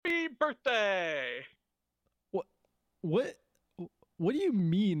birthday! What? What? What do you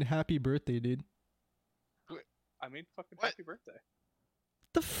mean, happy birthday, dude? I mean, fucking What? happy birthday.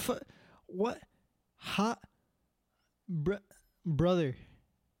 The fuck? What? Hot, brother.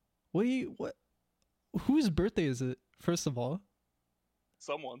 What do you? What? Whose birthday is it? First of all,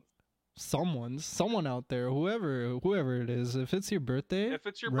 someone out there, whoever it is. If it's your birthday, If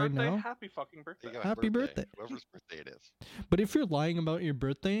it's your right birthday, now, happy fucking birthday. There you go, Happy birthday. Whoever's birthday it is. but if you're lying about your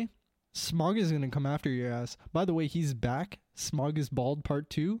birthday, Smog is gonna come after your ass. By the way, he's back. Smog is bald, part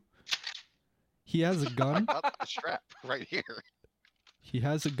 2. He has a gun. Got the strap right here. He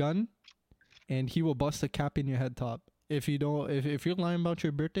has a gun, and he will bust a cap in your head top. If you don't, if you're lying about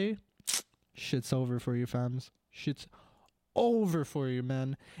your birthday, shit's over for you, fams. Shit's over for you,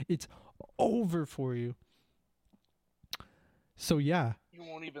 man. It's over for you. So yeah, You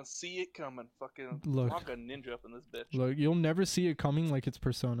won't even see it coming. Fucking Look. rock a ninja up in this bitch. look, you'll never see it coming like it's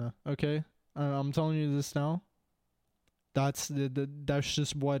Persona. Okay, I'm telling you this now. That's that's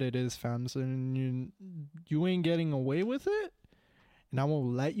just what it is, fams, and you ain't getting away with it, and I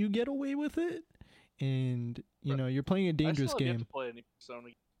won't let you get away with it. And you know you're playing a dangerous I still have yet game. to play any Persona.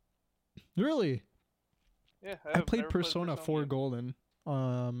 Really? Yeah, I have played never Persona 4 yet. Golden,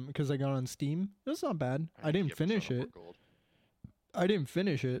 because I got it on Steam. It's not bad. I need to didn't get finish Persona it. 4 Gold. I didn't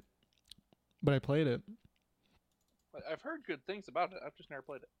finish it, but I played it. I've heard good things about it. I've just never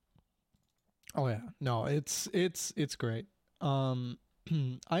played it. Oh yeah, no, it's great. I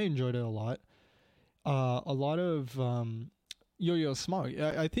enjoyed it a lot. A lot of Yo Smog.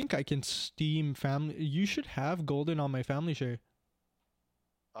 I think I can Steam family. You should have Golden on my family share.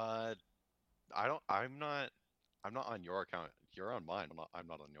 I'm not on your account. You're on mine. I'm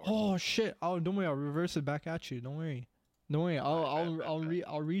not on yours. Oh shit! Oh, don't worry. I'll reverse it back at you. Don't worry. Don't worry.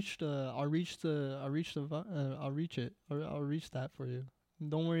 I'll reach that for you.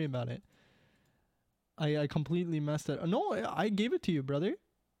 Don't worry about it. I completely messed it. No, I gave it to you, brother.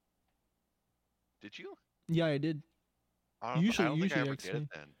 Did you? Yeah, I did. I don't Usually- think I usually ever actually. did it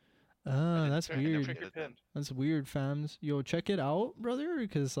then. Ah, that's I never weird. did Check your it then. pin. That's weird, fams. Yo, check it out, brother,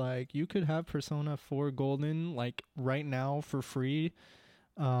 because like you could have Persona 4 Golden like right now for free.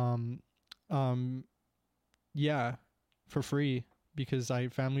 Yeah, for free because I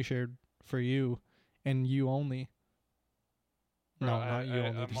family shared for you and you only. No, Bro, not you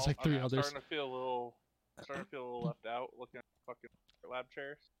only. There's like 3 I'm others. starting to feel a little left out looking at fucking lab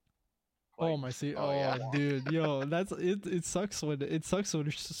chairs. Oh Like, my see. oh, Oh, yeah. dude, yo, that's it. It sucks when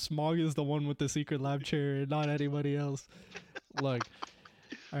Smog is the one with the secret lab chair and not anybody else. Look,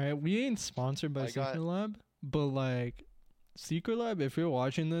 all right, we ain't sponsored by I got- Secret Lab, but like, Secret Lab, if you're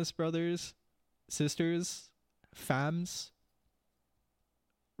watching this, brothers, sisters, fams,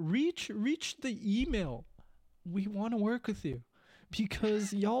 reach the email. We want to work with you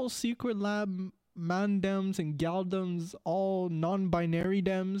because y'all Secret Lab mandems and galdems, all non-binary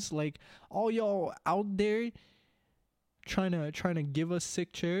dems, like all y'all out there trying to give us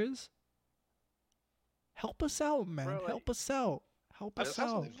sick chairs. Help us out, man. Bro, like- Help us out. Help I us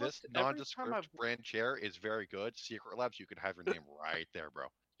also- out. If this Every time nondescript I've- brand chair is very good, Secret Labs, you could have your name right there, bro.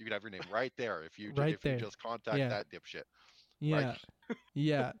 You could have your name right there if you Right if you there. just contact Yeah. that dipshit. Yeah.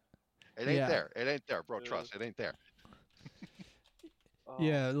 Yeah. It ain't Yeah. there. It ain't there, bro. Yeah. Trust. It ain't there.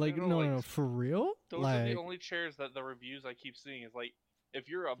 Yeah, like you know, no, like, no, for real? Those are Like the only chairs that the reviews I keep seeing is like, if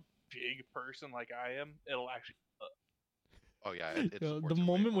you're a big person like I am, it'll actually. Oh yeah. It yo, supports the it way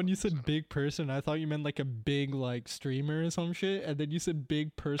moment more when you than said Persona. big person, I thought you meant like a big like streamer or some shit, and then you said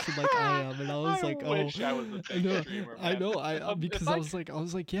big person like I am, and I was like, oh, wish I was a I big know, streamer, I man. know, If because I I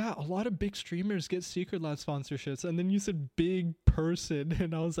was like, yeah, a lot of big streamers get Secret Lab sponsorships, and then you said big person,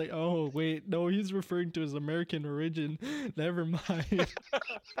 and I was like, oh wait, no, he's referring to his American origin. Never mind.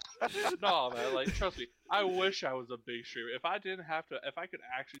 No, man, like trust me, I wish I was a big streamer. If I didn't have to, if I could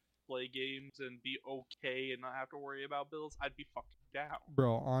actually play games and be okay and not have to worry about bills, I'd be fucking down.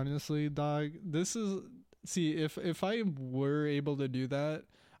 Bro, honestly, dog, this is see if I were able to do that,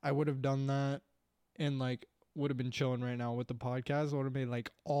 I would have done that and like would have been chilling right now with the podcast. Would have made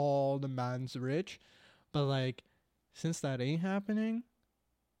like all the man's rich. But like since that ain't happening,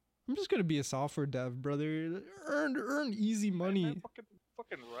 I'm just gonna be a software dev, brother. Earn easy money. Man,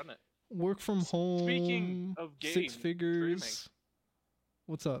 fucking run it. Work from home. Speaking of 6 game figures. streaming.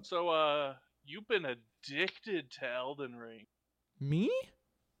 What's up? So, you've been addicted to Elden Ring. Me?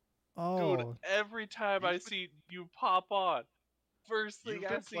 Oh, Dude, every time I You've been- see you pop on, first thing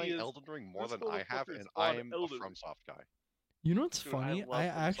You've I been see playing is Elden Ring more this than I have, motherfucker's and on I'm a Elden Ring. FromSoft guy. you know what's Dude, I funny? love I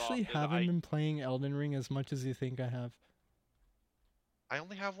FromSoft, actually and haven't been playing Elden Ring as much as you think I have. I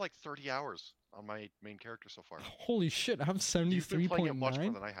only have like 30 hours on my main character so far. Holy shit, I have You've been playing it much more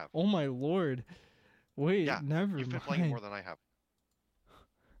 73.9. than I have. Oh my lord. Wait, Yeah, never you've been playing mind. more than I have.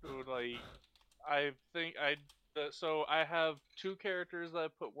 Dude, like, I think so I have two characters that I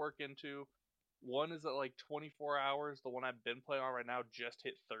put work into. One is at like 24 hours. The one I've been playing on right now just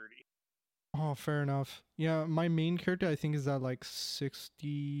hit 30. Oh, fair enough. Yeah, my main character I think is at like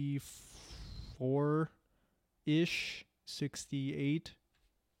 64-ish, 68.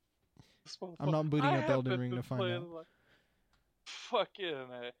 I'm not booting I up Elden haven't Ring to been find playing out. like fucking.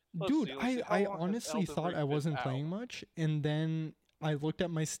 Let's Dude, see, let's see. How I long has honestly Elden thought Ring I been wasn't out? playing much, and then I looked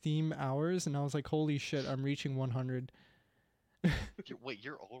at my Steam hours and I was like, holy shit, I'm reaching 100. Wait,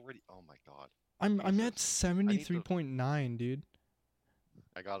 you're already? Oh my god. I'm at Jesus. 73.9, dude.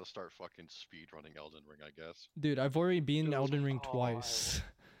 I gotta start fucking speed running Elden Ring, I guess. Dude, I've already beaten Dude, Elden Ring oh, twice.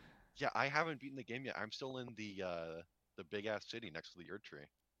 Yeah, I haven't beaten the game yet. I'm still in the big ass city next to the Erd Tree.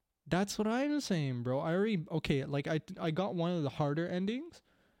 That's what I'm saying, bro. I already okay, like I got one of the harder endings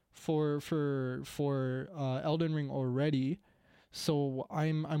for Elden Ring already. So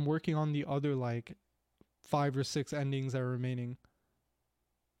I'm working on the other like 5 or 6 endings that are remaining.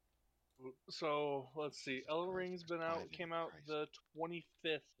 So let's see. Elden Ring's been out. Tithing, Came out Christ. the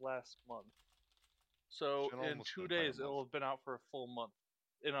 25th last month. So It's been in almost 2 an entire days, it'll month. have been out for a full month.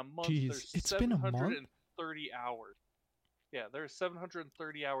 In a month, Jeez, there's it's been a month? 730 hours. Yeah, there's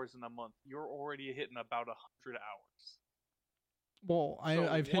 730 hours in a month. You're already hitting about 100 hours. Well, So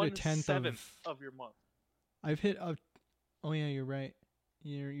I've hit a 10th 1/7 of your month. I've hit a Oh yeah, you're right.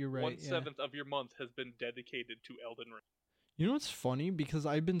 You're right. One Yeah. seventh of your month has been dedicated to Elden Ring. You know what's funny? Because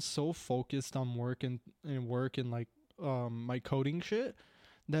I've been so focused on work and like my coding shit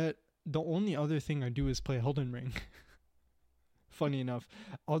that the only other thing I do is play Elden Ring. Funny enough,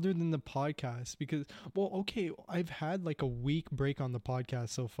 other than the podcast, because well, okay, I've had like a week break on the podcast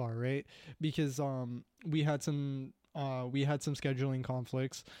so far, right? Because we had some scheduling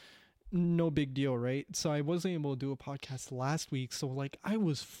conflicts. No big deal, right? So I wasn't able to do a podcast last week, so like I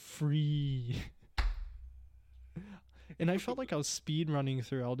was free. And I felt like I was speed running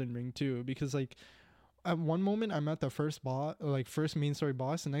through Elden Ring too, because like at one moment I'm at the first boss, like first main story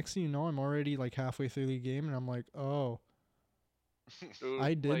boss, and next thing you know I'm already like halfway through the game, and I'm like, oh, Dude,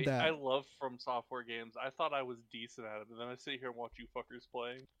 I did that. I love From Software games. I thought I was decent at it, but then I sit here and watch you fuckers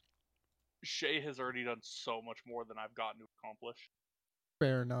playing. Shay has already done so much more than I've gotten to accomplish.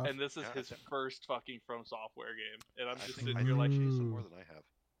 Fair enough. And this is Yeah, his first fucking From Software game. And I'm I just think sitting I here like, appreciate some Ooh. more than I have.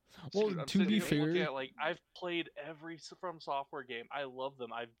 Well, dude, I'm to sitting be here looking fair, at, like, I've played every From Software game. I love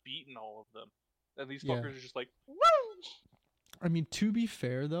them. I've beaten all of them. And these Yeah. fuckers are just like, woo! I mean, to be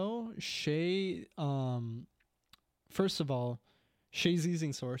fair though, Shay, first of all, Shay's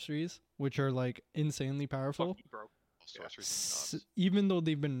using sorceries, which are like insanely powerful. Fuck you, bro. Sorcery's nuts. Even though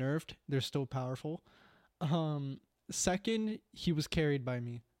they've been nerfed, they're still powerful. Second, he was carried by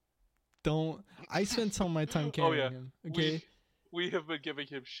me. I spent some of my time carrying Oh, yeah. him. Okay. We have been giving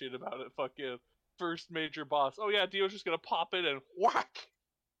him shit about it. Fucking first major boss. Oh yeah, Dio's just gonna pop in and whack.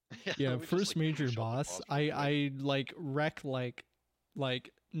 Yeah, we just, first like, major shove the boss. real quick. I like wreck like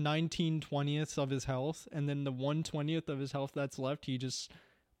 19/20ths of his health, and then the 1/20th of his health that's left, he just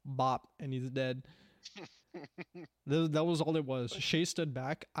bop and he's dead. That was all it was. Shay stood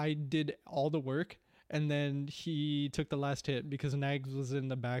back. I did all the work, and then he took the last hit because Nags was in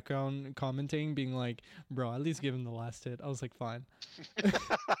the background commenting, being like, "Bro, at least give him the last hit." I was like, "Fine."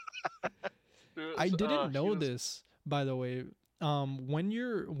 Dude, I he didn't know was- this, by the way. When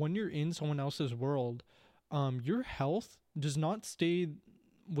you're in someone else's world, your health does not stay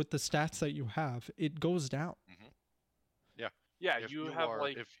with the stats that you have. It goes down. Yeah, If you you have are,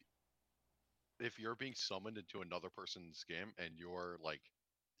 like if you're being summoned into another person's game and you're like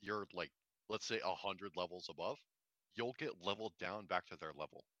let's say 100 levels above, you'll get leveled down back to their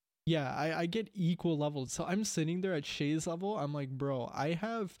level. Yeah, I get equal levels. So I'm sitting there at Shay's level. I'm like, bro, I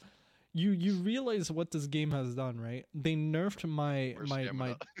have. You realize what this game has done, right? They nerfed my Or my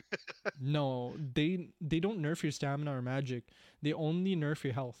stamina. no, they don't nerf your stamina or magic. They only nerf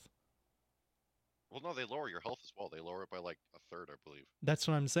your health. Well, no, they lower your health as well. They lower it by like a third, I believe. That's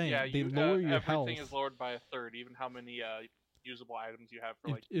what I'm saying. yeah, they you, lower your everything health. is lowered by a third. Even how many usable items you have for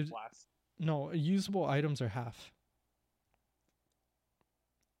It- like it- last. No, usable items are half.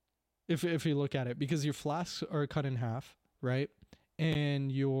 If you look at it, because your flasks are cut in half, right?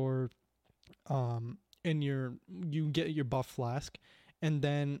 And you get your buff flask, and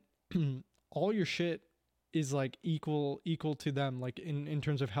then all your shit is like equal to them, like in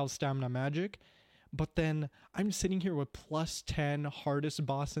terms of health, stamina, magic. But then I'm sitting here with +10 hardest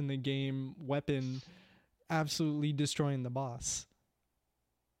boss in the game weapon, absolutely destroying the boss.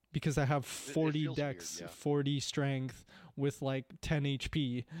 because I have 40 feels weird, dex, yeah. 40 strength with like 10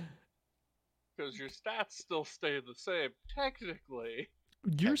 HP. Because your stats still stay the same, technically.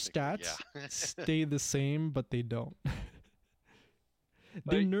 Your Technically, stats yeah. stay the same, but they don't.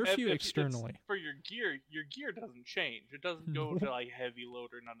 They Like, nerf you it's externally. for your gear doesn't change. It doesn't go No. to like heavy load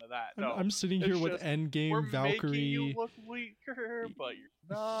or none of that. No, I'm sitting it's here with just, endgame we're making you Valkyrie. look weaker, but you're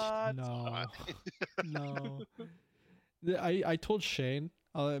not. No, no. I told Shane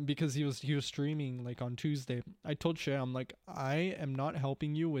because he was streaming like on Tuesday. I told Shane, I'm like, I am not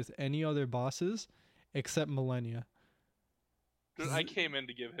helping you with any other bosses except Millennia. Dude, I came in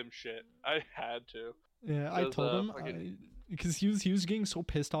to give him shit. I had to. Yeah, I Because, told him fucking- because he was getting so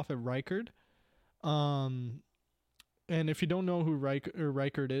pissed off at Rykard. And if you don't know who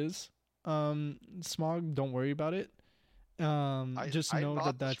Rykard is, Smog, don't worry about it. Just I'm know not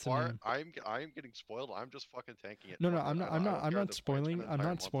that this that's a far. name. I'm getting spoiled. I'm just fucking tanking it. No, Fuck I'm it. not. I I'm don't not. I'm care not at this point. It's been spoiling. an I'm entire not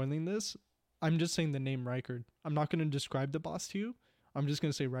month. spoiling this. I'm just saying the name Rykard. I'm not gonna describe the boss to you. I'm just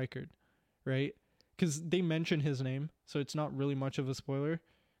gonna say Rykard, right? Because they mention his name, so it's not really much of a spoiler,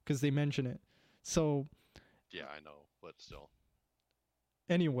 because they mention it. So Yeah, I know, but still.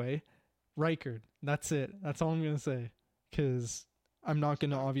 anyway, Rykard. That's it. That's all I'm gonna say. Because I'm not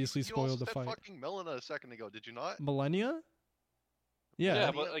gonna obviously You spoil also the said fight. fucking Melina a second ago, did you not? Millennia. Yeah,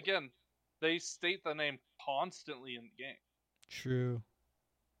 Yeah, but again, they state the name constantly in the game. true.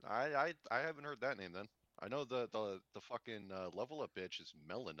 I haven't heard that name then. I know the fucking level up bitch is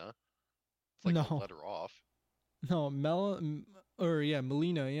Melina. It's like a No. letter off. No, Melina.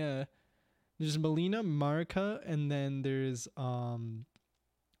 Yeah, there's Melina, Marika, and then there's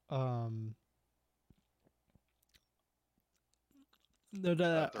the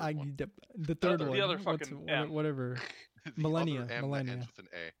third one. the third The one. other What's- fucking what- M. whatever. The Millennia, other M that Millennia. ends with an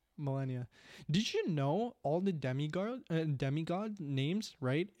A. Millennia. Did you know all the demigod names,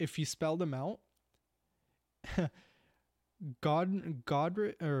 right? If you spell them out,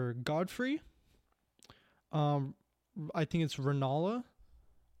 Godfrey. I think it's Renala.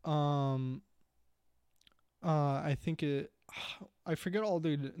 I think it. I forget all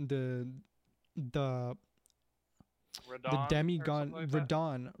the Radon or demigod something like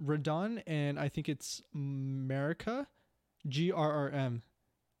that? Radon, and I think it's Marika, GRRM.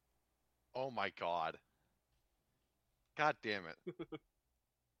 Oh my god. God damn it.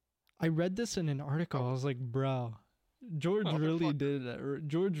 I read this in an article. I was like, bro, George really Motherfucker. did that.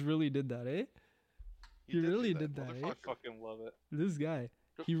 George really did that, eh? He did do really did that, eh? I motherfucker. fucking love it. This guy,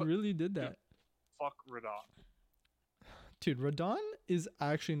 he really did that. Fuck Radon. Dude, Radon is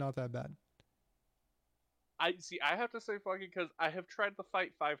actually not that bad. I see. I have to say fucking because I have tried the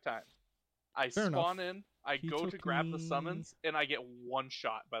fight 5 times. I Fair spawn enough. in, I He go to took grab the me- summons, and I get one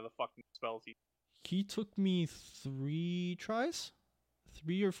shot by the fucking spells. He took me 3 tries,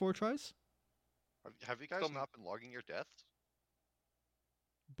 3 or 4 tries, Have you guys Some- not been logging your deaths?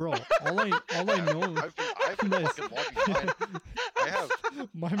 bro. All I know. I've been Nice. fucking logging mine. I have.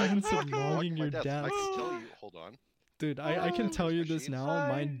 My I've man been said fucking logging logging my your deaths. I deaths. can tell you. Hold on. Dude, I can Oh, tell you this machine now.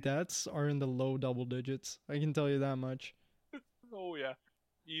 My side. deaths are in the low double digits. I can tell you that much. Oh yeah,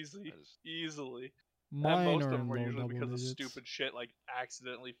 easy, That is- easily. And Mine most are of in them are low usually double because of digits. stupid shit like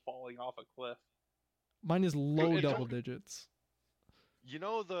accidentally falling off a cliff. Mine is low it double don't- digits. You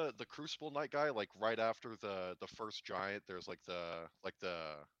know the Crucible Knight guy, like right after the first giant, there's like the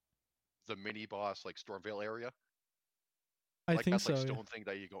mini boss like Stormvale area. I Like think that's so. like yeah. stone thing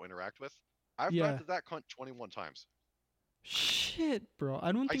that you go interact with. I've Yeah. died to that cunt 21 times. Shit, bro.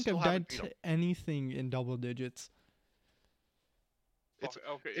 I don't I think still I've haven't died beat to anything in double digits. It's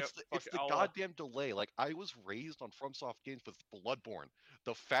Okay, it's yeah, it's fuck it, the I'll, goddamn delay. Like I was raised on FromSoft games with Bloodborne,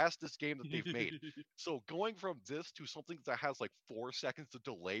 the fastest game that they've made. So going from this to something that has like 4 seconds of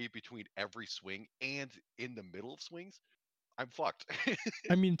delay between every swing and in the middle of swings, I'm fucked.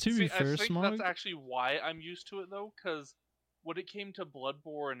 I mean, to See, be fair, I think Smog. that's actually why I'm used to it though, because when it came to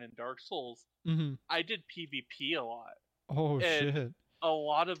Bloodborne and Dark Souls, Mhm. I did PvP a lot. Oh and- shit. A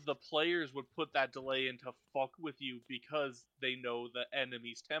lot of the players would put that delay in to fuck with you because they know the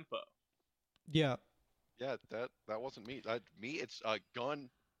enemy's tempo. Yeah. Yeah, that wasn't me. Me, it's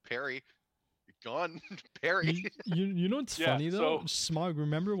gun parry, gun parry. You know what's Yeah, funny though? so- Smog,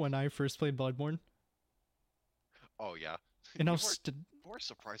 remember when I first played Bloodborne? Oh yeah, And I you was are, st- you are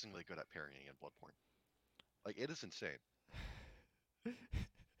surprisingly good at parrying in Bloodborne. Like it is insane.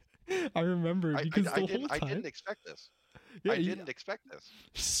 I remember because the whole I time, didn't expect this. yeah, I didn't expect this.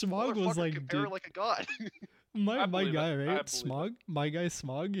 Smog was Motherfucker like, can parry dude, like a god. my I believe it. guy, I right? believe it. Smog, my guy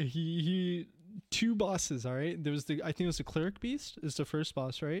Smog. He 2 bosses. All right, there was I think it was the Cleric Beast is the first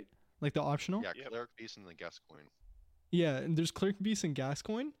boss, right? Like the optional. Yeah, Yep. Cleric Beast and the Gascoigne. Yeah, and there's Cleric Beast and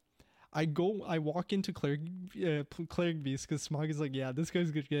Gascoigne. I walk into Cleric Beast because Smog is like, yeah, this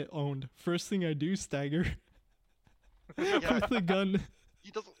guy's gonna get owned. First thing I do, stagger Yeah, with the gun.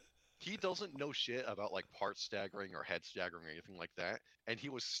 he doesn't know shit about like part staggering or head staggering or anything like that, and he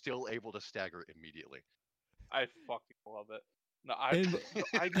was still able to stagger immediately. I fucking love it. No, And-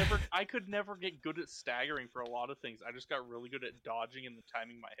 I could never get good at staggering for a lot of things. I just got really good at dodging and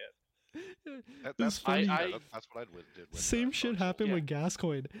timing my hit. That, It was that's funny. that's what I did. With, Same shit Dark Souls. happened Yeah. with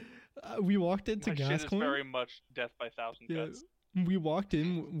Gascoigne. We walked into My shit is Gascoigne. very much death by thousand Yeah, cuts. we walked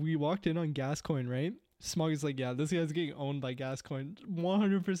in on Gascoigne, right? Smog is like, yeah, this guy's getting owned by Gascoigne.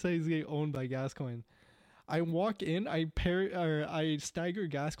 100% he's getting owned by Gascoigne. I walk in, I stagger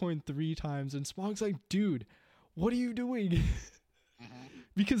Gascoigne 3 times, and Smog's like, dude, what are you doing? Mhm.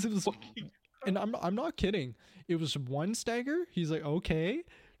 Because it was, and I'm not kidding. It was 1 stagger. He's like, okay,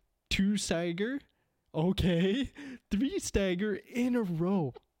 2 stagger, okay, 3 stagger in a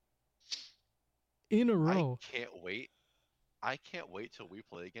row. In a row. I can't wait till we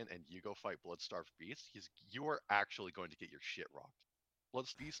play again and you go fight Bloodstarved Beast. You are actually going to get your shit rocked.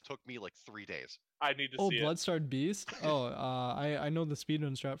 Bloodstarved Beast took me like 3 days. I need to Oh, see it. Bloodstarved Beast. Oh, I know the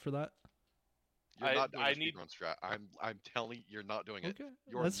speedrun strat for that. You're not doing I a need- speedrun strat. I'm telling you, you're not doing it. Okay,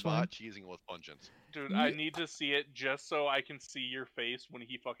 You're that's not fine. cheesing with Pungence. Dude, I need to see it just so I can see your face when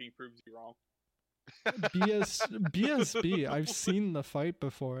he fucking proves you wrong. BSB. I've seen the fight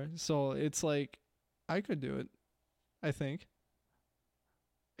before, so it's like I could do it. I think.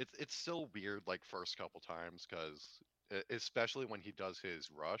 It's still weird like first couple times because especially when he does his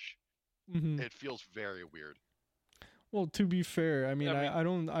rush, Hmm. it feels very weird. Well, to be fair, I mean, I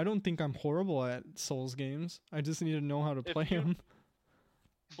mean- I don't think I'm horrible at Souls games. I just need to know how to If play you- them.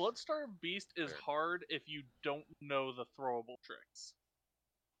 Bloodstarved Beast is Fair. hard if you don't know the throwable tricks.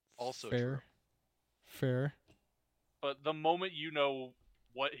 Also Fair. Fair. But the moment you know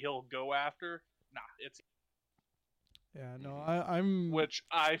what he'll go after, nah, it's Yeah. No, I'm. which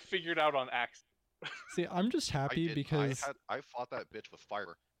I figured out on accident. See, I'm just happy I because I fought that bitch with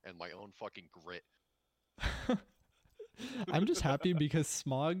fire and my own fucking grit. I'm just happy because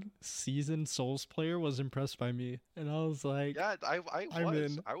Smog, seasoned Souls player, was impressed by me, and I was like, Yeah, I'm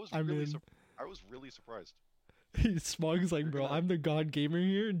was. in. I was I'm really in. I was really surprised. Smog's like, You're bro, gonna- I'm the god gamer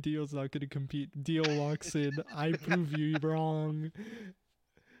here. Dio's not gonna compete. Dio walks in. I prove you wrong.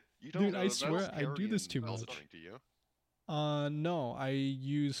 You Dude, don't I know, swear that's I do this Carrion too much. Elden Ring, Do you? No, I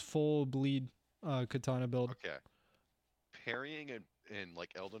use full bleed katana build. Okay. Parrying in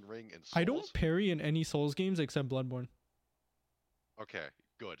like Elden Ring and Souls. I don't parry in any Souls games except Bloodborne. Okay,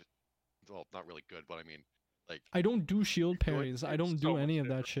 good. Well, not really good, but I mean, like I don't do shield Good, parries. I it's don't so do much any of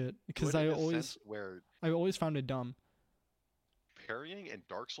different. that shit because good I in a sense always where found it dumb. parrying in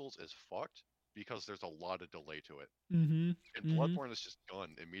Dark Souls is fucked because there's a lot of delay to it. Mm-hmm. And Mhm. Bloodborne is just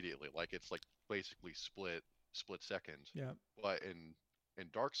done immediately. Like it's like basically split second. Yeah. But in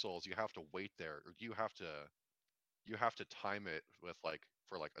Dark Souls, you have to wait there, or you have to time it with like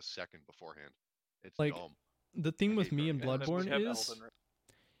for like a second beforehand. It's Like, dumb. The thing I with hate me in parrying. And then we Bloodborne have is Elden Ring.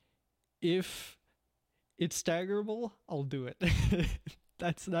 if it's staggerable, I'll do it.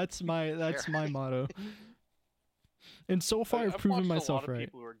 that's my motto. And so far, I've proven watched myself a lot of right.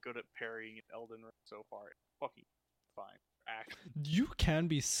 people who are good at parrying in Elden Ring so far. It's fucking fine. Actually, You can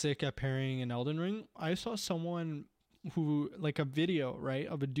be sick at parrying in Elden Ring. I saw someone who, like a video, right,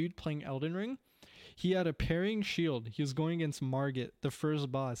 of a dude playing Elden Ring. He had a parrying shield. He was going against Margit, the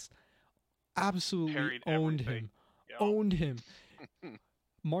first boss. Absolutely Parried owned everything. him. yeah. Owned him.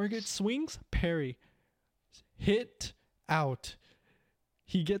 Margit swings, parry. Hit, out.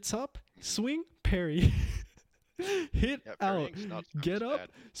 He gets up, swing, parry. Hit, Yeah, out. parrying's not Get up, bad.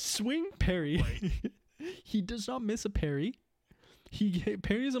 swing, parry. He does not miss a parry. He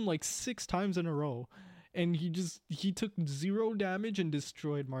parries him like 6 times in a row. And he took 0 damage and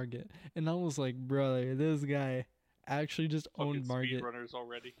destroyed Margit. And I was like, brother, this guy actually just Fucking owned Margit. speedrunners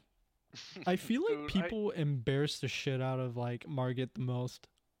already. I feel like Dude, people embarrass the shit out of like Margit the most.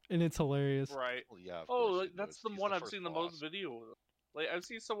 And it's hilarious. Right. Well, yeah. Of Oh, course like, you do. that's the He's one I've first seen the boss. most video of. Like I've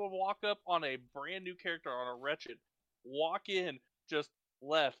seen someone walk up on a brand new character on a wretched, walk in, just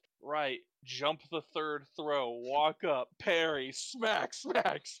left, right, jump the third throw, walk up, parry, smack,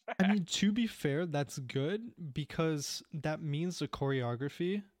 smack, smack. I mean, to be fair, that's good because that means the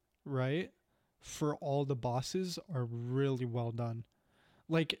choreography, right, for all the bosses are really well done.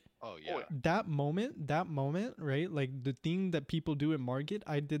 Like Oh yeah. yeah. that moment, right? Like the thing that people do at Margit,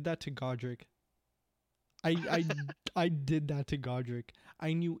 I did that to Godric. I did that to Godric.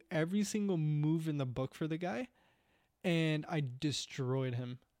 I knew every single move in the book for the guy, and I destroyed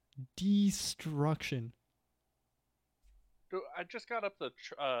him. Destruction. I just got up the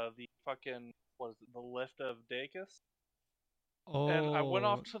fucking what is it, the lift of Dacus, and I went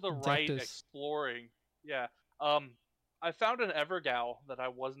off Oh, to the right Dectus. exploring. Yeah. Um, I found an Evergal that I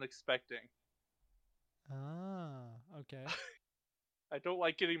wasn't expecting. Ah, okay. I don't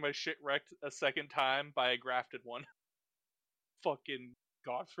like getting my shit wrecked a second time by a grafted one. Fucking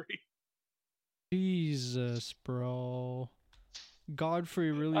Godfrey. Jesus, bro.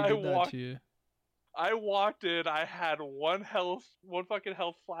 Godfrey really I did that walked to you. I walked in, I had one fucking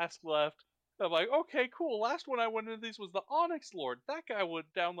health flask left. I'm like, okay, cool. Last one I went into these was the Onyx Lord. That guy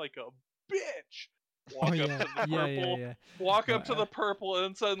went down like a bitch. Oh Walk up yeah, to the yeah, yeah, purple, yeah. walk No, up to the purple,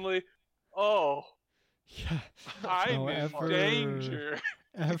 and suddenly, oh, yeah. I'm No, in ever, danger.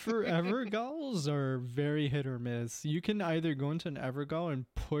 Evergals are very hit or miss. You can either go into an Evergal and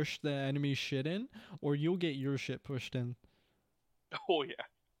push the enemy shit in, or you'll get your shit pushed in. Oh yeah.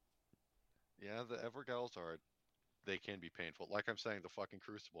 Yeah, the Evergals are. They can be painful. Like I'm saying, the fucking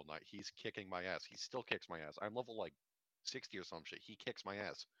Crucible Knight, he's kicking my ass. He still kicks my ass. I'm level like 60 or some shit. He kicks my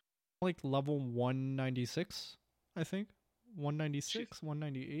ass. Like level 196, I think. Jeez. 196,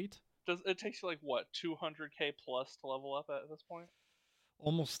 198. Does it takes you like what 200k plus to level up at this point?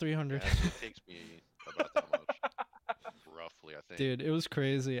 Almost 300. Yeah, it takes me about that much, roughly. I think. Dude, it was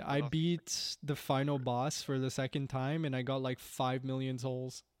crazy. I Enough. beat the final boss for the second time and I got like 5 million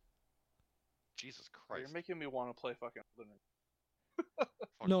souls. Jesus You're Christ. making me want to play fucking Elden Ring.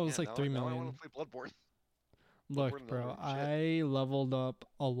 Fuck No, yeah, it's like now, 3 now I million. want to play Bloodborne. Look, Bloodborne and bro, Elden Ring. Shit. I leveled up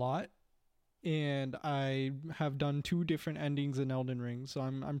a lot and I have done 2 different endings in Elden Ring, so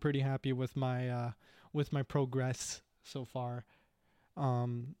I'm pretty happy with my progress so far.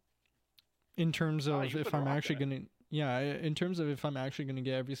 Um in terms Ah, of you've if been I'm rocking actually it. going to yeah, in terms of if I'm actually going to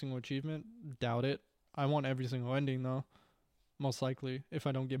get every single achievement, doubt it. I want every single ending though, most likely, if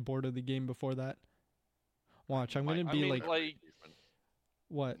I don't get bored of the game before that. Watch, I'm going to Might I be get mean, like every like achievement.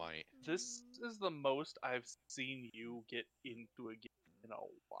 what? Might. this is the most I've seen you get into a game in a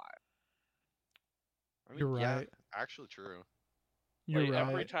while. I mean, You're yeah, right. actually true. You're Like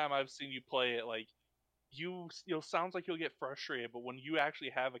every right. time I've seen you play it, like you'll sounds like you'll get frustrated, but when you actually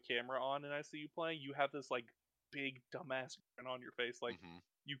have a camera on and I see you playing, you have this like big dumbass grin on your face, like Hmm.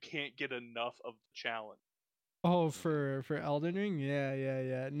 you can't get enough of the challenge. Oh, Hmm. for Elden Ring? Yeah, yeah,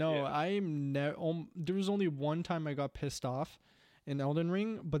 yeah. No, Yeah. I'm there was only one time I got pissed off in Elden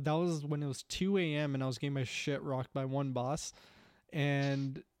Ring, but that was when it was 2 a.m. and I was getting my shit rocked by one boss.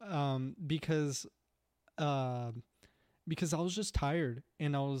 And um because I was just tired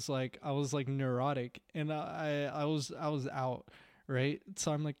and I was like neurotic and I was out, right?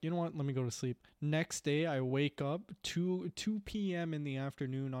 So I'm like, you know what? Let me go to sleep. Next day I wake up 2 p.m. in the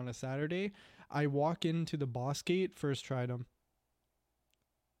afternoon on a Saturday. I walk into the boss gate, first tried him.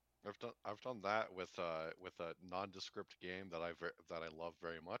 I've done that with a nondescript game that that I love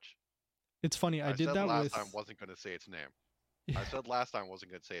very much. It's funny. I I did said that last with time wasn't going to say its name. I said last time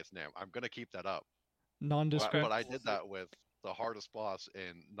wasn't going to say its name. I'm going to keep that up. Okay, But nondescript. I we'll did see. that with the hardest boss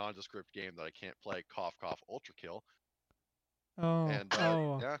in nondescript game that I can't play. Cough cough ultra kill. Oh, And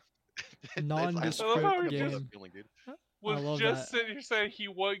oh, yeah, I I love how nondescript fucking he love that just game. feeling, dude. I was love just that. sitting here saying he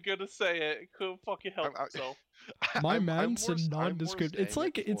wasn't gonna say it, couldn't fucking help I'm, himself. My man more said I'm more nondescript. saying it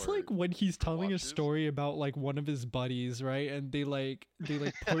It's for like when he's telling a watches. story about like one of his buddies, right? And they like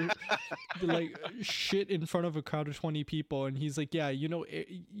put they like shit in front of a crowd of 20 people and he's like, "Yeah, you know,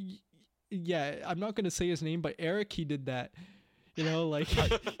 yeah, I'm not going to say his name, but Eric he did that." You know, like he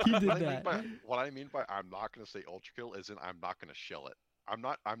did that. What I mean by I'm not gonna say ultra kill isn't I'm not gonna shill it. I'm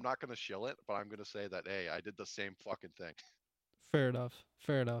not gonna shill it, but I'm gonna say that hey, I did the same fucking thing. Fair enough.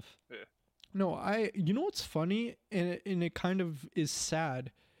 Fair enough. Yeah. No, you know what's funny and it kind of is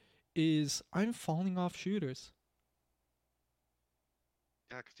sad is I'm falling off shooters.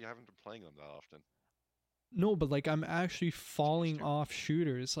 Yeah, because you haven't been playing them that often. No, but like I'm actually falling to. off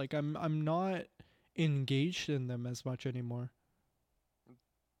shooters. Like I'm not engaged in them as much anymore.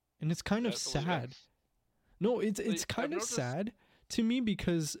 And it's kind of That's legit. sad. No, it's Like, I've kind of noticed. sad to me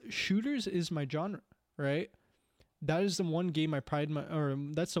because shooters is my genre, right? That is the one game I pride my or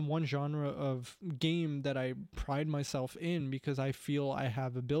that's the one genre of game that I pride myself in because I feel I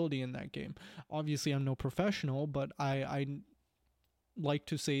have ability in that game. Obviously, I'm no professional, but I like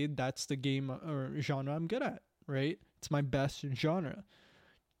to say that's the game or genre I'm good at, right? It's my best genre.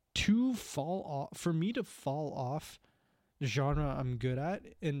 To fall off for me to fall off the genre I'm good at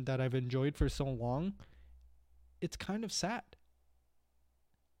and that I've enjoyed for so long, it's kind of sad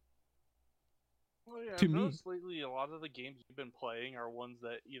Well, yeah, to I've me. noticed lately a lot of the games you've been playing are ones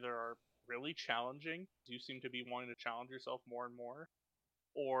that either are really challenging. You seem to be wanting to challenge yourself more and more,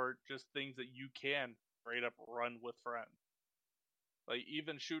 or just things that you can straight up run with friends. Like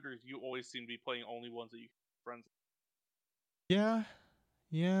even shooters, you always seem to be playing only ones that you friends. Yeah,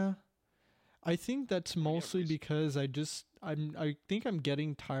 yeah. I think that's Oh, yeah, mostly because I think I'm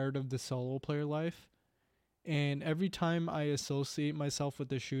getting tired of the solo player life. And every time I associate myself with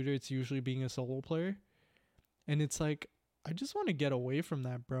the shooter, it's usually being a solo player. And it's like, I just want to get away from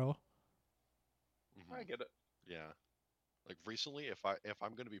that, bro. I Mhm. get it. Yeah. Like recently, if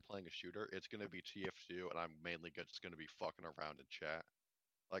I'm gonna be playing a shooter, it's gonna be TF2, and I'm mainly just gonna be fucking around in chat.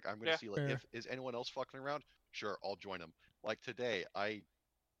 Like I'm gonna Yeah. see like Fair. if is anyone else fucking around? Sure, I'll join them. Like today, I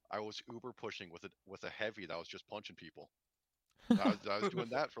was Uber pushing with a heavy that was just punching people. I was doing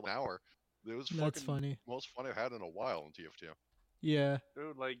that for like an hour. It was That's fucking funny. most fun I've had in a while in TF2. Yeah.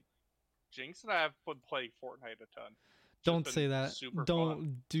 Dude, like Jinx and I have been playing Fortnite a ton. It's just Don't been say that. super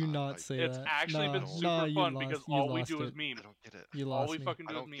fun. Do not I say It's that. actually been don't Nah, super you fun because lost. You all we lost do is it. meme. I don't get it. You All lost we me. fucking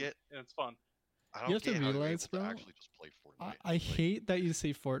I do is don't meme, get and it's fun. I You don't have to get how you're realize, able to bro. actually just play Fortnite. I Like, hate that you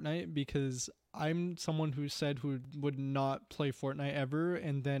say Fortnite because I'm someone who said who would not play Fortnite ever,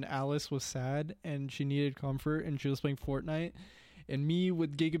 and then Alice was sad and she needed comfort and she was playing Fortnite, and me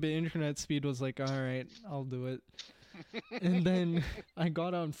with gigabit internet speed was like, all right, I'll do it. And then I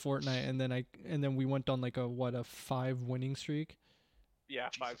got on Fortnite, and then we went on like a 5 winning streak. Yeah,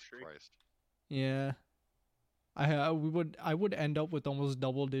 5 Jesus streak. Christ. Yeah, I would end up with almost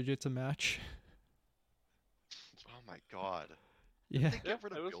double digits a match. Oh my god. Yeah. Did they Yeah, get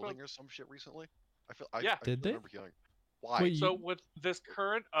rid it of was building fun. or some shit recently? Yeah. I Did feel they? remember hearing. Why? Wait, So with this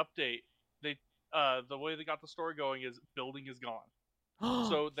current update, they the way they got the story going is building is gone.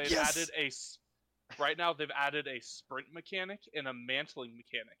 So they've yes. added right now they've added a sprint mechanic and a mantling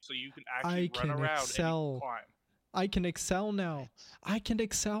mechanic, so you can actually I run can around excel. and you can climb. I can excel now. I can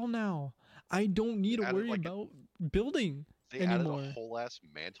excel now. I don't need to added, worry like, about building They added anymore. a whole ass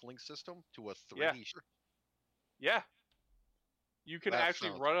mantling system to a 3D Yeah. shooter. Yeah, you can That actually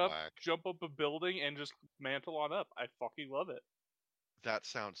sounds run up, whack. jump up a building, and just mantle on up. I fucking love it. That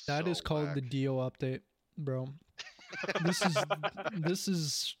sounds That so is called whack. the Dio update, bro. This is this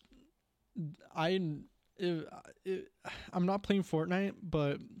is I if, if, I'm not playing Fortnite,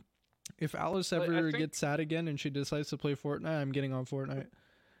 but if Alice But I ever think- gets sad again and she decides to play Fortnite, I'm getting on Fortnite.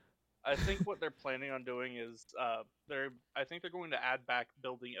 I think what they're planning on doing is I think they're going to add back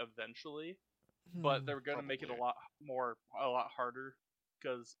building eventually, but they're going to make it a Probably. lot harder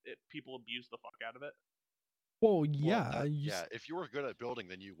because people abuse the fuck out of it. Well, Well, yeah, yeah, if you were good at building,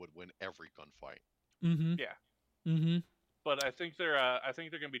 then you would win every gunfight. Mm-hmm. Yeah. Mm-hmm. But I think they're going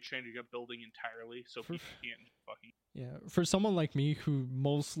to be changing up building entirely, so people can't fucking. Yeah, for someone like me who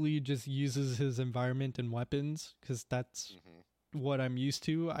mostly just uses his environment and weapons, because that's what I'm used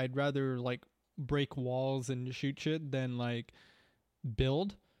to, I'd rather like break walls and shoot shit than like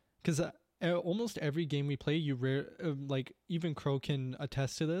build. Because almost every game we play, like even Crow can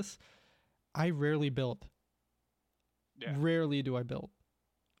attest to this. I rarely build. Yeah. Rarely do I build.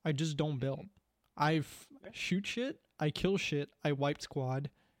 I just don't build. I shoot shit, I kill shit, I wipe squad,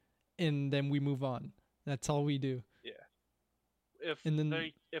 and then we move on. That's all we do. Yeah. If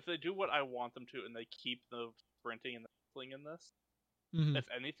they do what I want them to and they keep the sprinting and the fling in this, if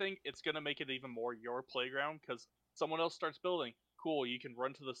anything, it's gonna make it even more your playground because someone else starts building. Cool, you can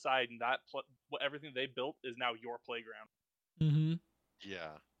run to the side, and everything they built is now your playground. Mm-hmm.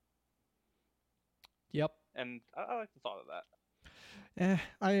 Yeah. Yep. And I like the thought of that.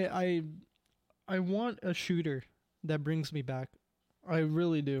 I want a shooter that brings me back. I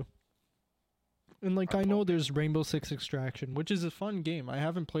really do. And like I know there's Rainbow Six Extraction, which is a fun game. I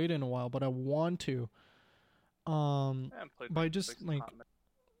haven't played in a while, but I want to. I haven't played But I Rainbow just Six in like a hot minute.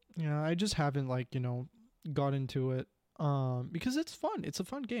 yeah, I just haven't like, got into it. Because it's fun. It's a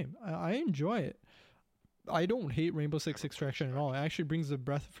fun game. I enjoy it. I don't hate Rainbow Six Extraction at all. It actually brings a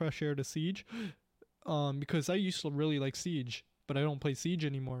breath of fresh air to Siege. Because I used to really like Siege, but I don't play Siege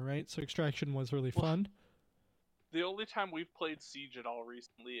anymore, right? So Extraction was really fun. The only time we've played Siege at all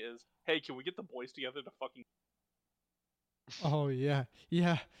recently is, hey, can we get the boys together to fucking... Oh, yeah.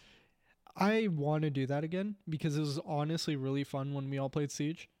 Yeah. I want to do that again because it was honestly really fun when we all played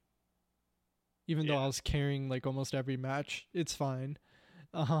Siege. Even though I was carrying like almost every match, it's fine.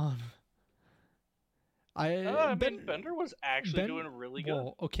 Bender was actually doing really good.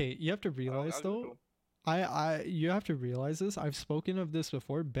 Well, okay, you have to realize though, you have to realize this. I've spoken of this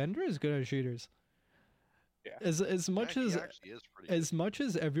before. Bender is good at shooters. Yeah. As much Yeah, he as actually is pretty as much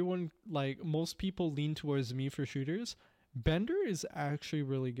as everyone like most people lean towards me for shooters, Bender is actually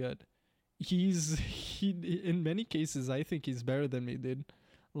really good. He in many cases I think he's better than me, dude.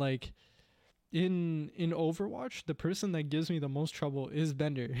 Like in Overwatch, the person that gives me the most trouble is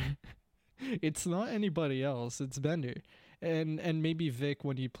Bender. It's not anybody else, it's Bender. and maybe Vic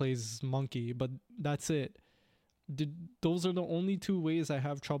when he plays Monkey, but that's it. Those are the only two ways I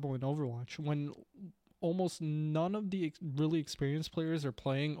have trouble in Overwatch. When almost none of the really experienced players are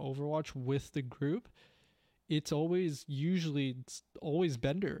playing Overwatch with the group, it's always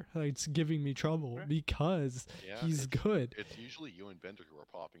Bender. It's giving me trouble Okay. because Yeah, he's good. It's usually you and Bender who are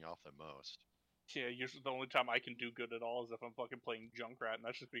popping off the most. Yeah, usually the only time I can do good at all is if I'm fucking playing Junkrat, and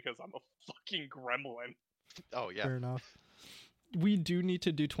that's just because I'm a fucking gremlin. Oh yeah. Fair enough. We do need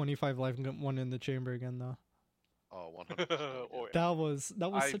to do 25 live one in the chamber again though. Oh, 100%. Oh, yeah. That was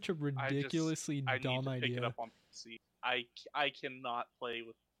I- such a ridiculously I need dumb to pick it idea. up on PC. I cannot play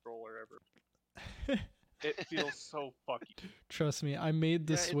with controller ever. It feels so fucky. Trust me, I made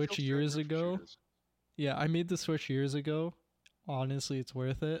the Yeah, it Switch feels years very good for ago. shooters. Yeah, I made the Switch years ago. Honestly, it's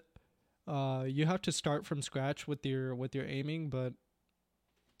worth it. You have to start from scratch with your aiming, but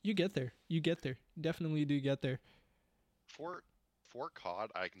you get there. You get there. Definitely do get there. For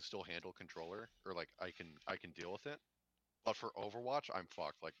COD, I can still handle controller, or like I can deal with it. But for Overwatch, I'm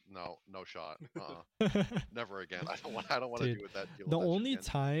fucked. Like no shot. Never again. I don't want to Dude, deal with that. The only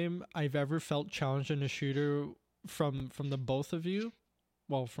time I've ever felt challenged in a shooter from the both of you,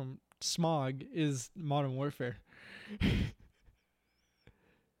 well, from Smog, is Modern Warfare.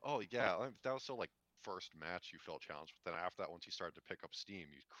 Oh yeah, that was so like first match you felt challenged, but then after that, once you started to pick up steam,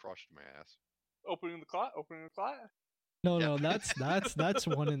 you crushed my ass. Opening the clock. No, Yeah. no, that's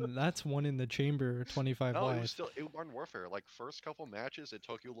one in the chamber 25 No, it live. was still Modern Warfare. Like first couple matches, it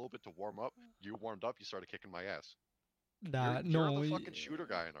took you a little bit to warm up. You warmed up, you started kicking my ass. Nah, You're no, the fucking shooter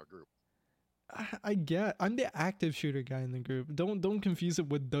guy in our group. I'm the active shooter guy in the group. Don't confuse it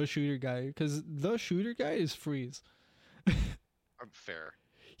with the shooter guy, because the shooter guy is Freeze. I'm fair.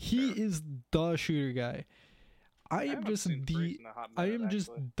 He Fair. is the shooter guy. I am haven't just seen Freeze in a hot I minute, am just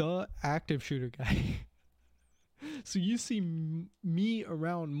actually. the active shooter guy. So you see me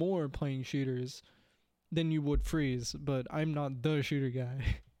around more playing shooters than you would Freeze, but I'm not the shooter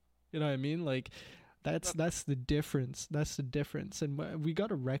guy. You know what I mean? Like that's the difference. That's the difference, and we got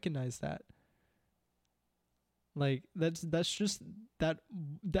to recognize that. Like that's just that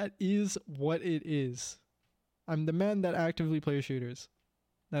is what it is. I'm the man that actively plays shooters.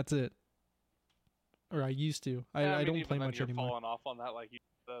 That's it. Or I used to. Yeah, I mean, don't even play then much you're anymore. falling off on that, like you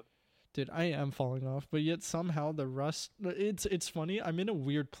said. Dude, I am falling off, but yet somehow the rust. It's funny. I'm in a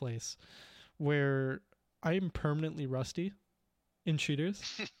weird place where I'm permanently rusty in shooters.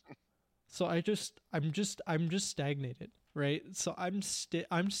 So I'm just stagnated, right? So I'm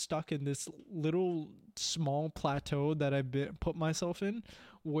stuck in this little small plateau that I've put myself in,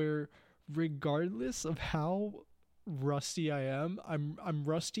 where regardless of how rusty I am, I'm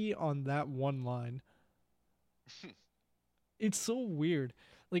rusty on that one line. It's so weird.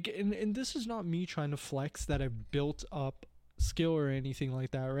 Like, and this is not me trying to flex that I've built up skill or anything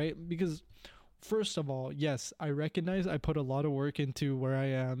like that, right? Because first of all, yes, I recognize I put a lot of work into where I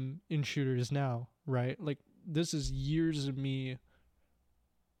am in shooters now, right? Like this is years of me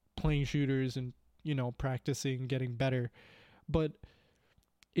playing shooters and, you know, practicing, getting better. But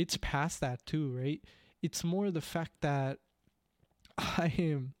it's past that too, right? It's more the fact that I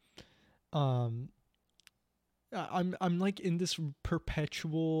am I'm like in this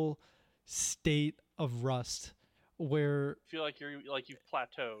perpetual state of rust where I feel like you've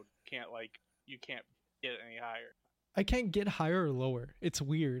plateaued. You can't get any higher. I can't get higher or lower. It's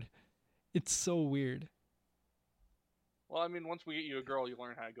weird. It's so weird. Well, I mean, once we get you a girl, you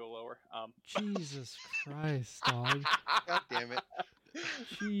learn how to go lower. Jesus Christ, dog. God damn it.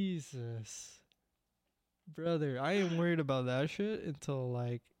 Jesus. Brother, I am worried about that shit until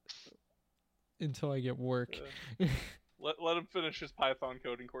I get work. Let him finish his Python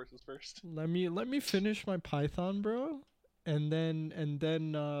coding courses first. Let me finish my Python, bro, and then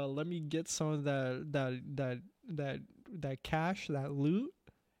let me get some of that cash, that loot,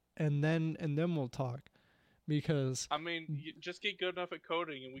 and then we'll talk. Because I mean, you just get good enough at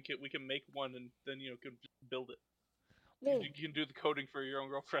coding, and we can make one, and then can just build it. well, You can do the coding for your own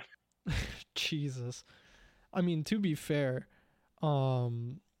girlfriend. Jesus, I mean, to be fair,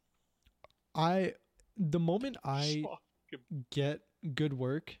 the moment I get good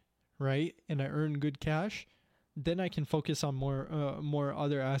work, right, and I earn good cash, then I can focus on more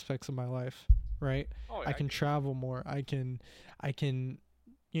other aspects of my life, right? Oh, yeah, I can travel more. I can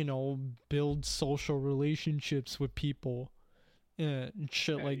build social relationships with people and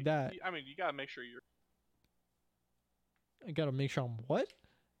shit yeah, like that. I mean, you gotta make sure I gotta make sure I'm what?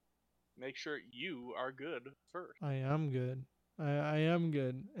 Make sure you are good first. I am good. I am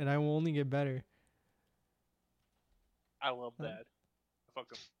good, and I will only get better. I love that. Fuck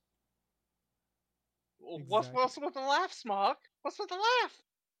 'em. What's with the laugh, Smog? What's with the laugh?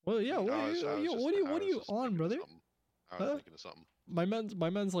 Well, yeah. No, I was just- What are you I was just on, thinking of brother? something. I was Huh? thinking of something. My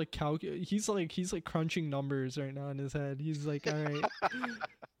man's like he's like crunching numbers right now in his head. He's like, all right,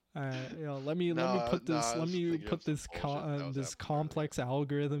 let me put No, this I let was me thinking put of some this bullshit that was happening earlier. complex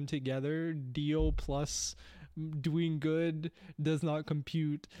algorithm together. Dio plus doing good does not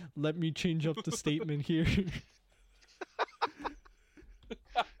compute. Let me change up the statement here.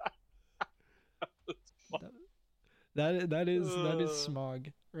 That is Smog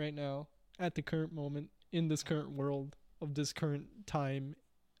right now at the current moment in this current world of this current time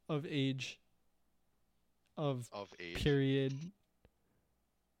of age of age. period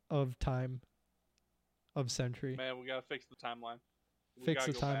of time of century. Man, we gotta fix the timeline. Fix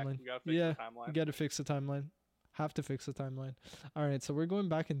the timeline. We gotta fix Yeah, the timeline. you got to fix the timeline. Have to fix the timeline. All right, so we're going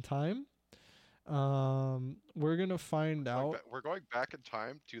back in time. We're gonna find out. We're going back in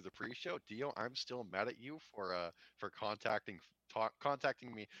time to the pre-show. Dio, I'm still mad at you for contacting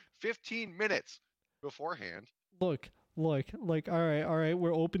me 15 minutes beforehand. Look, like, all right.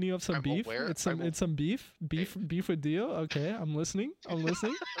 We're opening up some I'm beef. aware- It's some, I'm it's some beef with Dio. Okay, I'm listening.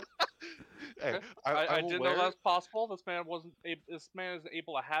 Hey, I I'm didn't know that was possible. This man isn't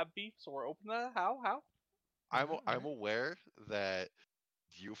able to have beef, so we're opening that. How? I'm aware that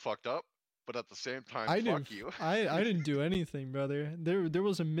you fucked up, but at the same time, I fuck didn't. you. I didn't do anything, brother. There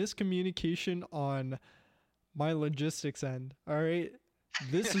was a miscommunication on my logistics end. All right,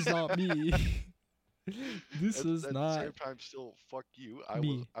 this is not me. This is at not the same time, still fuck you.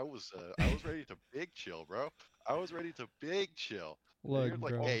 me. I was ready to big chill, bro. I was ready to big chill. And Look, you're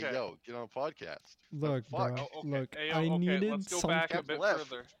like, bro. hey, Okay. yo, get on a podcast. Look, fuck. bro. Oh, okay. Look, Hey, yo, I okay, needed let's go something. back a Kept bit left.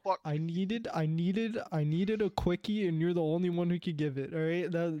 further. Fuck. I needed a quickie, and you're the only one who could give it. All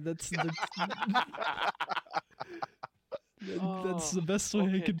right, that's that's the best way I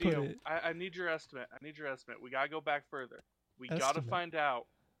Okay, could put Dio, it. I need your estimate. We gotta go back further. We gotta Estimate. find out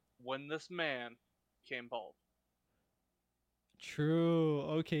when this man became bald. True.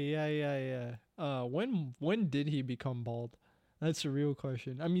 Okay. Yeah. When did he become bald? That's the real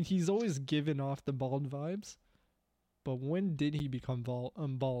question. I mean, he's always given off the bald vibes, but when did he become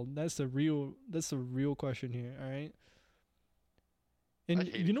bald? That's the real question here. All right. And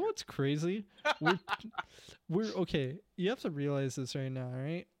hated you know you. what's crazy? We're okay. You have to realize this right now. All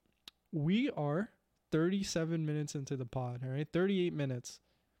right. We are 37 minutes into the pod. All right. 38 minutes.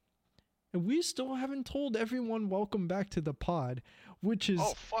 And we still haven't told everyone welcome back to the pod, which is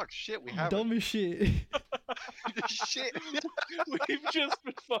Oh fuck, shit, we haven't. dumb as shit. Shit. We've just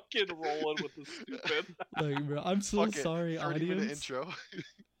been fucking rolling with the stupid. Like, bro, I'm so Fuck it, sorry, 30-minute audience. intro.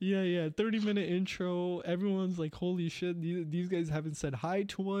 Yeah, 30-minute intro. Everyone's like, holy shit, these guys haven't said hi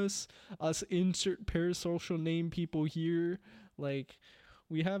to us. Us insert parasocial name people here. Like,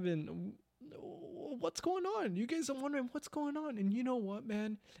 we haven't. What's going on? You guys are wondering what's going on. And you know what,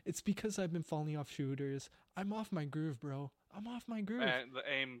 man? It's because I've been falling off shooters. I'm off my groove, bro. I'm off my groove. And the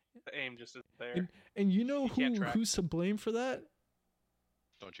aim just isn't there. And you know You can't track. who's to blame for that?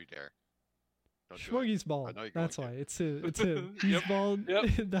 Don't you dare. Don't do it. Schmuggy's bald. know you're That's going why. to. It's him. He's Yep. bald. Yep.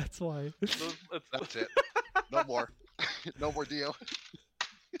 That's why. That's it. No more. No more Dio.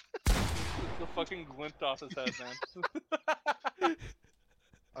 The fucking glint off his head, man.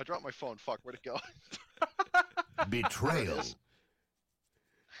 I dropped my phone. Fuck, where'd it go? Betrayal.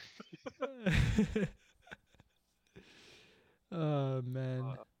 Oh man.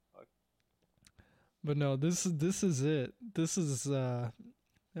 Fuck. But no, this is it. This is yeah,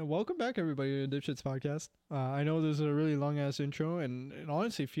 welcome back everybody to the Dipshits podcast. I know there's a really long ass intro, and it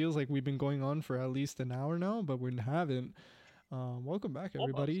honestly feels like we've been going on for at least an hour now, but we haven't. Welcome back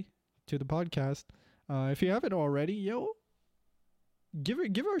everybody to the podcast. If you haven't already, yo, give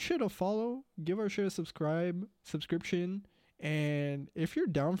our shit a follow, give our shit a subscription. And if you're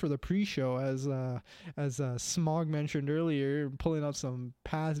down for the pre-show, as Smog mentioned earlier, pulling up some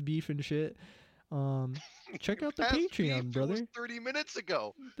past beef and shit, check out the Past Patreon, beef, brother. It was 30 minutes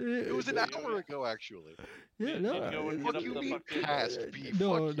ago. It was an hour ago, actually. Yeah, Did no, you go and hit What up do you the mean fucking- past beef?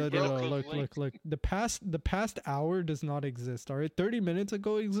 no, Fuck no, you, no, bro. no. Those Look. links. The past hour does not exist. All right, 30 minutes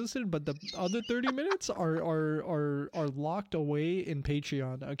ago existed, but the other 30 minutes are locked away in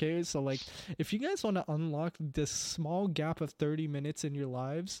Patreon. Okay, so like, if you guys want to unlock this small gap of 30 minutes in your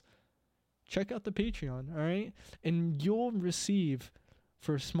lives, check out the Patreon. All right, and you'll receive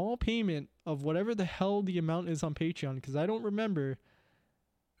for a small payment of whatever the hell the amount is on Patreon, because I don't remember.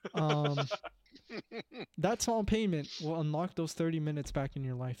 That small payment will unlock those 30 minutes back in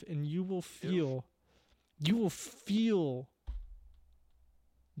your life, and you will feel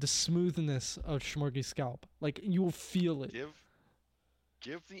the smoothness of Schmorgy's scalp. Like, you will feel it.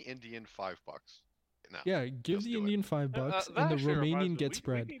 Give the Indian $5, now. Yeah, give Just the do it. Indian $5 That and the actually reminds Romanian me, gets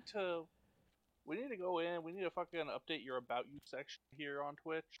bread. We need to go in. We need to fucking update your About You section here on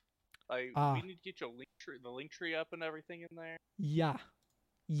Twitch. Like, Ah. we need to get your the link tree up and everything in there. Yeah.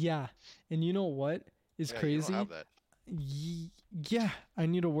 Yeah. And you know what is Yeah, you crazy? don't have that. Yeah, I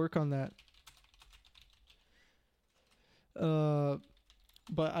need to work on that.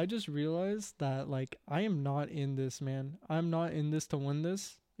 But I just realized that like I am not in this, man. I'm not in this to win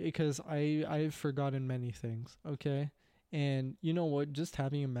this because I've forgotten many things, okay? And you know what? Just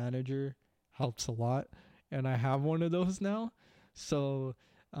having a manager helps a lot, and I have one of those now. So,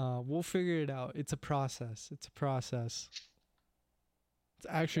 we'll figure it out. It's a process. It's a process. It's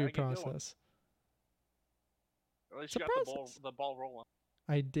actually a Gotta get going. process. At least It's you a got process. the ball rolling.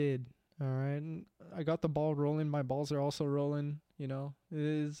 I did. All right. And I got the ball rolling. My balls are also rolling. You know,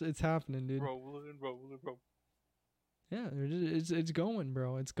 it's happening, dude. Rolling. Yeah, it's going,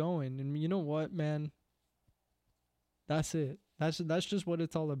 bro. It's going. And you know what, man? That's it. That's just what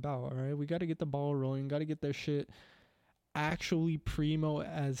it's all about, all right? We got to get the ball rolling. Got to get that shit actually primo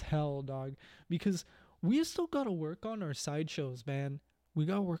as hell, dog. Because we still got to work on our sideshows, man. We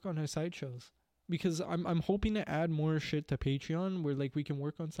got to work on our sideshows. Because I'm hoping to add more shit to Patreon where like we can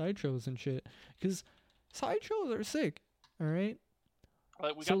work on sideshows and shit. Because sideshows are sick, all right?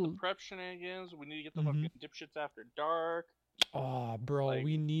 Like, we got the prep shenanigans. We need to get the fucking dipshits after dark. Oh, bro, Like,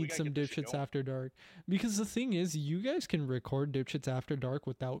 we we need gotta some get this shit Dipshits going. After Dark. Because the thing is, you guys can record Dipshits After Dark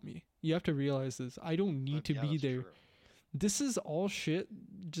without me. You have to realize this. I don't need to Yeah, be that's there. true. This is all shit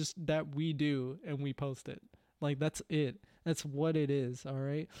just that we do and we post it. Like, that's it. That's what it is, all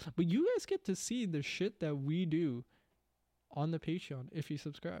right? But you guys get to see the shit that we do on the Patreon if you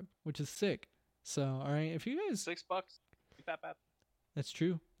subscribe, which is sick. So, all right, if you guys... $6. Bap. That's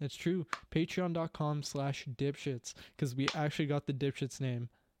true. That's true. Patreon.com/dipshits. Because we actually got the dipshits name.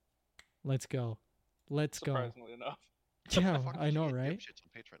 Let's go. Let's go. Surprisingly enough. How Yeah, the fuck I did you know, get right? Dipshits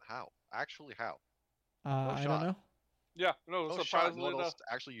on Patreon? How? Actually, how? I shot. don't know. Yeah, no, No shot. No surprisingly one enough. else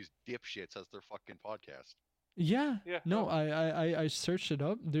actually use dipshits as their fucking podcast. Yeah. Yeah, No, no. I searched it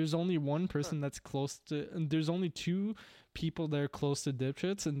up. There's only one person that's close to. And there's only two people that are close to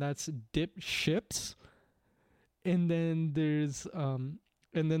dipshits, and that's dipships. And then there's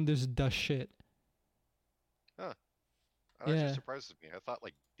the shit. That Yeah. actually surprises me. I thought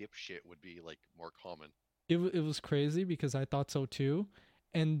like dipshit would be like more common. It was crazy because I thought so too,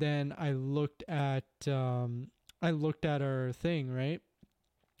 and then I looked at our thing, right,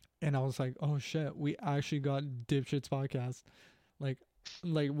 and I was like, oh shit, we actually got Dipshits podcast, like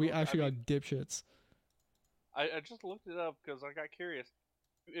we Well, actually I got Dipshits. I just looked it up because I got curious.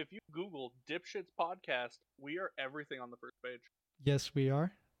 If you Google Dipshits Podcast, we are everything on the first page. Yes, we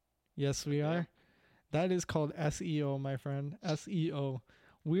are. Yes, we Yeah. are. That is called SEO, my friend. SEO.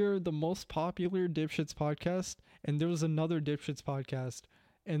 We're the most popular Dipshits podcast, and there was another Dipshits podcast,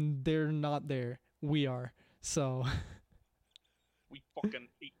 and they're not there. We are. So, We fucking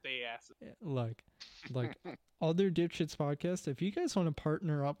ate they asses. look, other Dipshits podcast, if you guys want to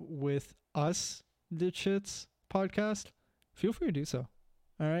partner up with us, Dipshits podcast, feel free to do so.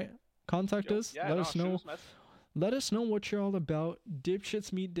 All right? Contact us. Yeah, Let no, us shoot know. us a message. Let us know what you're all about.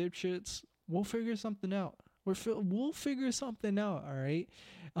 Dipshits meet dipshits. We'll figure something out. We'll figure something out, all right?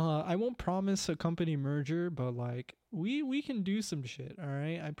 I won't promise a company merger, but like we can do some shit, all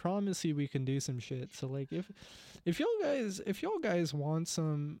right? I promise you we can do some shit. So like if y'all guys want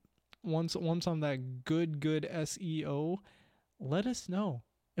some that good SEO, let us know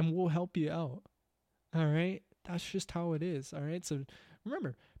and we'll help you out. All right? That's just how it is, all right? So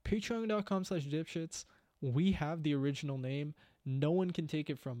remember, patreon.com/dipshits. We have the original name. No one can take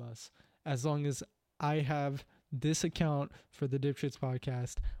it from us as long as I have this account for the Dipshits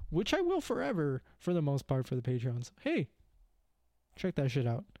podcast, which I will forever for the most part for the Patreons. Hey, check that shit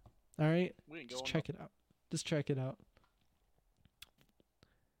out. All right? We ain't Just going check it out. Just check it out.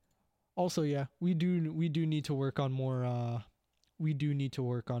 Also, yeah, we do need to work on more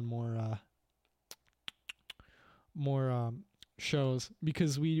shows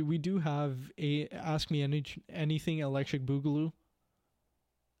because we do have a Ask Me Anything Electric Boogaloo.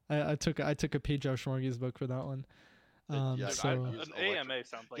 I took a page out of Schmorgy's book for that one. Yeah, So an use AMA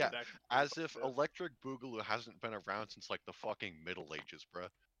sounds like Yeah, it actually As would if work. Electric Boogaloo hasn't been around since like the fucking Middle Ages, bruh.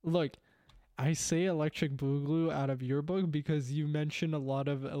 look, I say Electric Boogaloo out of your book because you mention a lot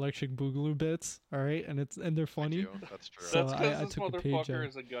of Electric Boogaloo bits, all right, and they're I funny. do, That's true. So That's I because this took a page motherfucker out.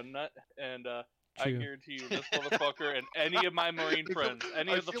 is a gun nut, and I True. guarantee you, this motherfucker and any of my Marine friends,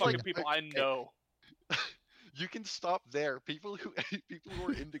 any I of the feel fucking like people I know. You can stop there. People who people who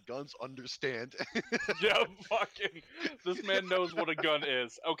are into guns understand. Yeah, fucking. This man knows what a gun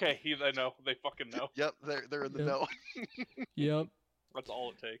is. Okay, they know. They fucking know. Yep, they're in the Yep. know. Yep. That's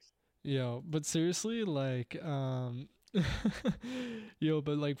all it takes. Yo, but seriously, like, yo,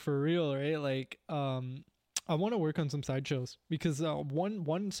 but like for real, right? Like, I want to work on some sideshows because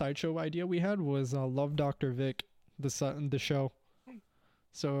one sideshow idea we had was Love Dr. Vic, the show.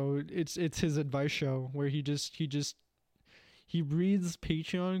 So it's his advice show where he reads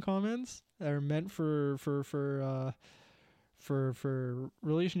Patreon comments that are meant for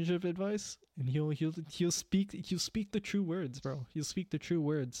relationship advice, and he'll speak the true words, bro. He'll speak the true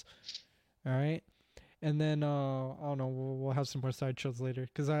words. All right. And then I don't know, we'll have some more sideshows later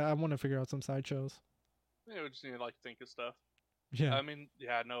because I want to figure out some sideshows. Yeah, we just need to like think of stuff. Yeah. I mean,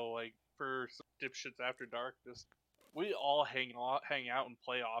 yeah, no, like for some dipshits after dark, just we all hang out and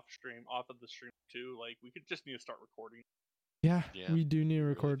play off of the stream too. Like we could just need to start recording. Yeah, Yeah, we do need to really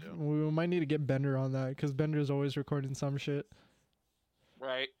record. do. We might need to get Bender on that because Bender's always recording some shit.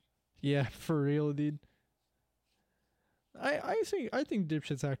 Right. Yeah, for real, dude. I think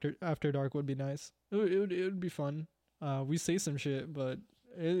Dipshits after dark would be nice. It would be fun. We say some shit, but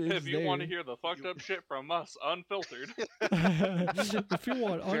it's If you want to there. hear the fucked up shit from us, unfiltered. If you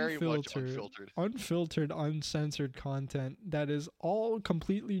want Very much unfiltered, unfiltered. uncensored content that is all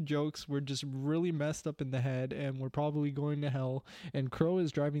completely jokes, we're just really messed up in the head and we're probably going to hell, and Crow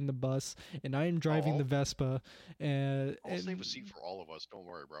is driving the bus and I am driving the Vespa, and I'll save a seat for all of us. Don't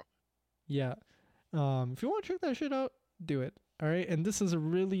worry, bro. yeah. If you want to check that shit out, do it. All right. And this is a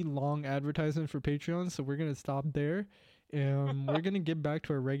really long advertisement for Patreon, so we're gonna stop there. We're gonna get back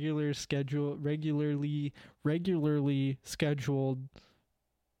to our regularly scheduled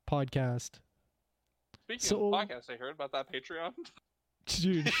podcast. Speaking of podcasts, I heard about that Patreon.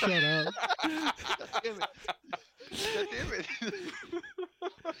 Dude, shut up. God damn it! God damn it!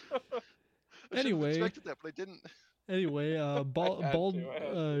 I should have Anyway. expected that, but I didn't. Anyway, bald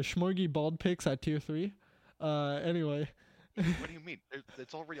Schmorgy bald pics at tier 3. Anyway. What do you mean?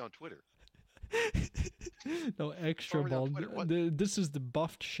 It's already on Twitter. No, extra already on bald. Twitter, what? This is the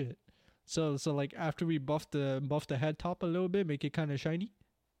buffed shit. So like after we buff the head top a little bit, make it kind of shiny.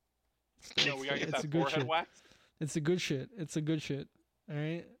 No, we gotta get It's that a good forehead shit. wax. It's a good shit. It's a good shit. All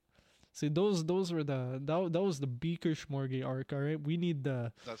right. See, those were that was the Beaker Schmorgy arc. All right. We need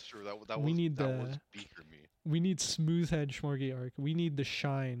the That's true. That We was need that the- was Beaker me. we need smooth head Schmorgy arc. We need the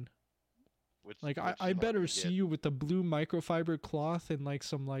shine. Like Which I you better already see get. you with the blue microfiber cloth and like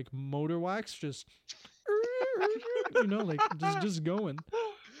some like motor wax, just like just going.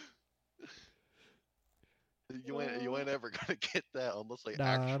 You ain't ever gonna get that unless I Nah,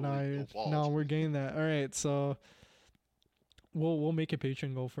 actually go bald. no, we're getting that. All right, so we'll make a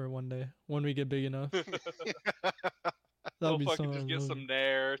Patreon goal for it one day when we get big enough. We'll That'd be fucking so just get some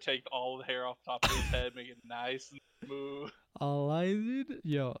Nair, take all the hair off the top of his head, make it nice and smooth. dude.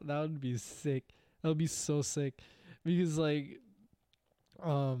 Yo, that would be sick. That would be so sick, because like,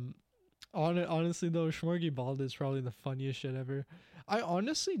 honestly though, Schmorgy bald is probably the funniest shit ever. I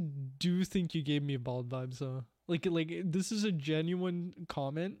honestly do think you gave me bald vibes though. Like this is a genuine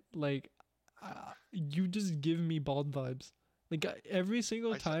comment. Like, you just give me bald vibes. Like every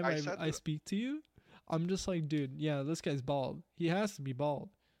single time I speak to you, I'm just like, dude, yeah, this guy's bald. He has to be bald.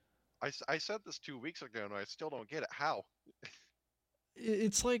 I said this 2 weeks ago and I still don't get it. How?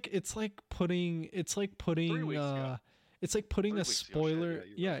 It's like putting 3 weeks ago. it's like putting 3 a weeks ago, shit, spoiler. yeah,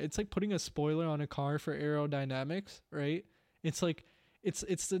 you're right. It's like putting a spoiler on a car for aerodynamics, right? It's like it's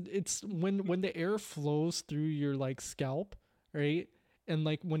when the air flows through your like scalp, right? And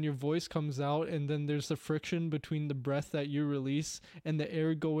like when your voice comes out and then there's the friction between the breath that you release and the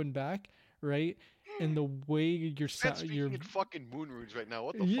air going back, right? And the way your I'm speaking your in fucking moon runes right now.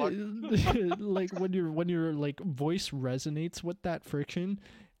 What the fuck? yeah, like when your like voice resonates with that friction,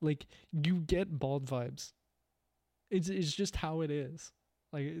 like you get bald vibes. It's just how it is.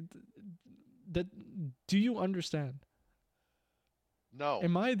 Like that. Do you understand? No.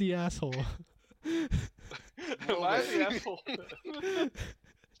 Am I the asshole? Am I the asshole?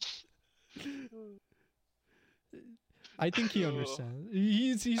 I think he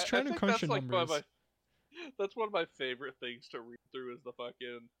understands. He's trying to think crunch the that's like numbers. that's one of my favorite things to read through is the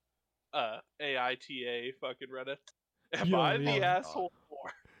fucking AITA fucking Reddit. Am I the yeah. asshole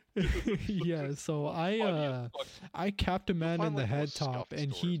for? Yeah, so Funny as fuck. I capped a man in find, the like, the head most top scuffed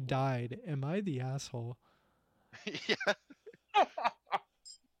and he stories. died. Am I the asshole? Yeah.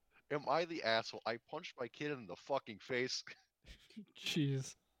 Am I the asshole? I punched my kid in the fucking face.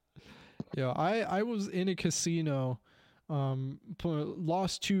 Jeez. Yeah, I was in a casino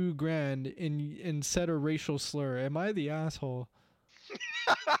lost $2,000 and said a racial slur. Am I the asshole?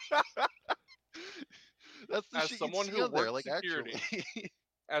 That's the As shit someone you'd who see on there, worked like security. actually.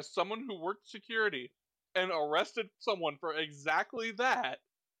 As someone who worked security and arrested someone for exactly that,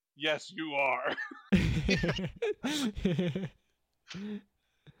 yes, you are.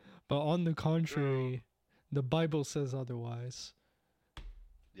 But on the contrary, the Bible says otherwise.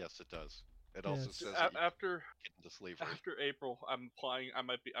 Yes, it does. It also Yes. says that you After get into slavery. after April, I'm applying. I'm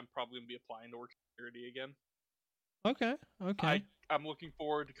probably gonna be applying to work security again. Okay. Okay. I'm looking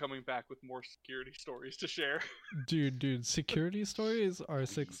forward to coming back with more security stories to share. Dude, security stories are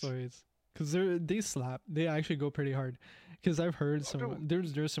sick Please. stories because they slap. They actually go pretty hard. Because I've heard some.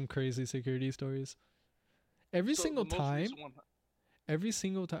 There's some crazy security stories. Every So single the most time. recent one- Every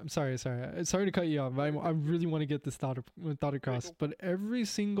single time. Sorry to cut you off. But I really want to get this thought across. go. But every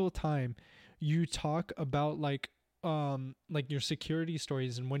single time you talk about like your security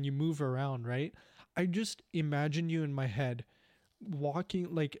stories and when you move around, right? I just imagine you in my head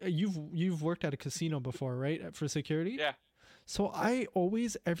walking like you've worked at a casino before, right? For security. Yeah. So I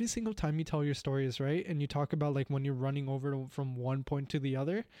always, every single time you tell your stories, right, and you talk about like when you're running over from one point to the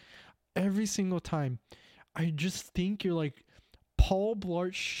other, every single time, I just think you're like Paul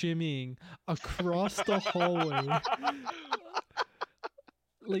Blart shimmying across the hallway,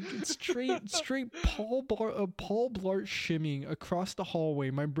 like straight Paul Blart shimmying across the hallway.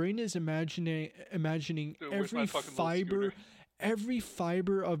 My brain is imagining Dude, where's my every fucking little scooter? every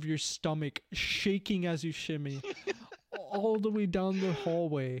fiber of your stomach shaking as you shimmy all the way down the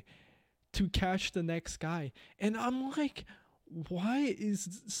hallway to catch the next guy. And I'm like, why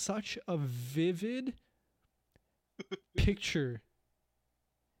is such a vivid picture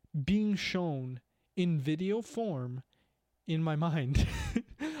being shown in video form in my mind?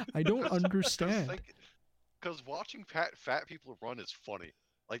 I don't understand. Because watching fat people run is funny.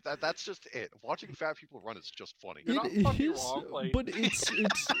 Like that's just it. Watching fat people run is just funny. You're not It fucking is, wrong, like- but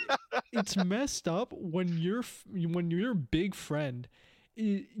it's messed up when your big friend,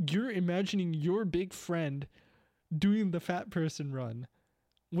 you're imagining your big friend doing the fat person run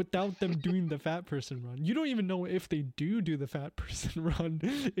without them doing the fat person run. You don't even know if they do the fat person run,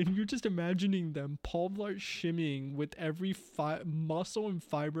 and you're just imagining them Paul Blart shimmying with every muscle and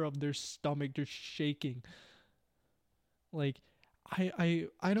fiber of their stomach just shaking. Like, I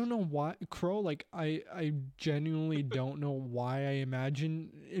don't know why, Crow. Like, I genuinely don't know why I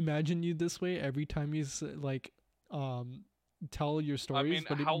imagine you this way every time you like tell your stories. I mean,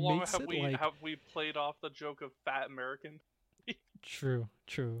 but how it long makes have it we like played off the joke of fat American? true.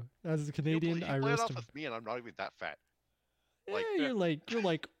 As a You Canadian, I play it roast off him. with me, and I'm not even that fat. Yeah, like- you're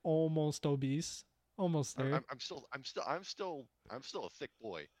like almost obese, almost there. I'm still a thick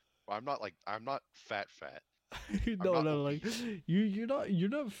boy, but I'm not fat. No, not like you're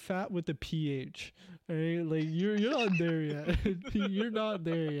not fat with the pH. Alright, like you're not there yet. You're not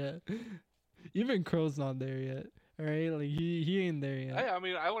there yet. Even Crow's not there yet. Alright, like he ain't there yet. Hey, I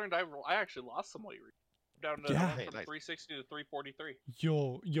mean, I learned I actually lost some weight. Down to Yeah. I went Hey, from nice. 360 to 343.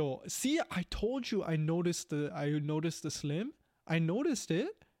 Yo, see, I told you I noticed the slim. I noticed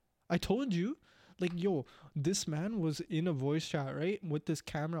it. I told you. Like, yo, this man was in a voice chat, right? With this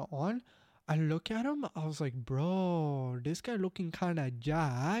camera on. I look at him, I was like, bro, this guy looking kind of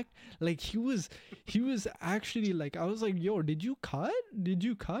jacked. Like he was actually like, I was like, yo, did you cut?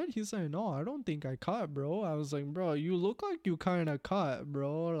 He's like, no, I don't think I cut, bro. I was like, bro, you look like you kind of cut,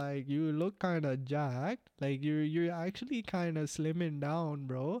 bro. Like you look kind of jacked. Like you're actually kind of slimming down,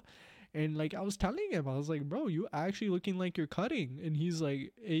 bro. And like I was telling him, I was like, bro, you actually looking like you're cutting. And he's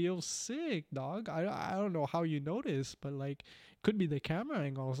like, hey, yo, sick, dog. I don't know how you noticed, but like, could be the camera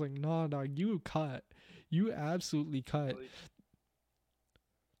angle. I was like, nah, dog, you cut. You absolutely cut. Like,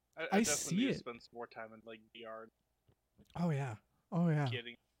 I definitely see need it. to spend some more time in like VR. Oh yeah.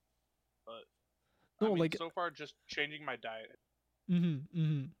 Kidding, but No, I mean, like- so far just changing my diet.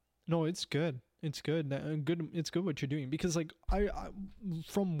 No, it's good. It's good. Good. It's good what you're doing because like I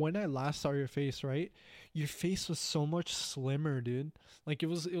from when I last saw your face, right? Your face was so much slimmer, dude. Like it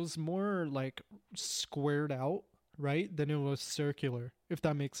was more like squared out, right? Than it was circular, if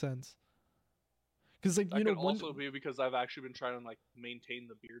that makes sense. Because like That you know could one. also be because I've actually been trying to like maintain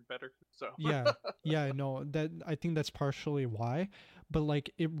the beard better. So yeah, no, that I think that's partially why, but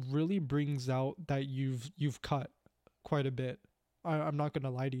like it really brings out that you've cut quite a bit. I'm not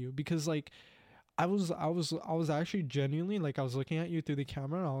gonna lie to you because like I was actually genuinely like I was looking at you through the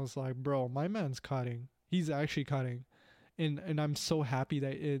camera and I was like, bro, my man's cutting. He's actually cutting, and I'm so happy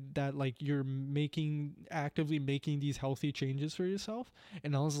that like you're actively making these healthy changes for yourself.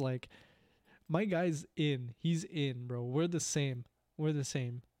 And I was like, My guy's in. He's in, bro. We're the same. We're the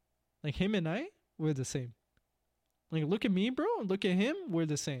same. Like him and I, we're the same. Like look at me, bro. Look at him. We're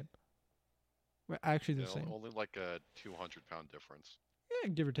the same. We're actually the same. Only like a 200-pound difference. Yeah,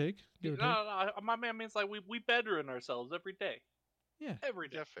 give or take. Give or take. No, my man means like we better in ourselves every day. Yeah. Every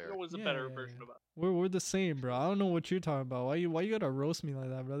day. Yeah, fair. There's always a Yeah, better yeah, version yeah. of us. We're the same, bro. I don't know what you're talking about. Why you gotta roast me like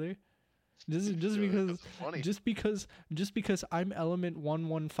that, brother? Just because It's funny. just because I'm element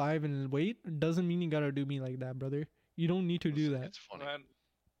 115 in weight doesn't mean you gotta do me like that, brother. You don't need to do Listen, that. It's funny. Man,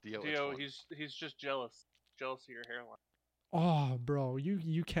 Dio, Dio, it's funny. he's just jealous. Jealous of your hairline. Oh, bro,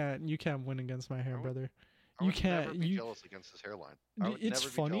 you can't win against my hair, I would- brother. I You would can't. never be You. jealous against his hairline. I would It's never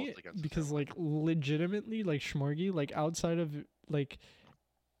be funny jealous against his because hairline. like legitimately like Schmorgy like outside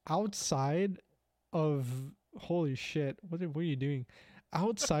of holy shit, what are you doing?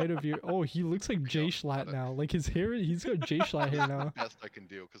 Outside of your he looks like Jay Schlatt now. Like his hair, he's got Jay Schlatt hair now. Best I can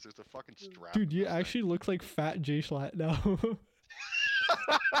do because there's a fucking strap. Dude, in you this thing. actually look like fat Jay Schlatt now.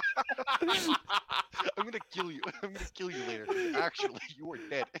 I'm gonna kill you. I'm gonna kill you later. Actually, you are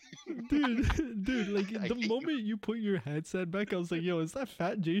dead. dude, like I the hate you. moment you put your headset back, I was like, yo, is that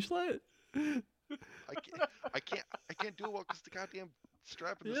fat Jay Schlatt? I can't do it well because the goddamn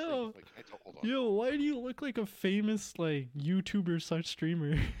strap in this Yo. thing. Like, hold on. Yo, why do you look like a famous like YouTuber such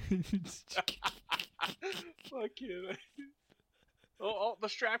streamer? Fuck you. Oh, the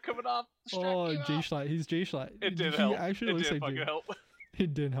strap coming off. The strap Oh, came Jay off. Schlatt. He's Jay Schlatt. It did he help. actually It looks did like fucking Jay. help.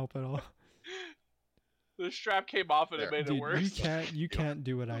 It didn't help at all. The strap came off and There. it made Dude, it worse. you can't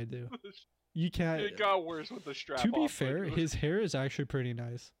do what I do. You can't. It got worse with the strap. To be off, fair, like, his hair is actually pretty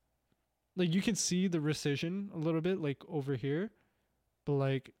nice. Like you can see the precision a little bit, like over here, but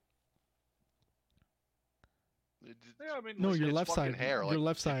like yeah, I mean, no, Listen, your it's left fucking side, hair, your like-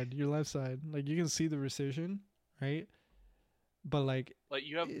 left side, your left side. Like you can see the precision, right? But like, like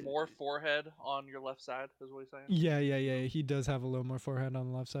you have more forehead on your left side, is what you're saying. yeah. He does have a little more forehead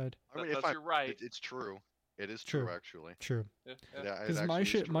on the left side. I mean, That's you're right. It's true. It is True. true, actually. True. Yeah, Yeah, it Because my actually is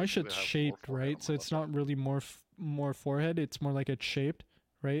shit, true. my I do shit's have more shaped, forehead on right? my So left it's side. not really more forehead. It's more like it's shaped,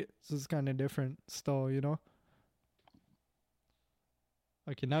 right? So it's kind of different still, you know.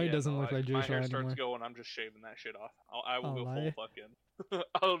 Okay, now he Yeah, doesn't no, look like Jay my hair Schlatt starts anymore. going. I'm just shaving that shit off. I will Oh, go lie. full fucking.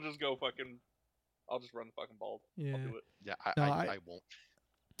 I'll just go fucking. I'll just run fucking bald. Yeah. I'll do it. Yeah, No, I won't.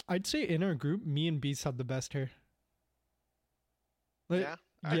 I'd say in our group, me and Beast have the best hair. Like, Yeah.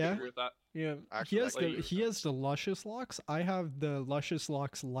 I yeah. can agree with that. Yeah, Actually, I can agree with he that. has the luscious locks. I have the luscious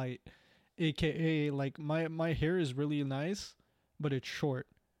locks light, aka like my hair is really nice, but it's short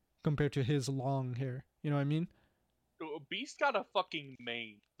compared to his long hair. You know what I mean? Beast got a fucking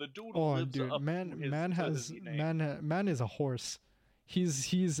mane. The dude Oh, lives dude, up man to his, man to has his name. man is a horse.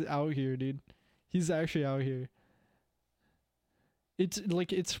 He's out here, dude. He's actually out here. It's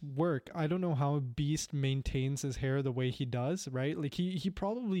like it's work. I don't know how Beast maintains his hair the way he does, right? Like he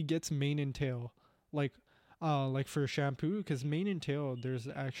probably gets mane and tail, like for shampoo, because mane and tail there's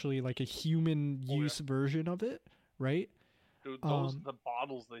actually like a human Oh, yeah. use version of it, right? Dude, those um, the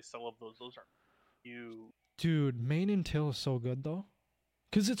bottles they sell of those are huge. Dude, mane and tail is so good though,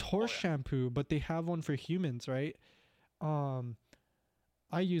 because it's horse yeah. shampoo, but they have one for humans, right?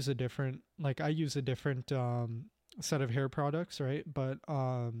 I use a different set of hair products, right? But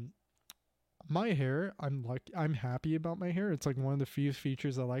my hair, I'm happy about my hair. It's like one of the few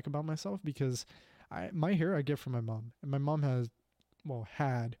features I like about myself because my hair I get from my mom, and my mom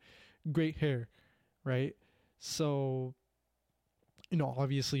had great hair, right? So, you know,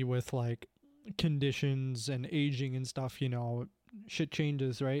 obviously with like conditions and aging and stuff, you know, shit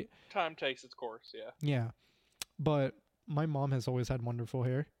changes, right? Time takes its course. Yeah. Yeah. But my mom has always had wonderful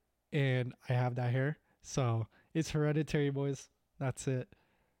hair, and I have that hair. So it's hereditary, boys. That's it.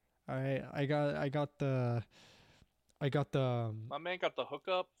 I got the My man got the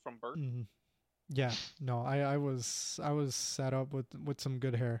hookup from birth. yeah, no, I was set up with some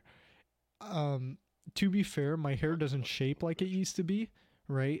good hair. To be fair, my hair doesn't shape like it used to be,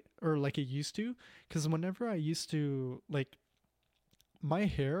 right? Or like it used to, cuz whenever I used to like my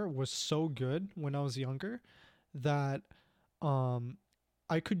hair was so good when I was younger that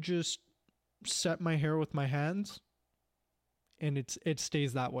I could just set my hair with my hands and it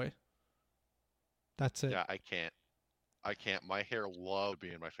stays that way. That's it. Yeah, I can't. My hair love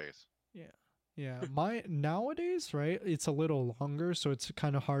being in my face. Yeah, my nowadays, right? It's a little longer, so it's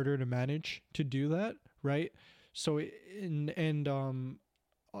kind of harder to manage to do that, right? So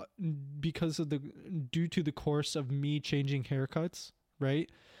because of due to the course of me changing haircuts, right?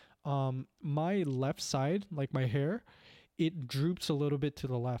 My left side, like my hair, it droops a little bit to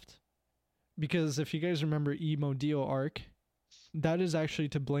the left. Because if you guys remember Emo Dio arc, that is actually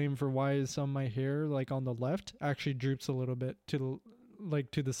to blame for why some of my hair, like on the left, actually droops a little bit to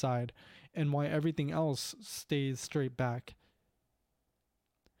the side, and why everything else stays straight back.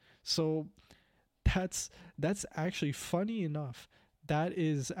 So that's actually funny enough. That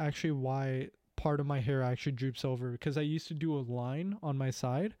is actually why part of my hair actually droops over, because I used to do a line on my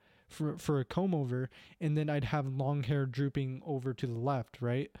side for a comb over, and then I'd have long hair drooping over to the left,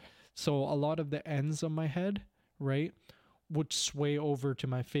 right? So a lot of the ends of my head, right, would sway over to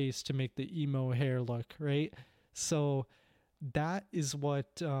my face to make the emo hair look, right? So that is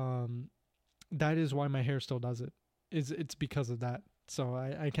what that is why my hair still does it. It's because of that. So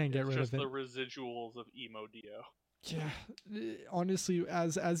I can't get It's rid just of it. the residuals of emo Dio. Yeah, honestly,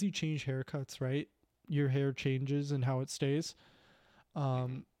 as you change haircuts, right, your hair changes and how it stays.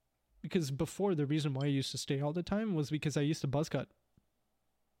 Because before, the reason why I used to stay all the time was because I used to buzz cut.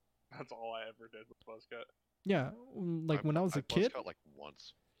 That's all I ever did with buzzcut. Yeah, like when I was a buzz kid. cut like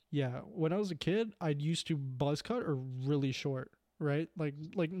once. Yeah, when I was a kid, I'd used to buzz cut or really short, right?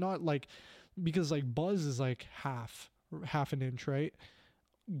 Like not like, because like buzz is like half an inch, right?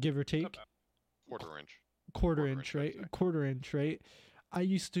 Give or take. Quarter inch. Quarter Quarter inch, inch, I'd right? say. Quarter inch, right? I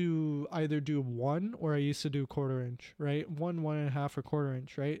used to either do one or I used to do quarter inch, right? One and a half, or quarter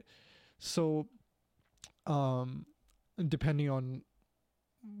inch, right? So, um, depending on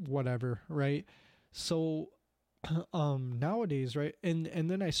whatever, right? So, nowadays, right? And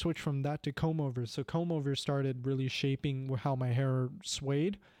then I switched from that to comb over. So comb over started really shaping how my hair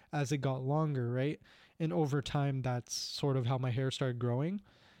swayed as it got longer, right? And over time, that's sort of how my hair started growing.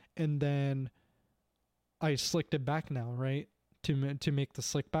 And then I slicked it back now, right? To make the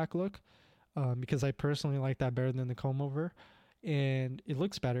slick back look, because I personally like that better than the comb over, and it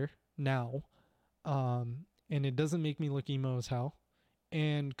looks better now, and it doesn't make me look emo as hell.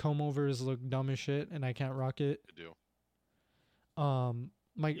 And comb overs look dumb as shit, and I can't rock it. To do.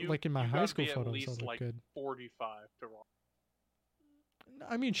 Like in my You high gotta school be at photos, least that look like good. 45 to rock.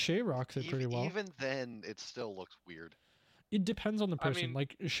 I mean, Shay rocks it pretty well. Even then, it still looks weird. It depends on the I person. mean-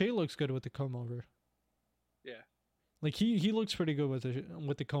 Like Shay looks good with the comb over. Yeah. Like he looks pretty good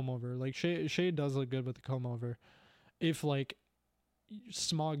with the comb over. Like Shay does look good with the comb over. If like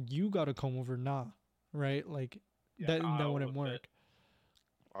Smog, you got a comb over, nah, right? Like Yeah, that I'll wouldn't with it. work.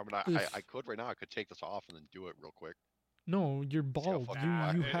 I mean, If- I could right now. I could take this off and then do it real quick. No, you're bald. fucking You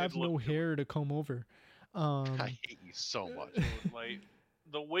whack. you It- have it'd look no good. hair to comb over. I hate you so much. Like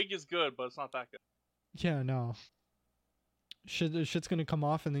the wig is good, but it's not that good. Yeah, no. Shit's gonna come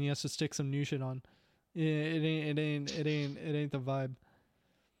off, and then he has to stick some new shit on. Yeah, it ain't the vibe.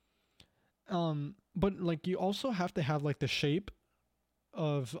 But like you also have to have like the shape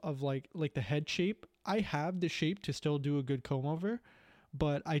of like the head shape. I have the shape to still do a good comb over,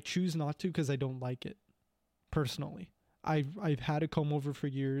 but I choose not to because I don't like it personally. I've had a comb over for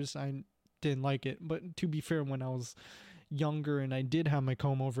years. I didn't like it, but to be fair, when I was younger and I did have my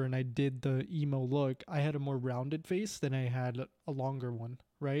comb over and I did the emo look, I had a more rounded face than I had a longer one,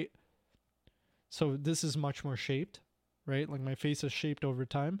 right? So this is much more shaped, right? Like my face is shaped over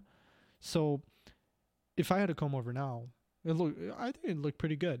time. So if I had a comb over now, I think it looked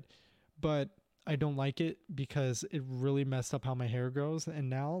pretty good, but I don't like it because it really messed up how my hair grows. And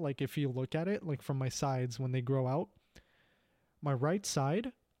now, like if you look at it, like from my sides when they grow out, my right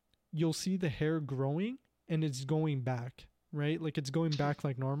side, you'll see the hair growing and it's going back, right? Like it's going back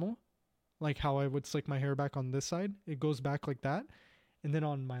like normal, like how I would slick my hair back on this side. It goes back like that. And then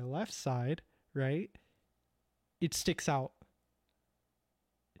on my left side, right, it sticks out.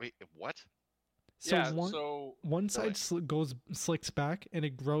 Wait, what? So yeah. one So one side slicks back and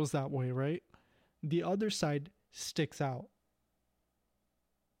it grows that way, right? The other side sticks out.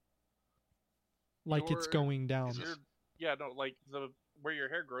 Like it's Your- going down. Jesus. yeah, no, like the where your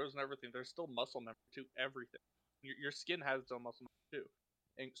hair grows and everything. There's still muscle memory to everything. Your skin has its own muscle memory too.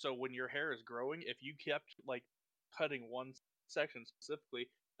 And so when your hair is growing, if you kept like cutting one section specifically,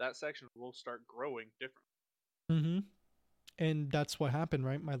 that section will start growing different. Mm-hmm. And that's what happened,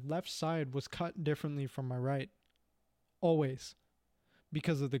 right? My left side was cut differently from my right. Always.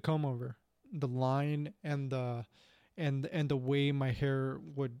 Because of the comb over. The line and the the way my hair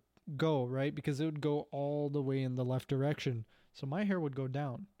would go, right? Because it would go all the way in the left direction. So my hair would go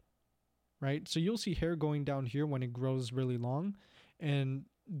down. Right? So you'll see hair going down here when it grows really long, and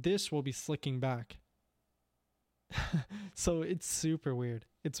this will be slicking back. So it's super weird.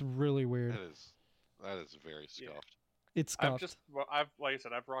 It's really weird. That is very Yeah. scuffed. It's I've scuffed. like I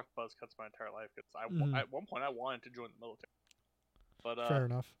said, I've rocked buzz cuts my entire life because Mhm. at one point I wanted to join the military, but Fair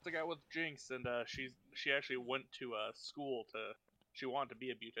enough. the guy with Jinx, and she actually went to school she wanted to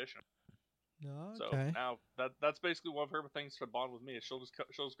be a beautician. No, So okay. now that's basically one of her things to bond with me. Is she'll just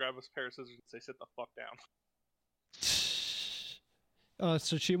grab a pair of scissors and say, "Sit the fuck down."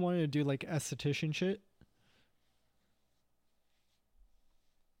 So she wanted to do like esthetician shit.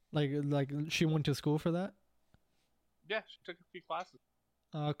 Like she went to school for that. Yeah, she took a few classes.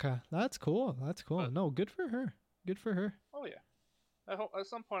 Okay, that's cool. That's cool. But- No, good for her. Good for her. Oh yeah. I hope at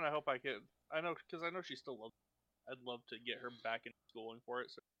some point I hope I can. I know because I know she still loves. I'd love to get her back in schooling for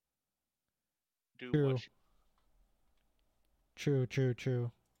it. So do True. what she. True, true,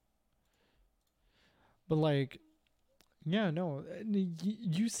 true. But like, yeah, no,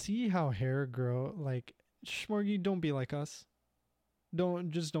 you see how hair grow. Like, Shmorgy, don't be like us. Don't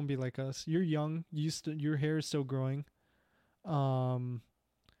be like us. You're young. Your hair is still growing. Um,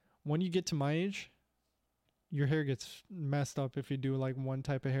 when you get to my age, your hair gets messed up if you do like one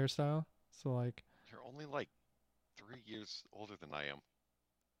type of hairstyle. So like, You're only like 3 years older than I am,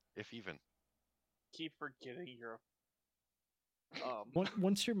 if even. Keep forgetting you're.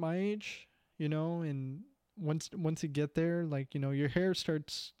 once you're my age, and once you get there, like, your hair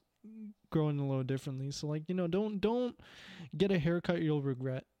starts growing a little differently. So like, don't get a haircut you'll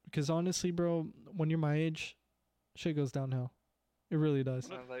regret, because honestly, bro, when you're my age, shit goes downhill. It really does.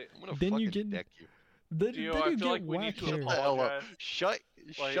 I was like, I'm gonna Then you fucking get- deck you. Then, Gio, then I you feel get like we need whack to hair. Shut the hell up. apologize.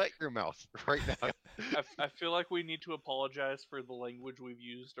 Like- Shut your mouth right now. I feel like we need to apologize for the language we've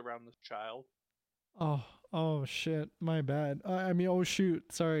used around this child. Oh shit, my bad. I mean, oh shoot,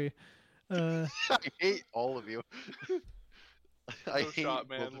 sorry. I hate all of you. I No hate shot,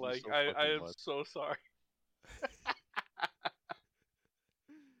 both man. of you Like so I fucking am much. so sorry.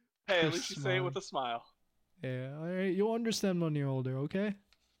 Hey, at least you say it with a smile. Yeah, all right, you'll understand when you're older, okay?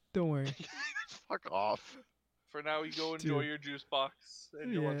 Don't worry. Fuck off. For now, you go enjoy Dude. your juice box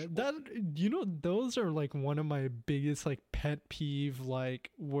and your Yeah, lunch. that those are like one of my biggest like pet peeve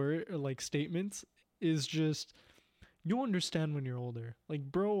like word or like statements is just, you'll understand when you're older. Like,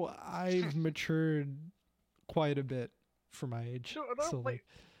 bro, I've matured quite a bit for my age. No, no, So like,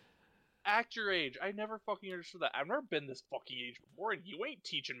 act your age. I never fucking understood that. I've never been this fucking age before, and you ain't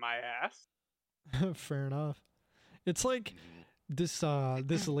teaching my ass. fair enough. It's like Mhm.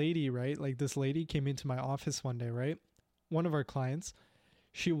 this lady, right? Like, this lady came into my office one day, right? One of our clients.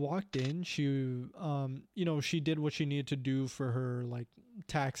 She walked in, she did what she needed to do for her like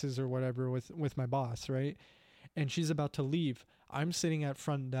taxes or whatever with my boss, right? And she's about to leave. I'm sitting at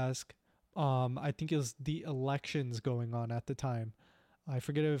front desk. I think it was the elections going on at the time. I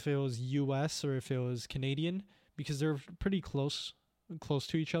forget if it was US or if it was Canadian, because they're pretty close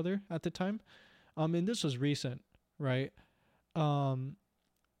to each other at the time. And this was recent, right? Um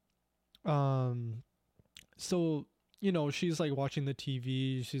so, she's like watching the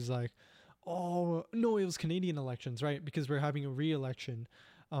TV. She's like, oh no, it was Canadian elections, right? Because we're having a re-election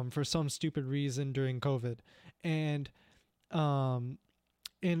for some stupid reason during COVID. And I'm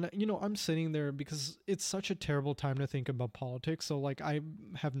sitting there because it's such a terrible time to think about politics. So like, I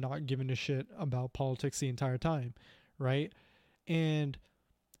have not given a shit about politics the entire time, right? And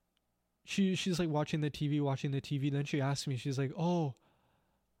she's like watching the TV. Then she asked me, she's like, oh,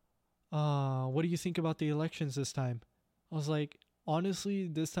 what do you think about the elections this time? I was like, honestly,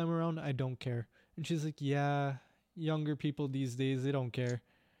 this time around, I don't care. And she's like, yeah, younger people these days, they don't care.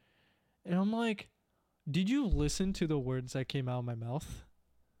 And I'm like, did you listen to the words that came out of my mouth?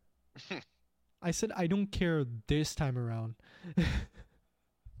 I said, I don't care this time around.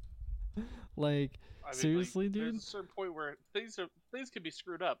 Like, I mean, seriously, like, dude? There's a certain point where things can be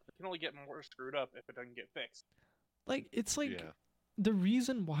screwed up. It can only get more screwed up if it doesn't get fixed. Like, it's like, Yeah. the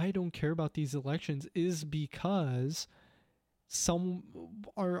reason why I don't care about these elections is because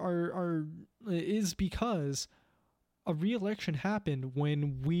because a re-election happened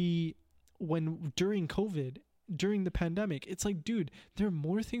when during COVID, during the pandemic. It's like, dude, there are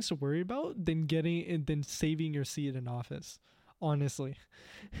more things to worry about than saving your seat in office. Honestly.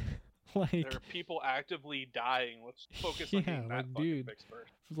 Like, There are people actively dying. Let's focus on Yeah, getting that like, fucking dude. fixed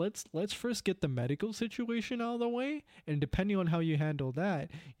first. let's first get the medical situation out of the way, and depending on how you handle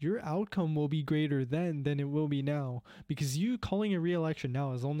that, your outcome will be greater then than it will be now, because you calling a re-election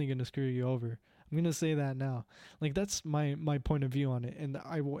now is only going to screw you over. I'm going to say that now. Like, that's my point of view on it, and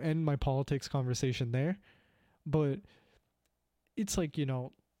I will end my politics conversation there. But it's like,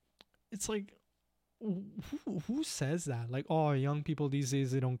 it's like, who says that? Like, oh, young people these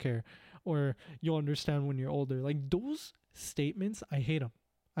days, they don't care, or you'll understand when you're older. Like, those statements, I hate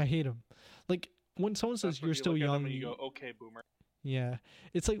them. Like, when someone says That's when you're you still look at them young, and you go, okay, boomer. yeah,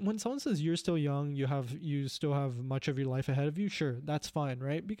 it's like when someone says you're still young, you still have much of your life ahead of you. Sure, that's fine,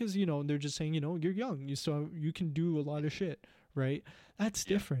 right? Because they're just saying, you're young, you can do a lot of shit, right? That's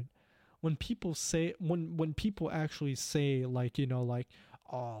Yeah. different. when people say when people actually say like, like,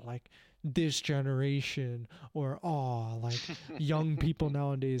 oh, like this generation, or oh, like young people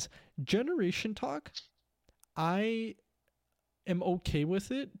nowadays, generation talk, I am okay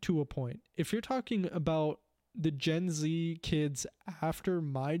with it to a point. If you're talking about the Gen Z kids after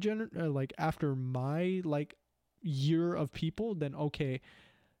my after my like year of people, then okay,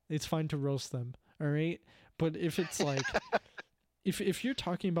 it's fine to roast them. All right. But if it's like, if you're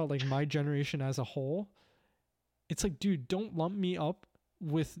talking about like my generation as a whole, it's like, dude, don't lump me up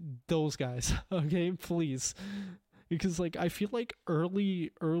with those guys. Okay, please. Because like I feel like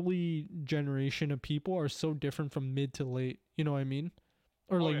early generation of people are so different from mid to late. You know what I mean?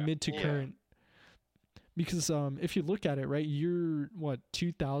 Or Oh, like yeah. mid to Yeah. current. Because if you look at it, right, you're what,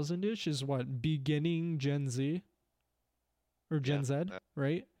 2000-ish is what, beginning Gen Z or Gen Yeah, Z, that-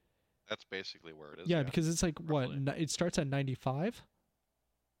 right? That's basically where it is. Yeah, because it's like what, roughly. it starts at 95.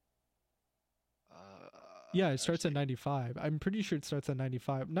 Uh, Yeah, it starts at actually, 95. I'm pretty sure it starts at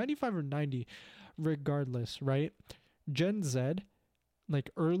 95. 95 or 90, regardless, right? Gen Z, like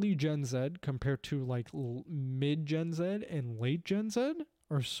early Gen Z compared to like mid Gen Z and late Gen Z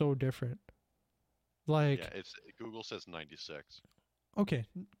are so different. Like, yeah, it's Google says 96. okay,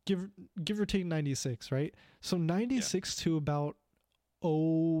 give or take 96, right? So 96 to about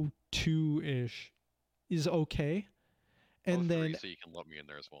 02-ish is okay. And 03, then so you can lump me in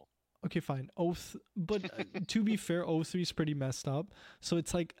there as well. okay, fine. But to be fair, 03 is pretty messed up. So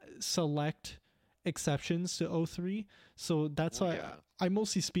it's like select exceptions to 03. So that's Well, why yeah. I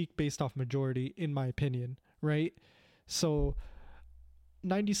mostly speak based off majority, in my opinion, right? So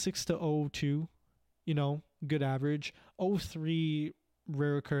 96 to 02, good average. 03,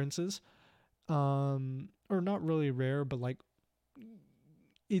 rare occurrences. Or not really rare, but like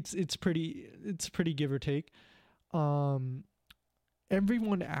it's pretty give or take. Um,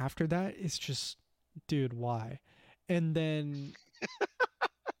 Everyone after that is just, dude, why? And then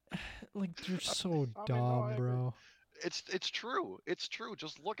like they're so I mean, no, I dumb, agree. bro. It's true. It's true.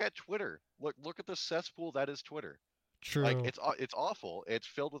 Just look at Twitter. Look at the cesspool that is Twitter. Like True. it's awful. It's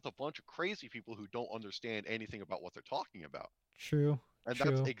filled with a bunch of crazy people who don't understand anything about what they're talking about. True. And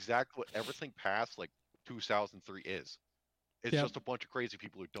that's True. exactly what everything past like 2003 is. It's Yep. just a bunch of crazy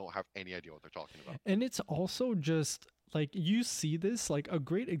people who don't have any idea what they're talking about. And it's also just like, you see this, like a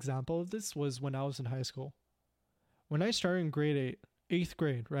great example of this was when I was in high school. When I started in grade 8, 8th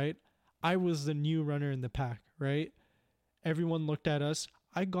grade, right? I was the new runner in the pack, right? Everyone looked at us.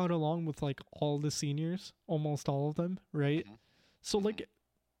 I got along with like all the seniors, almost all of them, right? Mhm. So like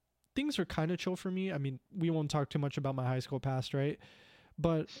things were kind of chill for me. I mean, we won't talk too much about my high school past, right?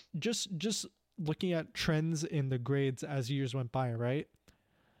 But just looking at trends in the grades as years went by, right?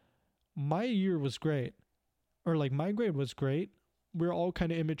 My year was great. Or like my grade was great. We're all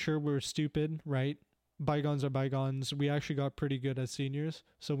kind of immature, we're stupid, right? Bygones are bygones. We actually got pretty good as seniors.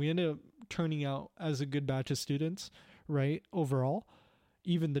 So we ended up turning out as a good batch of students, right? Overall.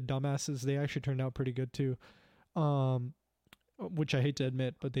 Even the dumbasses, they actually turned out pretty good too. Which I hate to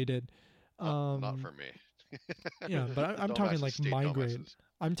admit, but they did. Not for me. Yeah, but The I'm talking dumbasses like stay my grade. dumbasses.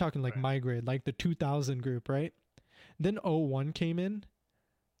 I'm talking like Right. my grade, like the 2000 group, right? Then 01 came in.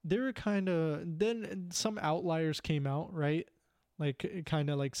 They were then some outliers came out, right? Like kind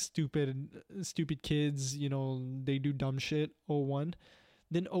of like stupid kids, they do dumb shit. 01.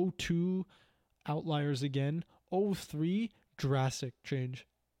 Then 02, outliers again. 03, drastic change.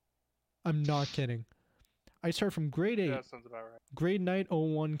 I'm not kidding. I start from grade 8. Yeah, that sounds about right. Grade 9,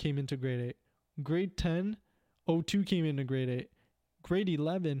 01 came into grade 8. Grade 10, 02 came into grade 8. Grade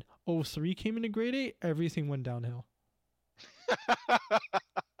 11, 03 came into grade 8. Everything went downhill.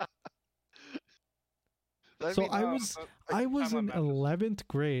 So mean, I was in Madness. 11th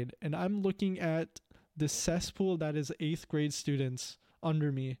grade, and I'm looking at the cesspool that is 8th grade students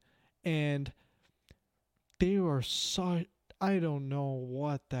under me, and they are so, I don't know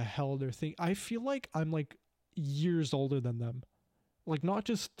what the hell they're thinking. I feel like I'm like years older than them. Like not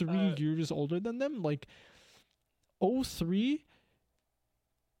just 3 years older than them, like 03.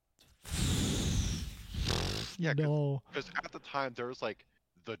 Yeah, No. because at the time there was like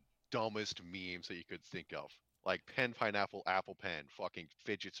the dumbest memes that you could think of, like pen, pineapple, apple pen, fucking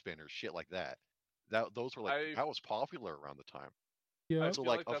fidget spinner, shit like that. Those were like I that was popular around the time. Yeah, I So,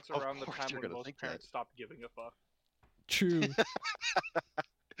 feel like, like that's of around the course time you're when gonna most think that. parents stopped giving a fuck. true.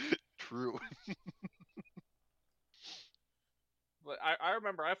 True. But I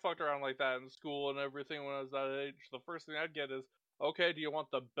remember I fucked around like that in school and everything when I was that age. The first thing I'd get is, okay, do you want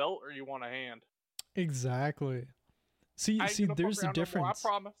the belt or you want a hand? Exactly. See, I ain't gonna fuck there's a around no more, I difference.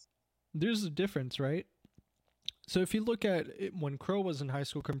 promise. There's a difference, right? So if you look at it when Crow was in high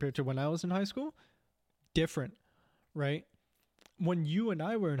school compared to when I was in high school, different, right? When you and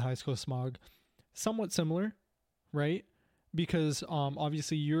I were in high school, Smog, somewhat similar, right? Because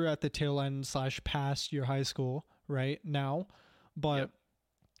obviously you're at the tail end / past your high school right now, but Yep.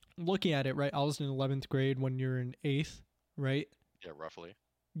 looking at it, right, I was in 11th grade when you're in 8th, right? Yeah, roughly.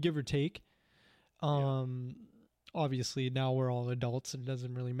 Give or take. Obviously now we're all adults and it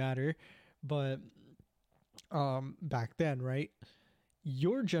doesn't really matter, but back then, right,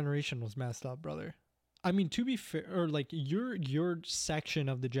 your generation was messed up, brother. I mean, to be fair, or like your section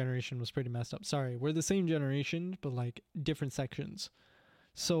of the generation was pretty messed up. Sorry, we're the same generation, but like different sections.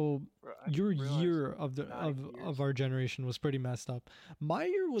 So Bro, I your didn't realize year of the 9 years. of our generation was pretty messed up. My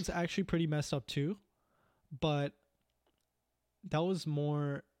year was actually pretty messed up too, but that was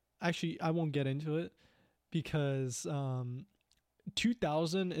more. Actually, I won't get into it because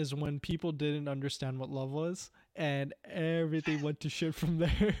 2000 is when people didn't understand what love was, and everything went to shit from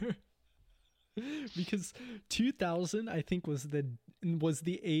there. Because 2000 I think was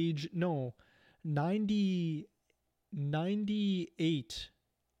the age, no, 90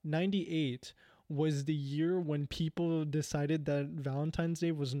 98 was the year when people decided that Valentine's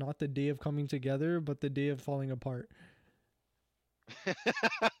Day was not the day of coming together but the day of falling apart.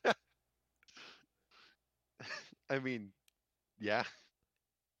 I mean, yeah,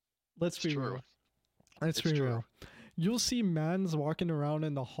 Let's it's be true. real. Let's It's be true. real. You'll see mans walking around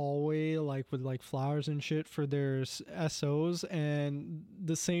in the hallway like with like flowers and shit for their SOs, and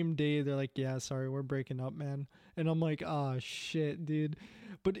the same day they're like, "Yeah, sorry, we're breaking up, man." And I'm like, "Ah, shit, dude."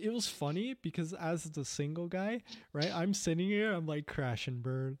 But it was funny because as the single guy, right? I'm sitting here, I'm like, crash and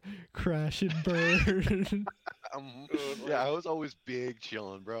burn, crash and burn. Yeah, I was always big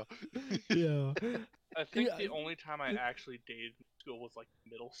chilling, bro. Yeah. I think Yeah. the only time I actually dated in school was like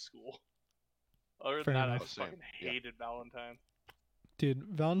middle school. Other Fair than that, enough. I Same, fucking yeah. hated Valentine. Dude,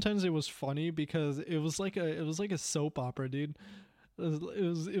 Valentine's Day was funny because it was like a soap opera, dude.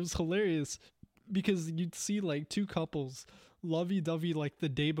 It was hilarious because you'd see like two couples lovey-dovey like the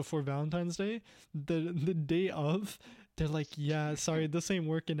day before Valentine's Day, the day of they're like, "Yeah, sorry, this ain't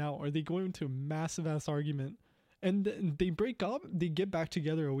working out," or they go into a massive ass argument, and they break up. They get back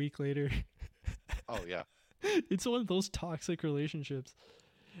together a week later. Oh yeah. It's one of those toxic relationships.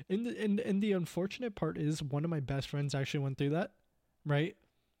 And the unfortunate part is one of my best friends actually went through that, right?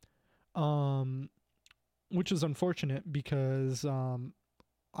 Which is unfortunate because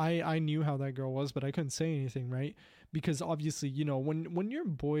I knew how that girl was, but I couldn't say anything, right? Because obviously, you know, when your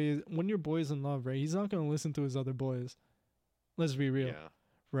boy's in love, right? He's not gonna listen to his other boys. Let's be real, Yeah.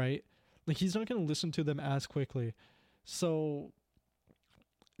 right? Like he's not gonna listen to them as quickly. So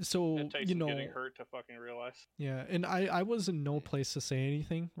It takes you him know, getting hurt to fucking realize. yeah, and I was in no place to say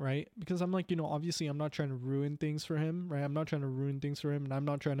anything, right? Because I'm like, you know, obviously I'm not trying to ruin things for him, right? I'm not trying to ruin things for him, and I'm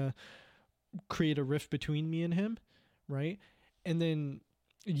not trying to create a rift between me and him, right? And then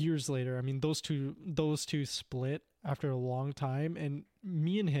years later, I mean, those two split after a long time, and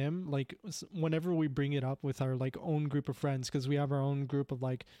me and him, like, whenever we bring it up with our like own group of friends, because we have our own group of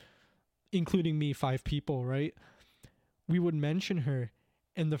like, including me, 5 people, right? We would mention her,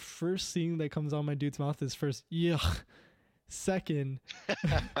 and the first thing that comes out my dude's mouth is first, yeah. Second,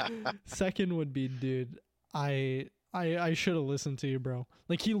 second would be, dude, I should have listened to you, bro.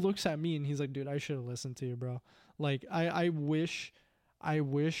 Like he looks at me and he's like, dude, I should have listened to you, bro. Like I wish I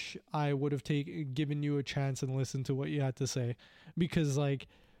would have given you a chance and listened to what you had to say, because like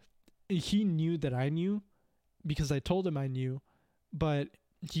he knew that I knew because I told him I knew, but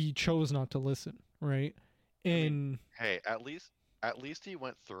he chose not to listen, right? mean, And Hey, at least he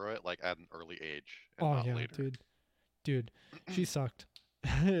went through it like at an early age and oh not yeah, later. dude, she sucked.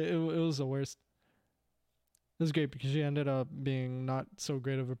 It was the worst. It was great because she ended up being not so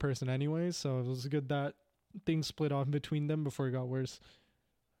great of a person anyway, so it was good that things split off between them before it got worse.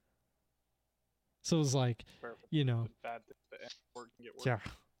 So it was like, Perfect. you know, Bad things to end or can get worse. yeah.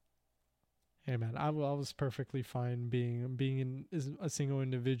 Hey man, I was perfectly fine being a single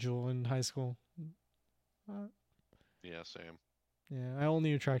individual in high school. Yeah, same. Yeah, I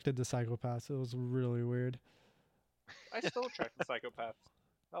only attracted the psychopaths. It was really weird. I still attract the psychopaths.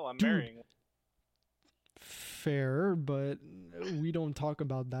 Hell, I'm Dude. marrying one. Fair, but we don't talk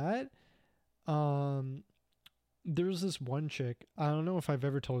about that. There's this one chick. I don't know if I've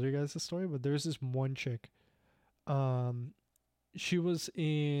ever told you guys this story, but there's this one chick. She was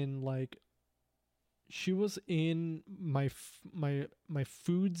in like. She was in my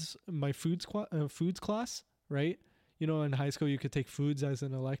foods foods class, right? You know, in high school you could take foods as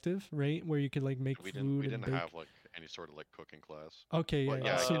an elective, right? Where you could like make We food and didn't bake. have like any sort of like cooking class. Okay, But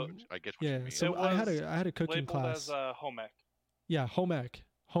yeah. yeah, So I get what you yeah, mean. so It I had was a cooking labeled class. as home ec. Yeah, home ec.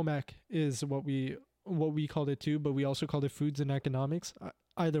 Home ec is what we called it too, but we also called it foods and economics.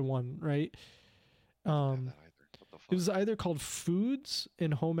 Either one, right? I didn't have Um, that either. What the it fuck? was either called foods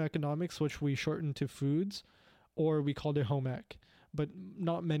in home economics, which we shortened to foods, or we called it home ec. But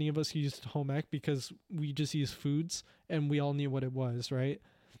not many of us used home ec because we just used foods and we all knew what it was, right?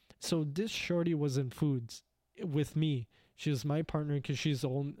 So this shorty was in foods with me. She was my partner because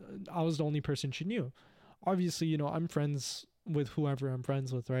I was the only person she knew. Obviously, I'm friends with whoever I'm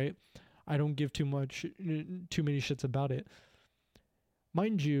friends with, right? I don't give too many shits about it.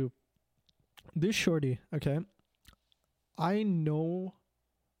 Mind you, this shorty, okay, I know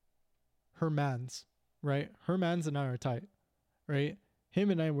her mans, right? Her mans and I are tight, right? Him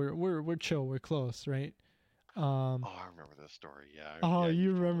and I we're chill, we're close, right? Oh, I remember this story. Yeah. Oh, yeah, you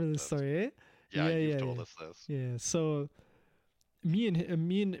you've told remember us this story, eh? Yeah, Yeah, you've yeah, told yeah. us this. Yeah. So me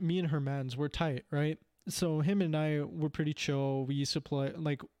and her mans were tight, right? So him and I were pretty chill. We used to play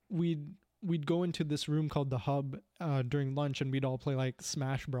like we'd go into this room called the Hub during lunch, and we'd all play like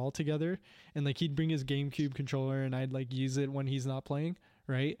Smash Brawl together. And like he'd bring his GameCube controller, and I'd like use it when he's not playing,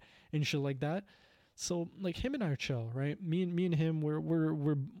 right? And shit like that. So like him and I are chill, right? Me and him, we're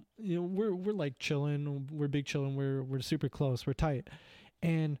like chilling. We're big chilling. We're super close. We're tight.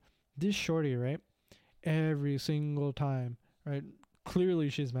 And this shorty, right? Every single time, right? Clearly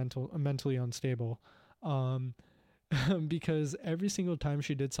she's mentally unstable. Um because every single time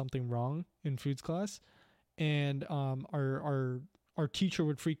she did something wrong in foods class, and our teacher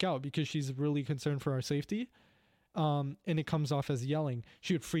would freak out because she's really concerned for our safety. And it comes off as yelling.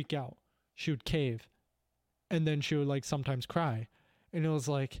 She would freak out. She would cave. And then she would like sometimes cry. And it was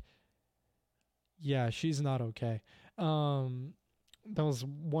like, yeah, she's not okay. That was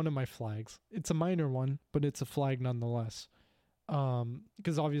one of my flags. It's a minor one, but it's a flag nonetheless.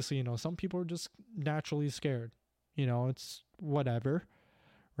 Because obviously, some people are just naturally scared. It's whatever,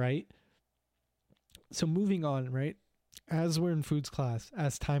 right? So moving on, right? As we're in foods class,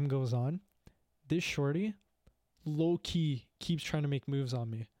 as time goes on, this shorty low key keeps trying to make moves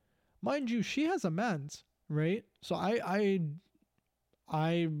on me. Mind you, she has a mans, right? So I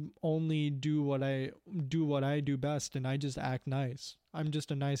only do what I do best, and I just act nice. I'm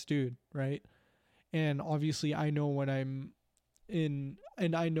just a nice dude, right? And obviously I know when I'm in,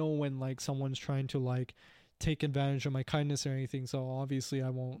 and I know when like someone's trying to like take advantage of my kindness or anything, so obviously I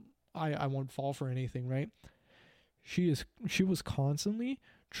won't fall for anything, right? She was constantly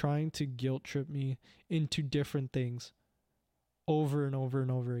trying to guilt trip me into different things over and over and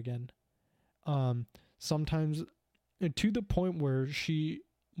over again. Sometimes to the point where she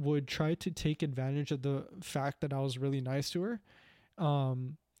would try to take advantage of the fact that I was really nice to her.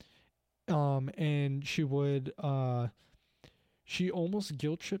 And she almost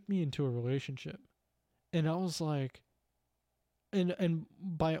guilt tripped me into a relationship. And I was like, and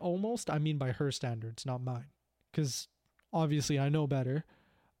by almost, I mean by her standards, not mine. Because obviously I know better.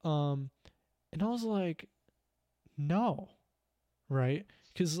 And I was like, no, right?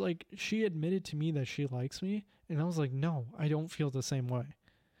 Because like she admitted to me that she likes me, and I was like, no, I don't feel the same way,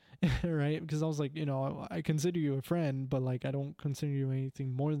 right? Because I was like, I consider you a friend, but like I don't consider you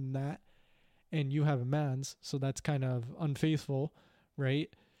anything more than that, and you have a man's, so that's kind of unfaithful, right?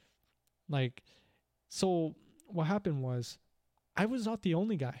 Like, so what happened was, I was not the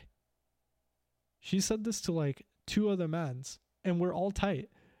only guy. She said this to like 2 other mans, and we're all tight.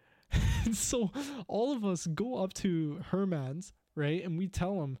 So all of us go up to her mans, right? And we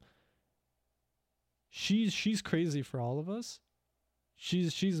tell him she's crazy for all of us.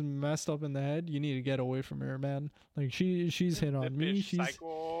 She's messed up in the head. You need to get away from her, man. Like she's hit on me. She's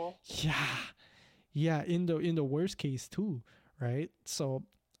Cycle. yeah. In the worst case too, right? So,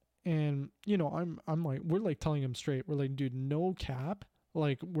 and I'm like, we're like telling him straight. We're like, dude, no cap.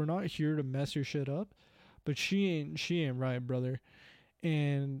 Like we're not here to mess your shit up, but she ain't right, brother.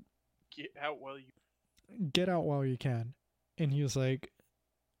 And get out while you can. And he was like,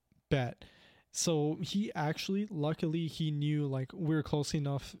 bet. So he actually, luckily, he knew like we're close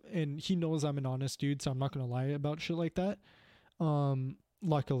enough, and he knows I'm an honest dude, so I'm not gonna lie about shit like that.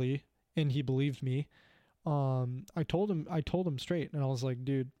 Luckily, and he believed me. I told him straight, and I was like,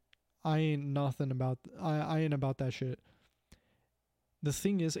 dude, I ain't about that shit. The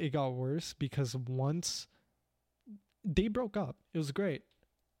thing is, it got worse because once they broke up, it was great.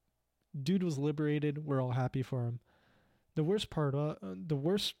 Dude was liberated. We're all happy for him. The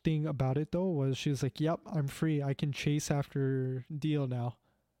worst thing about it though was she was like, "Yep, I'm free. I can chase after Deal now."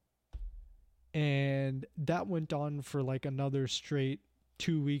 And that went on for like another straight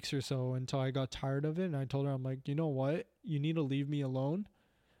 2 weeks or so until I got tired of it, and I told her, I'm like, you know what, you need to leave me alone,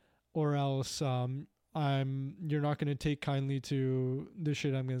 or else you're not gonna take kindly to the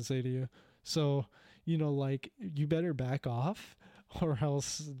shit I'm gonna say to you. So, like, you better back off, or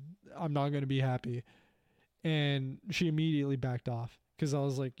else I'm not gonna be happy. And she immediately backed off because I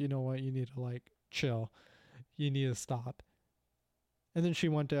was like, you know what, you need to like chill, you need to stop. And then she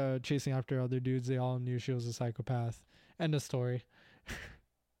went chasing after other dudes. They all knew she was a psychopath. End of story.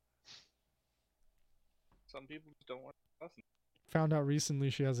 Some people just don't want nothing. Found out recently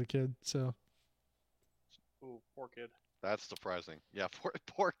she has a kid, so Ooh, poor kid. That's surprising. Yeah,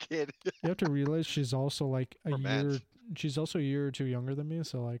 poor kid. you have to realize she's also like Romance. she's also a year or two younger than me,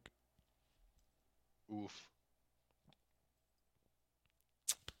 so like, Oof.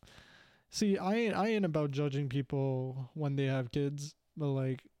 see, I ain't about judging people when they have kids, but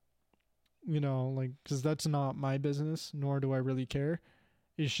like, like, because that's not my business, nor do I really care.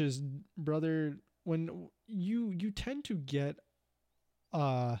 It's just, brother, when you tend to get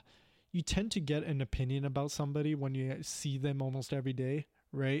an opinion about somebody when you see them almost every day,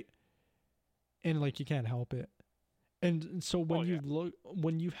 right? And like, you can't help it. And so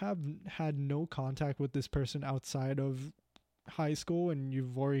when you have had no contact with this person outside of high school and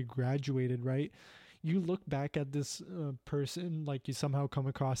you've already graduated, right? You look back at this person, like you somehow come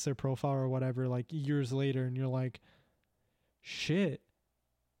across their profile or whatever, like years later, and you're like, shit,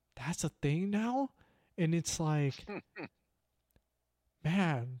 that's a thing now? And it's like,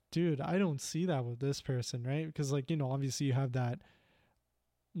 man, dude, I don't see that with this person, right? Because like, obviously you have that,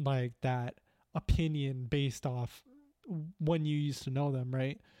 like, that opinion based off when you used to know them,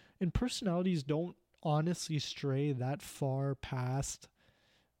 right? And personalities don't honestly stray that far past,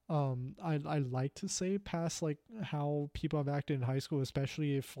 I like to say past like how people have acted in high school,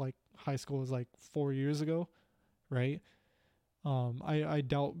 especially if like high school was like 4 years ago, right? I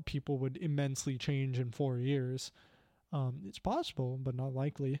doubt people would immensely change in 4 years. It's possible, but not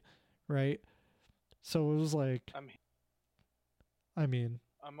likely, right? So it was like, I mean,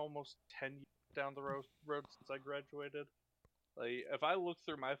 I'm almost 10 years down the road since I graduated. Like, if I look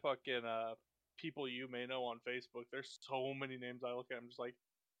through my fucking people you may know on Facebook, there's so many names I look at. I'm just like,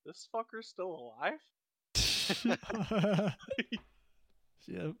 this fucker's still alive?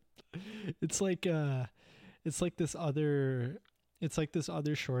 yeah, it's like this other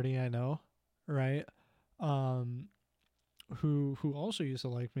shorty I know, right? Who also used to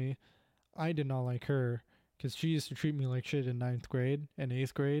like me. I did not like her because she used to treat me like shit in 9th grade and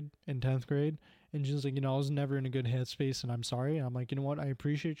 8th grade and 10th grade. And she was like, I was never in a good headspace and I'm sorry. And I'm like, you know what? I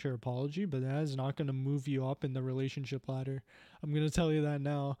appreciate your apology, but that is not going to move you up in the relationship ladder. I'm going to tell you that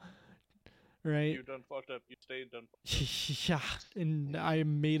now. Right? You done fucked up. You stayed done. Yeah. And I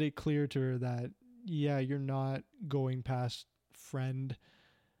made it clear to her that, yeah, you're not going past friend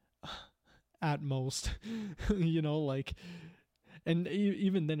at most. Like, and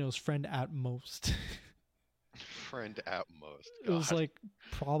even then it was friend at most. Friend at most. God. It was like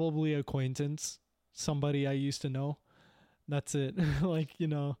probably acquaintance, somebody I used to know. That's it. Like,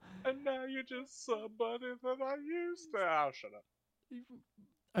 And now you're just somebody that I used to. Oh, shut up.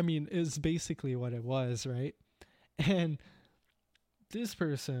 I mean, it's basically what it was, right? And this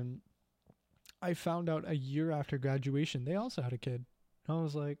person, I found out a year after graduation, they also had a kid. I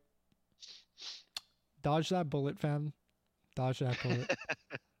was like, dodge that bullet, fam. Dodge that bullet.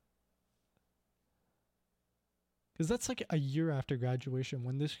 Because that's like a year after graduation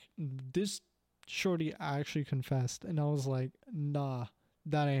when this shorty actually confessed. And I was like, nah,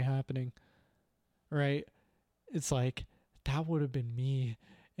 that ain't happening. Right? It's like, that would have been me.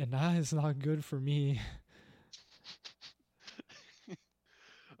 And that is not good for me.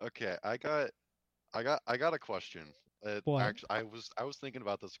 Okay, I got a question. What? Actually, I was thinking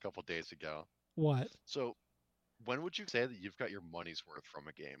about this a couple days ago. What? So, when would you say that you've got your money's worth from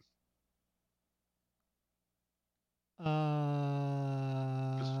a game?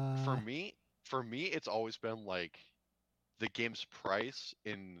 'Cause for me, it's always been like the game's price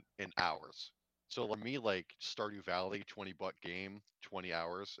in hours. So for me, like Stardew Valley, $20 game, 20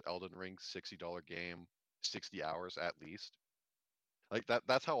 hours. Elden Ring, $60 game, 60 hours at least. Like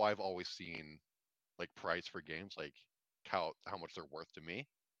that's how I've always seen like price for games, like how much they're worth to me.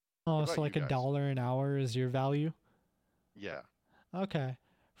 Oh, What so about like you guys? $1 an hour is your value? Yeah. Okay.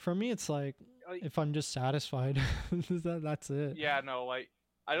 For me, it's like, if I'm just satisfied, that's it. Yeah, no, like,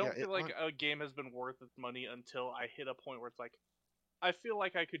 I don't Yeah, feel like a game has been worth its money until I hit a point where it's like, I feel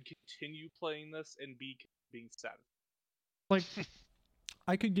like I could continue playing this and being satisfied. Like,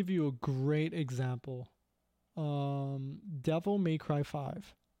 I could give you a great example. Devil May Cry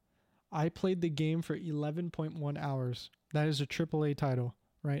 5. I played the game for 11.1 hours. That is a AAA title,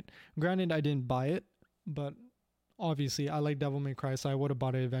 right? Granted, I didn't buy it, but obviously I like Devil May Cry, so I would have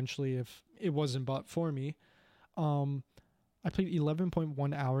bought it eventually if it wasn't bought for me. Um, I played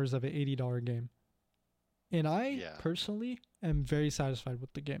 11.1 hours of an $80 game. And I Yeah. personally am very satisfied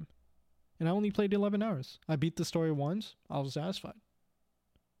with the game. And I only played 11 hours. I beat the story once. I was satisfied.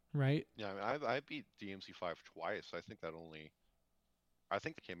 Right? Yeah, I mean, I beat DMC5 twice. I think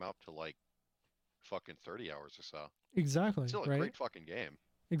it came out to like fucking 30 hours or so. Exactly. Still a right? great fucking game.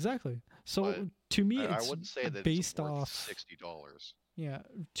 Exactly. So But to me, I it's wouldn't say that based it's worth off $60. Yeah.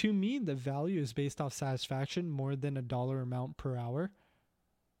 To me, the value is based off satisfaction more than a dollar amount per hour.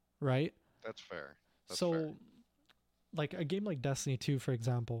 Right? That's fair. That's so fair. like a game like Destiny 2, for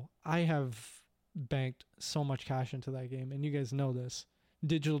example, I have banked so much cash into that game, and you guys know this.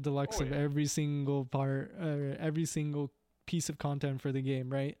 Digital deluxe Oh, of yeah. every single part, every single piece of content for the game,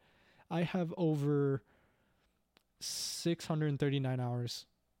 right? I have over 639 hours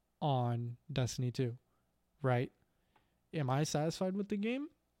on Destiny 2, right? Am I satisfied with the game?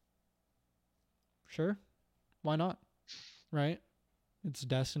 Sure. Why not? Right? It's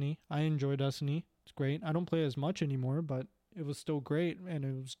Destiny. I enjoy Destiny. It's great. I don't play as much anymore, but it was still great, and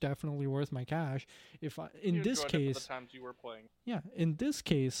it was definitely worth my cash. If I, in You this enjoyed it for case, the times you were playing. yeah, in this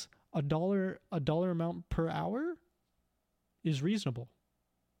case, a dollar amount per hour is reasonable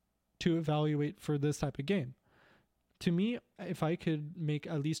to evaluate for this type of game. To me, if I could make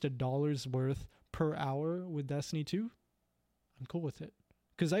at least $1 worth per hour with Destiny 2, I'm cool with it.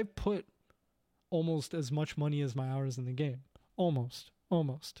 Because I've put almost as much money as my hours in the game. Almost.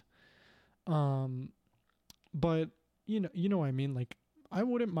 But you know what I mean? Like, I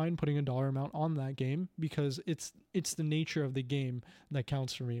wouldn't mind putting a dollar amount on that game because it's the nature of the game that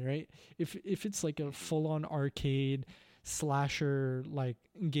counts for me, right? If it's like a full on arcade slasher like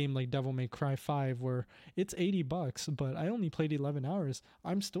game like Devil May Cry 5 where it's $80 but I only played 11 hours,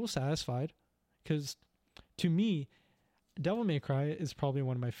 I'm still satisfied cuz to me Devil May Cry is probably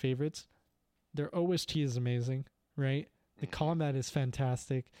one of my favorites. Their OST is amazing, right? The Mhm. combat is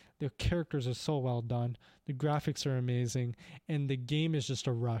fantastic. The characters are so well done. The graphics are amazing. And the game is just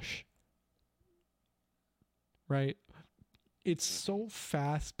a rush. Right? It's so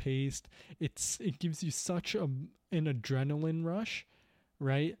fast paced. It gives you such an adrenaline rush,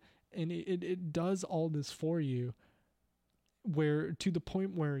 right? And it does all this for you where to the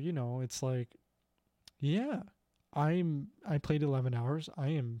point where, it's like, yeah, I played 11 hours. I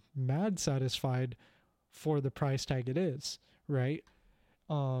am mad satisfied for the price tag it is, right?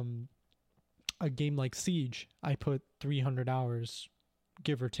 A game like Siege, I put 300 hours,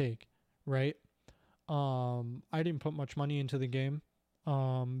 give or take, right? I didn't put much money into the game,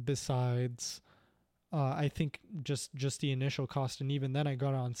 besides, I think just the initial cost, and even then I got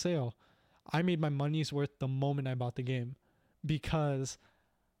it on sale. I made my money's worth the moment I bought the game, because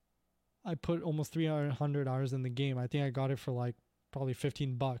I put almost 300 hours in the game. I think I got it for like probably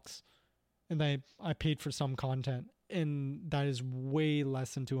 $15. And I paid for some content, and that is way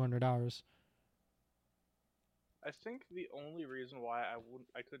less than 200 hours. I think the only reason why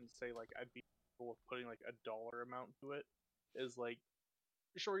I couldn't say like I'd be cool with putting like a dollar amount to it is like,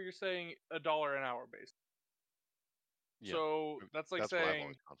 sure, you're saying $1 an hour based. Yeah. So that's like That's what I've saying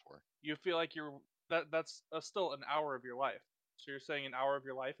always gone for. you feel like that's still an hour of your life. So you're saying an hour of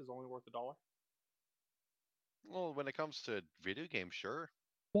your life is only worth $1? Well, when it comes to video games, sure.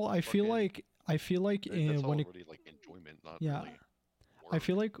 Well, I feel Fucking- like That's when it, already like enjoyment, not yeah, really I work.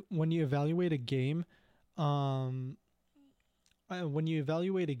 feel like when you evaluate a game, um,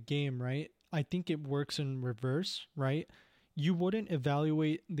 right? I think it works in reverse, right? You wouldn't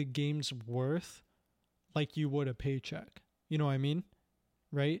evaluate the game's worth like you would a paycheck. You know what I mean?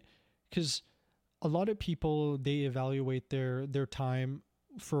 Right? Because a lot of people, they evaluate their time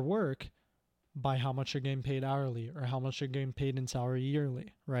for work by how much they're getting paid hourly or how much they're getting paid in salary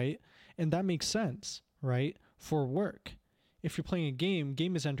yearly, right? And that makes sense, right? For work. If you're playing a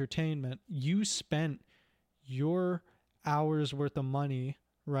game is entertainment. You spent your hours worth of money,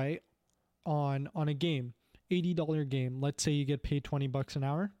 right? On a game. $80 game. Let's say you get paid $20 an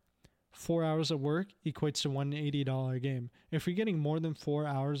hour. 4 hours of work equates to one $80 game. If you're getting more than 4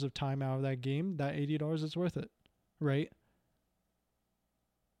 hours of time out of that game, that $80 is worth it, right?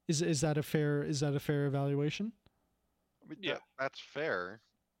 Is that a fair evaluation? I mean, Yeah. that's fair,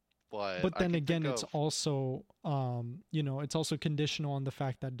 but But I then can again, think it's of also it's also conditional on the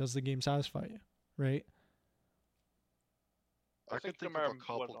fact that does the game satisfy you, right? I can think no think of matter a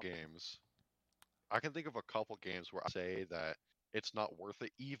couple what- games. I can think of a couple games where I say that it's not worth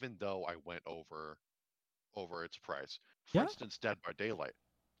it, even though I went over its price. For Yeah. instance, Dead by Daylight.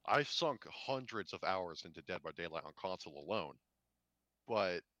 I've sunk hundreds of hours into Dead by Daylight on console alone,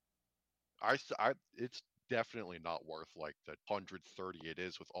 but it's definitely not worth like the 130 it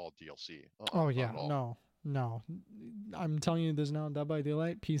is with all DLC. Oh Not yeah, at all. no, no. I'm telling you this now. Dead by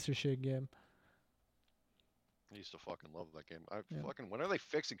Daylight, piece of shit game. I used to fucking love that game. I Yeah. fucking when are they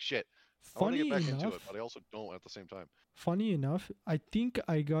fixing shit? I want to Funny get back into enough, it, but I also don't at the same time. funny enough, I think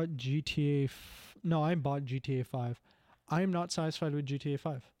I got GTA. No, I bought GTA 5. I am not satisfied with GTA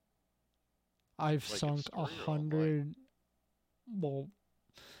 5. I've Like sunk its story or online? 100. Well,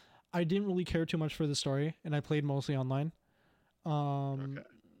 I didn't really care too much for the story, and I played mostly online. Okay.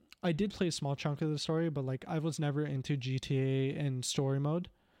 I did play a small chunk of the story, but like I was never into GTA and story mode.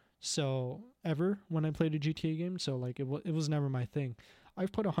 So ever when I played a GTA game, so like it was never my thing.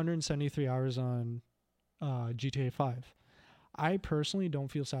 I've put 173 hours on GTA 5. I personally don't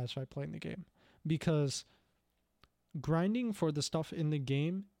feel satisfied playing the game because grinding for the stuff in the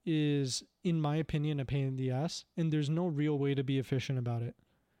game is, in my opinion, a pain in the ass, and there's no real way to be efficient about it.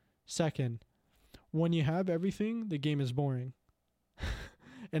 Second, when you have everything, the game is boring.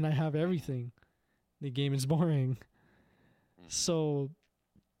 And I have everything. The game is boring. Mhm. So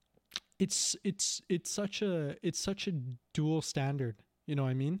it's such a dual standard, you know what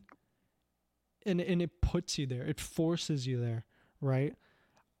I mean? And it puts you there. It forces you there, right?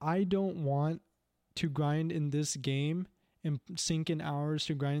 I don't want to grind in this game and sink in hours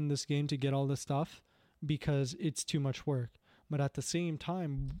to grind in this game to get all this stuff because it's too much work. But at the same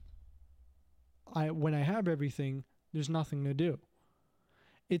time, when I have everything, there's nothing to do.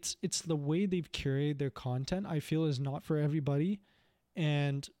 It's the way they've curated their content, I feel, is not for everybody.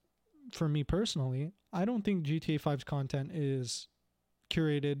 And for me personally, I don't think GTA 5's content is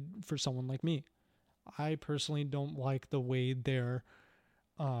curated for someone like me. I personally don't like the way their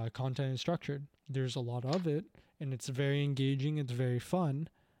content is structured. There's a lot of it, and it's very engaging. It's very fun,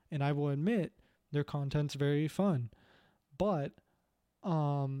 and I will admit their content's very fun, but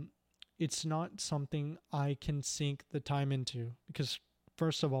it's not something I can sink the time into because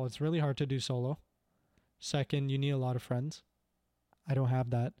first of all, it's really hard to do solo. Second, you need a lot of friends. I don't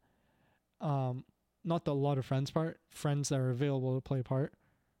have that. Um, Not the a lot of friends part, friends that are available to play part,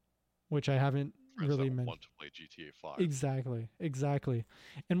 which I haven't Friends really that mentioned. want to play GTA 5. Exactly.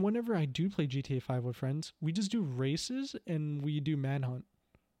 And whenever I do play GTA 5 with friends, we just do races and we do manhunt.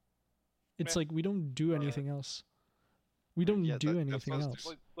 It's Man, like we don't do anything else. We don't Yeah, do that's anything what I was It's else.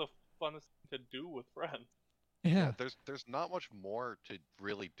 like the funnest thing to do with friends. Yeah, there's not much more to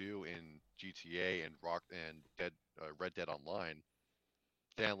really do in GTA and Red Dead Online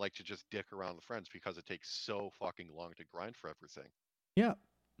than like to just dick around with friends because it takes so fucking long to grind for everything. yeah.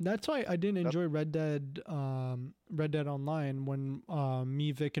 That's why I didn't That enjoy Red Dead Online when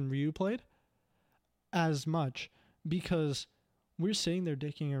me, Vic, and Ryu played as much because we're sitting there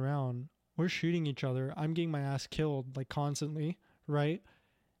dicking around, we're shooting each other, I'm getting my ass killed like constantly, right?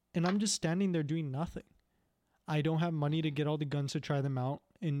 And I'm just standing there doing nothing. I don't have money to get all the guns to try them out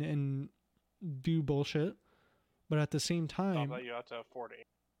and do bullshit. But at the same Not time, that you have to afford it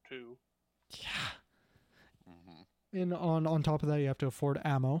too. yeah. hmm And on top of that, you have to afford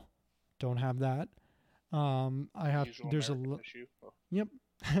ammo. Don't have that. I have Usual there's American issue. Oh, yep,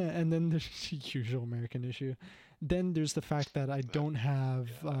 and then there's the usual American issue. Then there's the fact that I don't have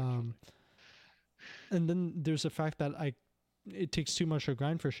Yeah, actually. and then there's the fact that it takes too much to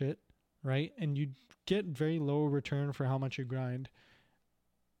grind for shit, right? And you get very low return for how much you grind.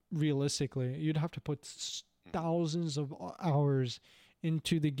 Realistically, you'd have to put thousands of hours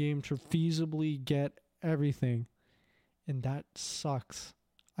into the game to feasibly get everything, and that sucks.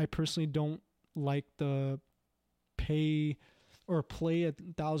 I personally don't like the pay or play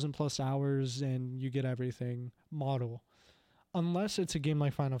 1,000+ hours and you get everything model, unless it's a game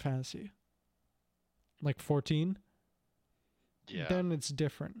like Final Fantasy, like 14. Yeah. Then it's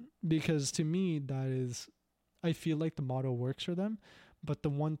different because to me that is, I feel like the model works for them, but the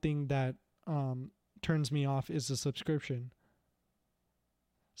one thing that turns me off is the subscription.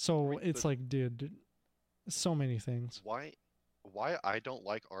 So mean, it's like, dude, so many things. Why I don't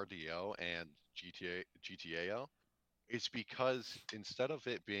like RDO and GTAO is because instead of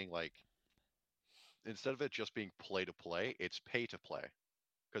it just being play to play, it's pay to play.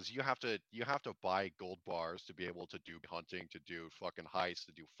 Because you have to buy gold bars to be able to do hunting, to do fucking heists,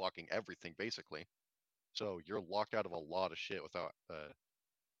 to do fucking everything basically. So you're locked out of a lot of shit without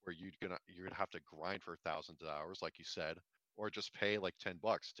where you're gonna have to grind for thousands of hours, like you said, or just pay like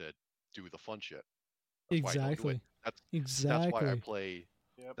 $10 to do the fun shit. That's why I don't do it. Exactly. That's why I Exactly. play.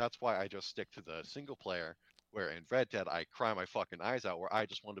 yep. That's why I just stick to the single player. Where in Red Dead I cry my fucking eyes out. Where I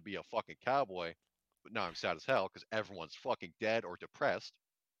just want to be a fucking cowboy, but now I'm sad as hell because everyone's fucking dead or depressed.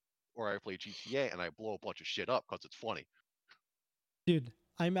 or I play GTA and I blow a bunch of shit up because it's funny. Dude,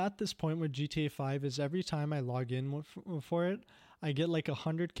 I'm at this point with GTA 5 is every time I log in for it, I get like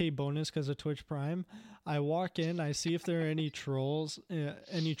 100K bonus because of Twitch Prime. I walk in, I see if there are any trolls in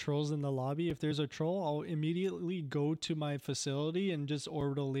the lobby. If there's a troll, I'll immediately go to my facility and just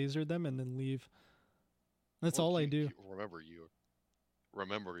orbital laser them and then leave. That's Well, all I do.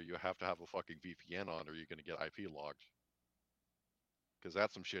 Remember, you have to have a fucking VPN on, or you're gonna get IP logged. Because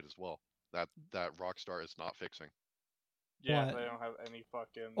that's some shit as well. That Rockstar is not fixing. Yeah, What? they don't have any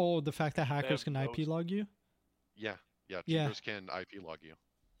fucking. Oh, the fact that hackers have can no IP log you? Yeah, Yeah. cheaters can IP log you.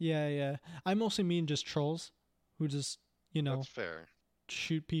 Yeah. I mostly mean just trolls who just, That's fair.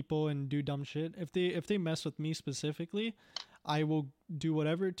 shoot people and do dumb shit. If they mess with me specifically, I will do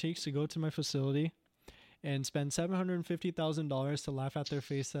whatever it takes to go to my facility and spend $750,000 to laugh at their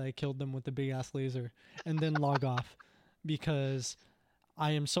face that I killed them with the big ass laser and then log off because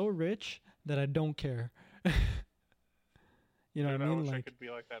I am so rich that I don't care. You know Dude, what I I mean? wish I Like, could be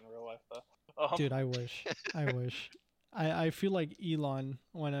like that in real life, though. dude, I wish. I feel like Elon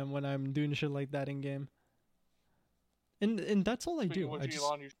when I'm doing shit like that in game. And that's all I Speaking do. of I which, just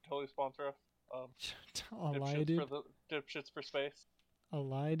Elon, you should totally sponsor us. a lie, Dipshits dude. for the dipshits for space. A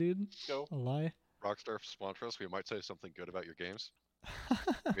lie, dude. Go. A lie. Rockstar sponsor us. We might say something good about your games.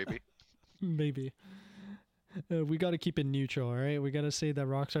 Maybe. Maybe. We got to keep it neutral, all right? We got to say that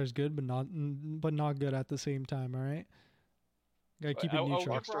Rockstar is good, but not good at the same time, all right? Got to keep it I'll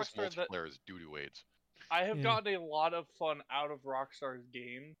neutral. give Rockstar's Rockstar that- multiplayer is doo-doo aids. I have Yeah. gotten a lot of fun out of Rockstar's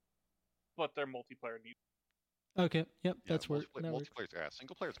game, but their multiplayer needs. Okay, yep, Yeah, that's work. That works. multiplayer. Yeah,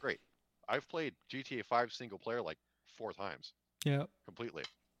 single player is great. I've played GTA 5 single player like 4 times Yeah, completely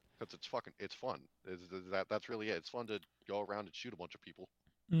because it's fun. That's really it. It's fun to go around and shoot a bunch of people,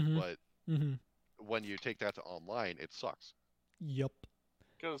 mm-hmm, but mm-hmm. when you take that to online, it sucks. Yep.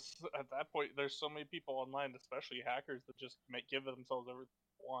 Because at that point, there's so many people online, especially hackers, that just give themselves everything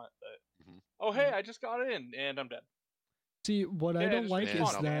they want. That oh hey, I just got in and I'm dead. See, what I Yeah, don't just like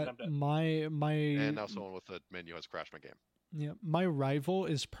respawn, is man, that I'm dead. my And now someone with a menu has crashed my game. yeah, my rival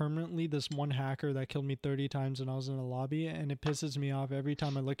is permanently this one hacker that killed me 30 times when I was in a lobby, and it pisses me off every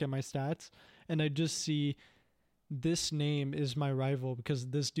time I look at my stats and I just see this name is my rival because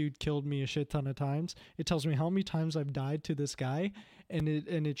this dude killed me a shit ton of times. It tells me how many times I've died to this guy, and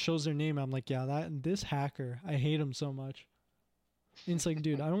it shows their name. I'm like, yeah, this hacker, I hate him so much. And it's like,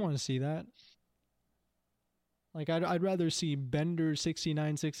 dude, I don't want to see that. Like, I'd rather see Bender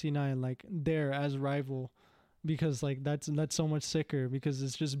 6969 like there as rival, because like that's so much sicker because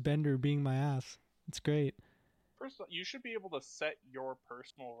it's just Bender being my ass. It's great. First, of all, you should be able to set your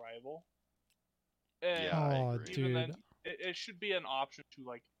personal rival. And Yeah, I Oh, agree. even then, dude. it should be an option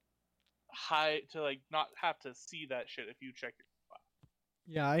to hide to not have to see that shit if you check your file.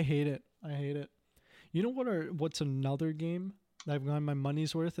 Yeah, I hate it. I hate it. You know what's another game that I've gotten my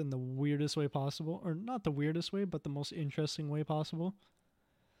money's worth in the weirdest way possible, or not the weirdest way, but the most interesting way possible?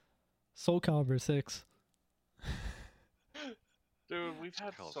 Soul Calibur 6. Dude, we've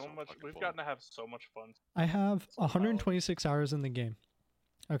had Hell's so so much. fucking We've fun. gotten to have so much fun. I have Soul Calibur. 126 hours in the game.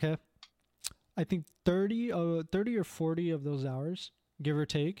 Okay? I think 30 or 40 of those hours, give or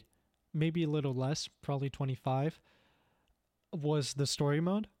take, maybe a little less, probably 25, was the story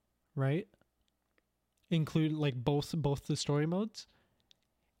mode, right? Include like both the story modes.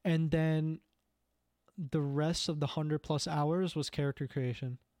 And then the rest of the 100+ hours was character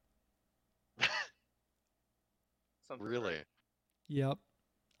creation. Something Really? great. Yep.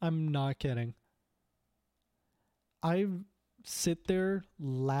 I'm not kidding. I sit there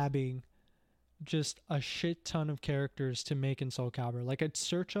labbing just a shit ton of characters to make in Soul Calibur. Like, I'd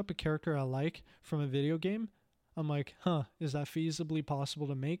search up a character I like from a video game. I'm like, is that feasibly possible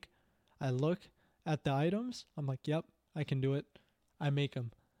to make? I look at the items. I'm like, yep, I can do it. I make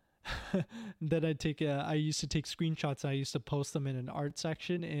them. Then I used to take screenshots. I used to post them in an art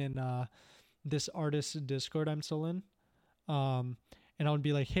section in this artist's Discord I'm still in. And I would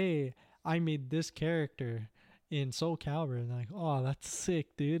be like, hey, I made this character in Soul Calibur. And like, oh, that's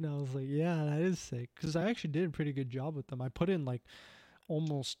sick, dude. And I was like, yeah, that is sick. Because I actually did a pretty good job with them. I put in like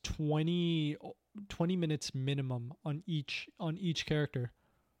almost 20 minutes minimum on each character.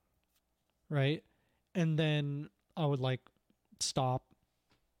 Right? And then I would like stop,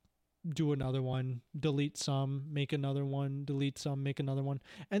 do another one, delete some, make another one, delete some, make another one.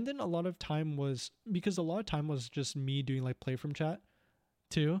 And then a lot of time was just me doing like play from chat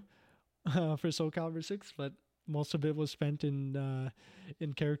too, for Soul Calibur 6, but most of it was spent in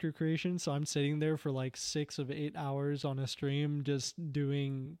character creation. So I'm sitting there for like 6 of 8 hours on a stream just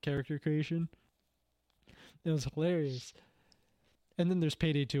doing character creation. It was hilarious. And then there's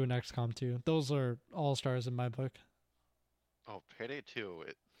Payday 2 and XCOM 2. Those are all stars in my book. Oh, Payday 2.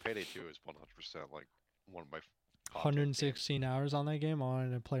 Payday 2 is 100% like one of my top tier games. 116 hours on that game. I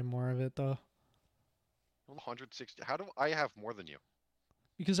wanted to play more of it though. 160. How do I have more than you?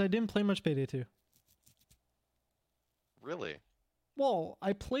 Because I didn't play much Payday 2. Really? Well,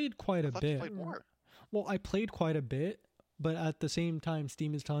 I played quite I a thought you bit. played more. Well, I played quite a bit, but at the same time,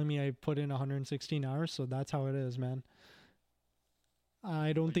 Steam is telling me I put in 116 hours, so that's how it is, man.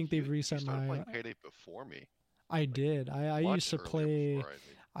 I don't But think they've you reset started my. playing Payday before me. I did. I Much used to earlier play. before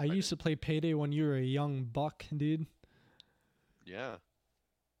I used to play Payday when you were a young buck, dude. Yeah.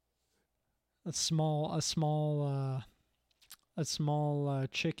 A small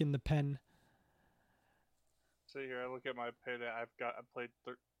chick in the pen. So here, I look at my payday. I played.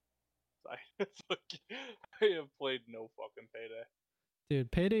 I have played no fucking payday.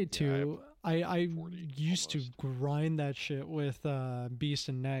 Dude, Payday Yeah, I have 2, I 40 used to almost. grind that shit with Beast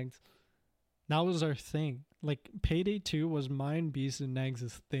and Nags. That was our thing. Like Payday 2 was mine, Beast and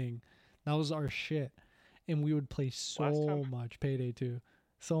Nags' thing. That was our shit. And we would play so much Payday 2.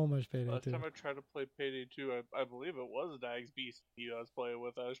 So much Payday Last 2. time I tried to play Payday 2, I believe it was Dags Beast I was playing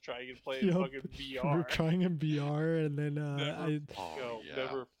with. I was trying to play in Yup. fucking We were VR. trying in VR and then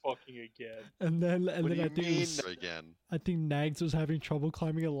Never fucking again. and then What I do you think it mean was, again? I think Nags was having trouble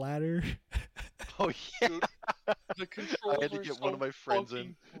climbing a ladder. Oh yeah. The controls I had to are get so one of my friends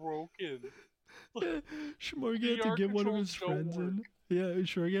in. fucking broken. Shmorgy had to VR get one of controls his don't friends work. in. Yeah,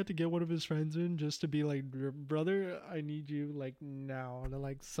 Shmorgy had to get one of his friends in just to be like, brother, I need you like now to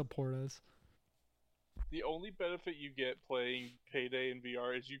like support us. The only benefit you get playing Payday in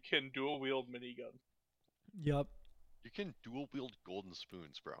VR is you can dual wield minigun. Yup. You can dual wield golden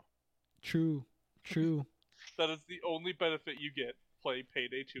spoons, bro. True. That is the only benefit you get playing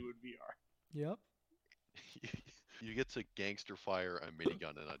Payday 2 in VR. Yep. You get to gangster fire a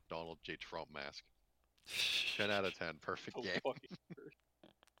minigun and a Donald J. Trump mask. 10 out of 10. Perfect So game. fucking cursed.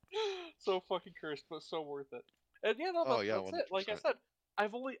 So fucking cursed, but so worth it. And yeah, no, Oh, yeah, that's it. Like I 100%. said,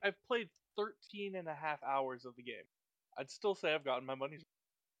 I've played 13 and a half hours of the game. I'd still say I've gotten my money's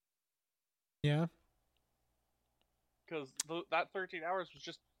Yeah. because that 13 hours was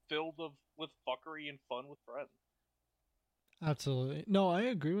just filled with fuckery and fun with friends. Absolutely. No, I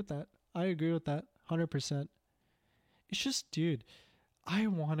agree with that. 100%. It's just, dude, I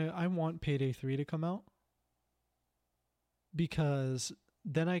want Payday 3 to come out because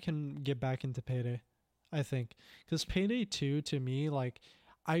then I can get back into Payday, I think. Cuz Payday 2 to me, like,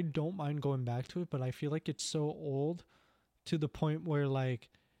 I don't mind going back to it, but I feel like it's so old to the point where like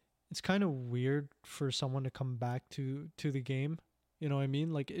it's kind of weird for someone to come back to the game. You know what I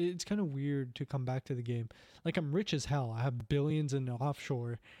mean? Like it's kind of weird to come back to the game. Like I'm rich as hell. I have billions in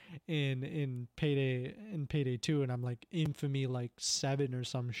offshore in Payday 2 and I'm like infamy like 7 or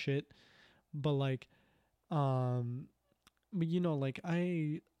some shit. But like but you know like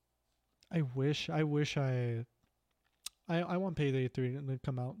I wish I want Payday 3 to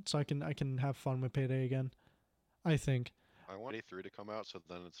come out so I can have fun with Payday again. I think. I want A3 to come out so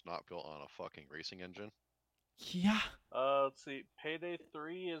then it's not built on a fucking racing engine. Yeah. Let's see. Payday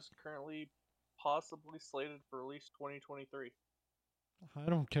 3 is currently possibly slated for release 2023. I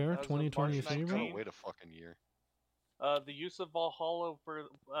don't care. As of 2023, March bro. 19th. Wait a fucking year. The use of Valhalla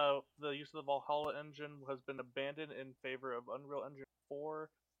engine has been abandoned in favor of Unreal Engine 4.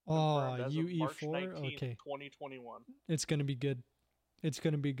 Oh, Confirmed as of March UE4? 19th, Okay. 2021. It's going to be good. It's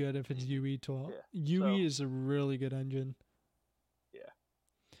going to be good if it's UE12. Yeah, UE is a really good engine. Yeah.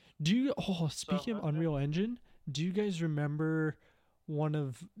 Speaking of Unreal Engine, do you guys remember one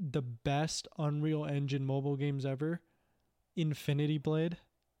of the best Unreal Engine mobile games ever? Infinity Blade?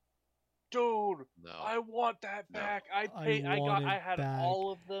 Dude, No. I want that back. I had back.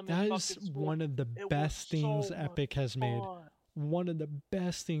 all of them. That in is fucking school. one of the It best was things so Epic much has made. fun. One of the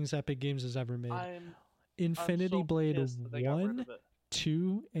best things Epic Games has ever made. I'm Infinity so Blade pissed that they got rid 1, of it.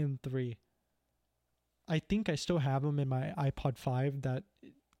 2, and 3. I think I still have them in my iPod 5 that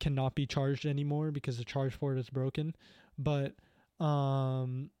cannot be charged anymore because the charge port is broken. But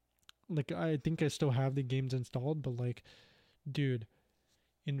like I think I still have the games installed, but like dude,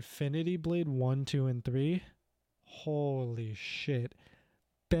 Infinity Blade 1, 2, and 3, holy shit.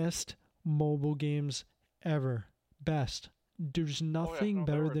 Best mobile games ever. Best. There's nothing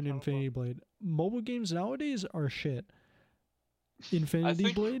they better were a than ton of fun. Infinity Blade. Mobile games nowadays are shit. Infinity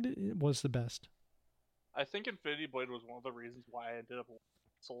think- Blade was the best. I think Infinity Blade was one of the reasons why I ended up with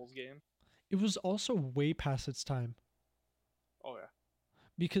Souls game. It was also way past its time Oh yeah.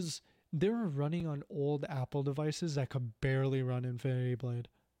 because they were running on old Apple devices that could barely run Infinity Blade.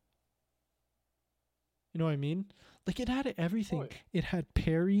 You know what I mean? Like it had everything. Oh, yeah. It had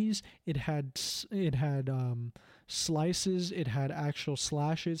parries. It had slices. It had actual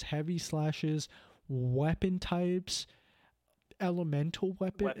slashes, heavy slashes, weapon types, elemental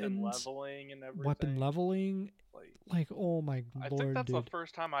Weapon weapons, leveling and everything. weapon leveling. Like, Like oh my I think lord, that's the dude.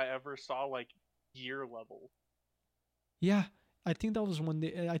 first time I ever saw like gear level. Yeah, I think that was when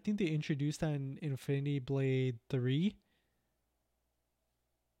I think they introduced that in Infinity Blade 3,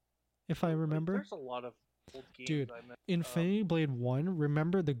 if I Like, remember. there's a lot of old games Dude, I missed. Infinity Blade 1,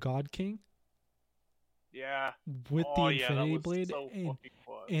 remember the God King Yeah. with Oh the yeah, that Infinity was Blade, so and fucking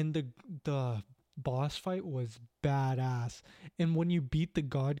fun. the boss fight was badass. And when you beat the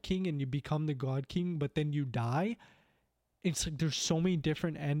God King and you become the God King, but then you die, it's like there's so many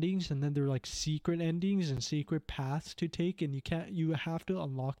different endings, and then there are like secret endings and secret paths to take, and you have to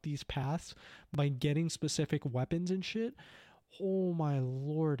unlock these paths by getting specific weapons and shit. Oh my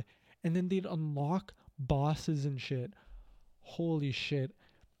lord. And then they'd unlock bosses and shit. Holy shit.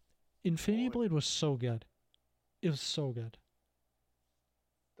 Infinity Boy, Blade was so good. It was so good.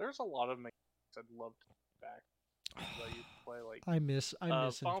 there's a lot of mechanics I'd love to get back that I used to play. Like I miss Final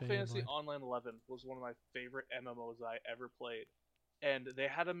Infinity Fantasy Blade. Online 11 was one of my favorite MMOs I ever played, and they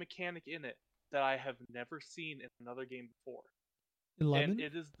had a mechanic in it that I have never seen in another game before. And 11?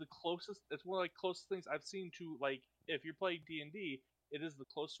 it is the closest. It's one of the closest things I've seen to like if you're playing D&D, it is the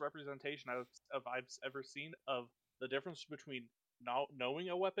closest representation I've ever seen of the difference between not knowing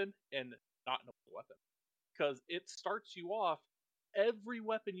a weapon and not knowing a weapon. Because it starts you off. Every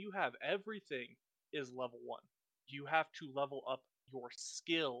weapon you have, everything is level 1. You have to level up your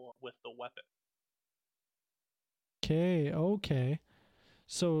skill with the weapon. Okay.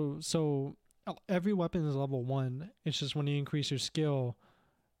 So every weapon is level 1. It's just when you increase your skill,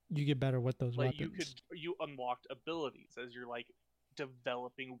 you get better with those Like weapons. you unlocked abilities as you're like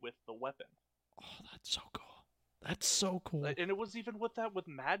developing with the weapon. Oh, that's so cool. That's so cool. And it was even with that with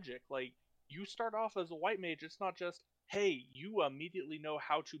magic. Like you start off as a white mage, it's not just hey, you immediately know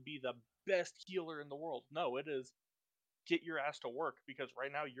how to be the best healer in the world. No, it is get your ass to work because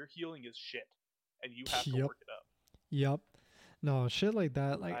right now your healing is shit, and you have to Yep. work it up. Yep. No, shit like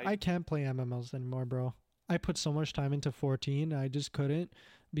that. Like I can't play MMOs anymore, bro. I put so much time into 14, I just couldn't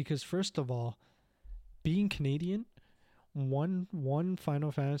because first of all, being Canadian, one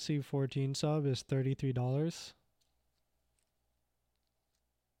Final Fantasy 14 sub is $33.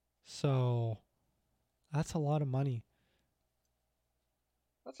 So that's a lot of money.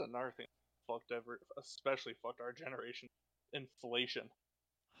 That's another thing especially fucked our generation. Inflation.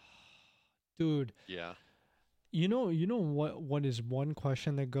 Dude, Yeah. you know what is one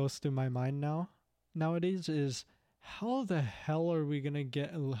question that goes through my mind nowadays is how the hell are we going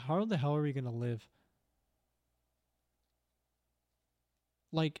to live?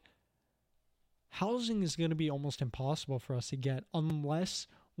 Like housing is going to be almost impossible for us to get unless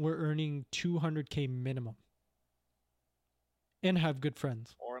we're earning 200K minimum and have good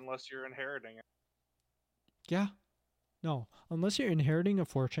friends. Or unless you're inheriting it. Yeah. No, unless you're inheriting a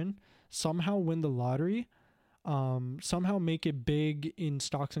fortune, somehow win the lottery, somehow make it big in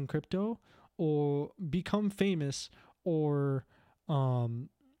stocks and crypto, or become famous, or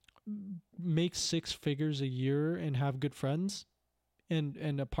make 6 figures a year and have good friends,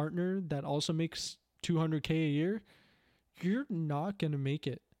 and a partner that also makes 200K a year, you're not gonna make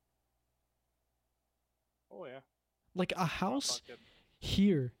it. Oh yeah. Like a house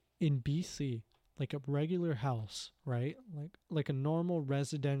here in BC, like a regular house, right? Like a normal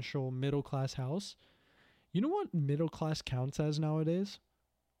residential middle class house. You know what middle class counts as nowadays?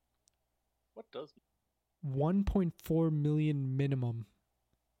 What does 1.4 million minimum.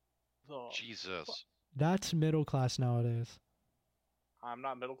 oh, Jesus. That's middle class nowadays. I'm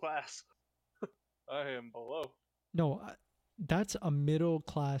not middle class. I am below. No, that's a middle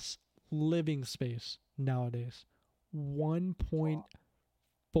class living space nowadays.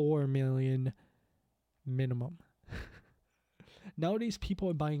 1.4 million minimum. Nowadays, people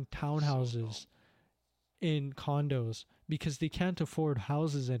are buying townhouses in condos because they can't afford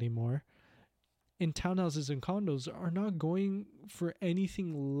houses anymore. And townhouses and condos are not going for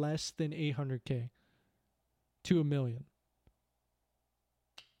anything less than 800K to $1 million.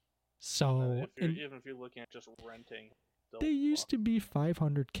 So even if you're looking at just renting, they used to be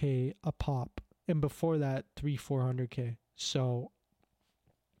 500K a pop, and before that 300-400K. So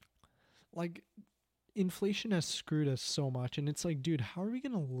like inflation has screwed us so much, and it's like, dude, how are we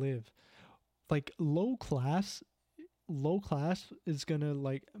gonna live? Like low class is gonna,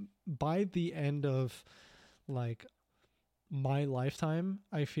 like, by the end of like my lifetime,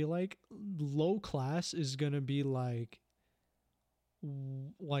 I feel like low class is gonna be like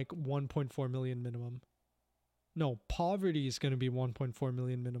 1.4 million minimum. No, poverty is going to be 1.4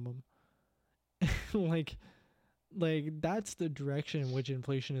 million minimum. like that's the direction in which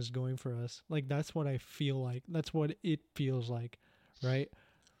inflation is going for us. Like that's what I feel like. That's what it feels like, right?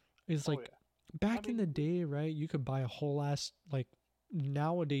 It's Oh like yeah. back in mean, the day, right? You could buy a whole ass like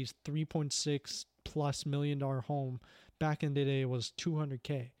nowadays 3.6 plus million dollar home. Back in the day it was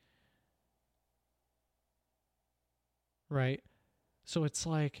 200K. Right? So it's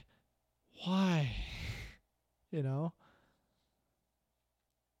like why? You know?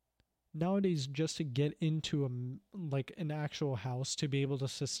 Nowadays just to get into like an actual house to be able to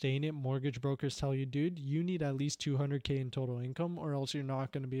sustain it, mortgage brokers tell you, dude, you need at least 200K in total income or else you're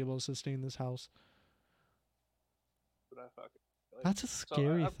not going to be able to sustain this house. But I fucking like, That's a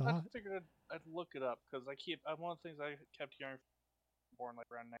scary thought. I figured I'd look it up because one of the things I kept hearing from born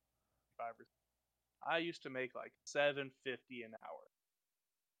like around 95 or I used to make like $7.50 an hour.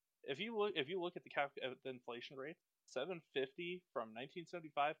 If you look at the inflation rate, $7.50 from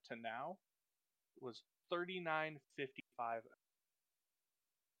 1975 to now was $39.55.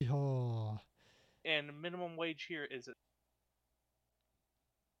 Oh, And minimum wage here is at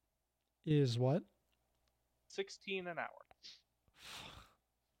is what? 16 an hour.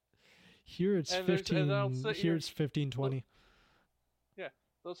 Here it's And 15. Here it's 15.20. Yeah,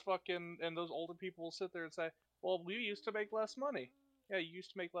 those older people will sit there and say, "Well, we used to make less money." Yeah, you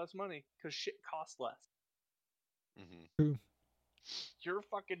used to make less money because shit costs less. Mm-hmm. True. Your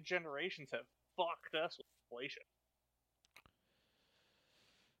fucking generations have fucked us with inflation.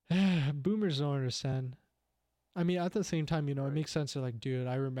 Boomers don't understand. I mean, at the same time, you know, it makes sense to like, dude,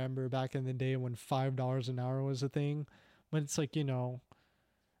 I remember back in the day when $5 an hour was a thing. But it's like, you know,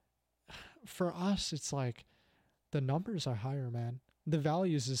 for us, it's like the numbers are higher, man. The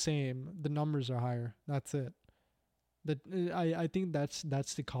value is the same. The numbers are higher. That's it. I think that's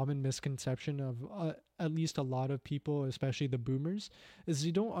the common misconception of at least a lot of people, especially the boomers, is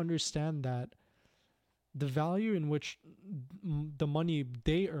you don't understand that the value in which the money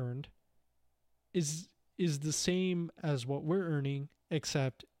they earned is the same as what we're earning,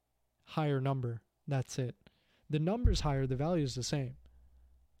 except higher number. That's it. The number's higher, the value is the same.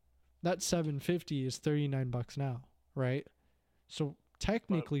 That 750 is $39 now, right? So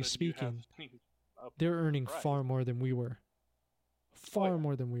technically speaking, they're earning far more than we were. Far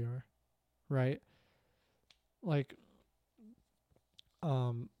more than we are, right? Like,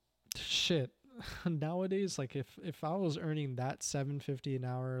 shit. Nowadays, like if I was earning that $750 an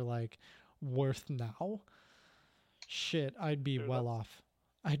hour, like worth now, shit, I'd be well off.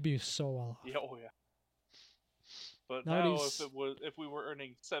 I'd be so well off. Yeah, oh yeah. But nowadays, now, if we were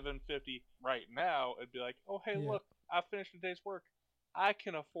earning $750 right now, it'd be like, oh hey, look, I finished a day's work. I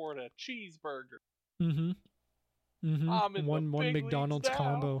can afford a cheeseburger. Mm-hmm. Mm-hmm. One McDonald's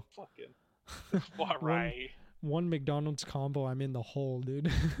combo. Fucking right. One McDonald's combo, I'm in the hole,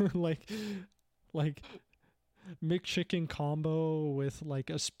 dude. like McChicken combo with like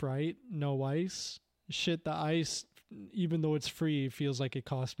a Sprite, no ice. Shit, the ice, even though it's free, feels like it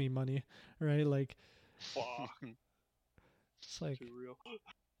cost me money, right? Like, fuck. It's like too real.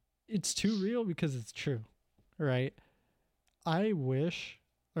 It's too real because it's true, right? I wish,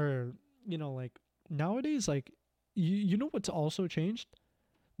 or you know, like nowadays, like you know what's also changed?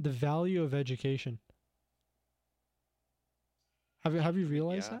 The value of education. Have you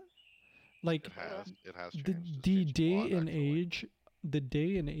realized that? Like it has changed. The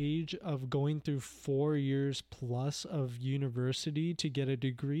day and age of going through 4 years plus of university to get a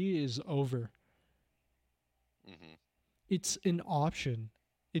degree is over. Mm-hmm. It's an option.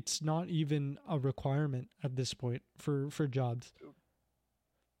 It's not even a requirement at this point for jobs.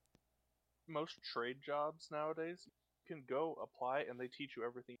 Most trade jobs nowadays, you can go apply and they teach you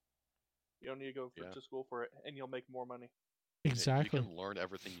everything. You don't need to go to school for it, and you'll make more money. Exactly. You can learn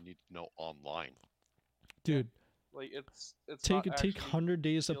everything you need to know online. Dude, like it's take 100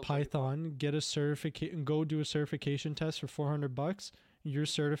 days of Python, get a certificate, go do a certification test for $400. You're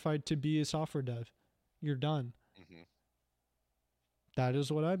certified to be a software dev. You're done. Mm-hmm. That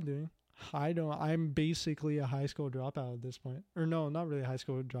is what I'm doing. I'm basically a high school dropout at this point. Or no, not really a high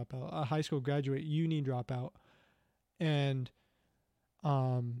school dropout. A high school graduate, uni dropout. And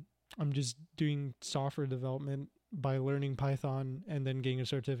I'm just doing software development by learning Python and then getting a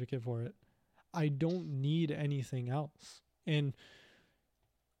certificate for it. I don't need anything else. And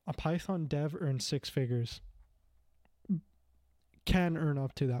a Python dev earns 6 figures. Can earn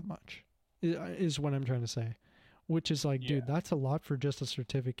up to that much, is what I'm trying to say. Which is like, dude, that's a lot for just a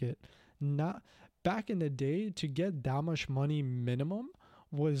certificate. Not back in the day, to get that much money minimum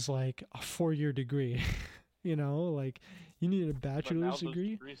was like a 4-year degree. You know, like you need a bachelor's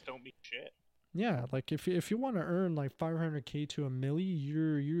degree. Degrees don't mean shit. Yeah, like if you want to earn like 500K to a milli,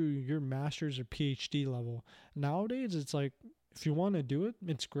 you're master's or PhD level. Nowadays, it's like if you want to do it,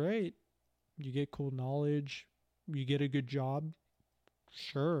 it's great. You get cool knowledge, you get a good job,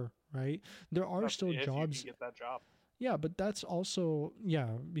 sure, right? There are That's still if you jobs. can get that job. Yeah, but that's also, yeah,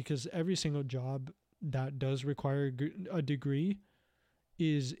 because every single job that does require a degree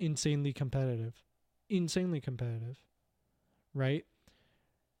is insanely competitive. Insanely competitive, right?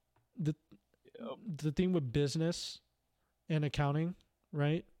 The Yep. the thing with business and accounting,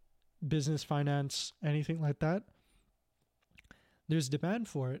 right? Business, finance, anything like that, there's demand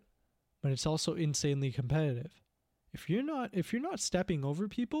for it, but it's also insanely competitive. If you're not stepping over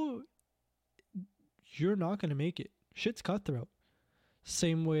people, you're not going to make it. Shit's cutthroat.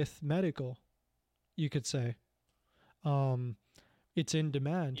 Same with medical, you could say. Um it's in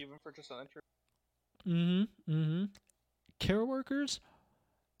demand. Even for just an entry. Care workers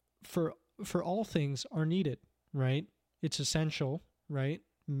for all things are needed, right? It's essential, right?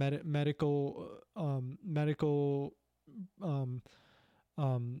 Medical um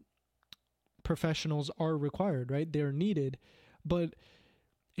um professionals are required, right? They're needed, but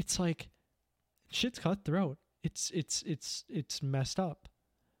it's like shit's cutthroat. It's messed up.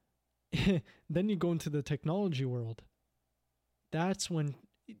 Then you go into the technology world. That's when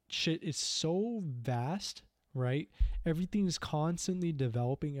shit is so vast, right? Everything's constantly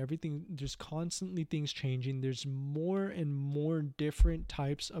developing. Everything, there's constantly things changing. There's more and more different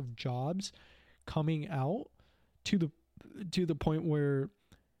types of jobs coming out to the point where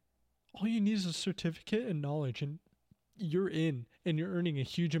all you need is a certificate and knowledge, and you're in, and you're earning a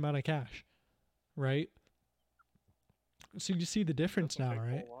huge amount of cash, right? So you see the difference Doesn't now, take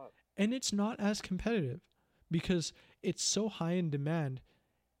a right? whole lot. And it's not as competitive because it's so high in demand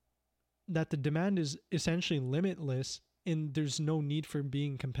that the demand is essentially limitless, and there's no need for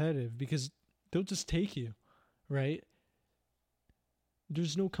being competitive because they'll just take you, right?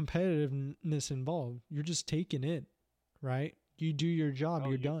 There's no competitiveness involved. You're just taking it, right? You do your job, No,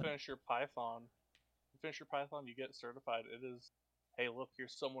 you're you done. finish your Python. You finish your Python, you get certified. It is, hey, look,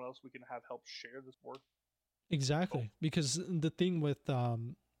 here's someone else we can have help share this work. Exactly. Because the thing with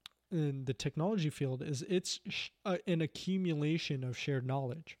in the technology field is it's an accumulation of shared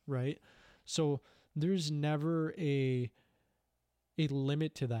knowledge, right? So there's never a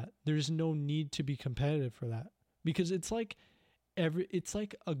limit to that. There's no need to be competitive for that because it's like it's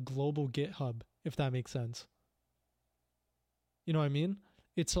like a global GitHub, if that makes sense. You know what I mean?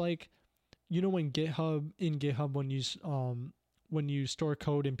 It's like, you know, when GitHub when you store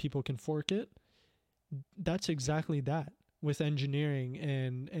code and people can fork it, that's exactly that with engineering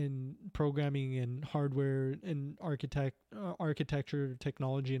and programming and hardware and architecture,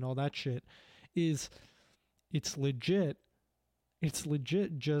 technology and all that shit. Is it's legit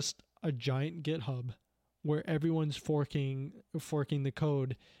just a giant GitHub where everyone's forking the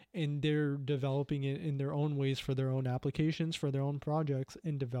code, and they're developing it in their own ways for their own applications, for their own projects,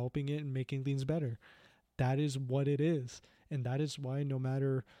 and developing it and making things better. That is what it is. And that is why no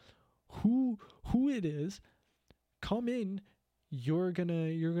matter who it is, come in, you're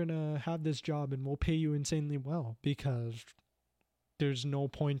gonna have this job and we'll pay you insanely well because there's no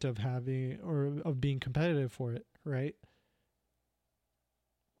point of having or of being competitive for it, right?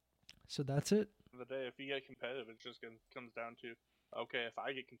 So that's it. At the end of the day, if you get competitive, it just comes down to, okay, if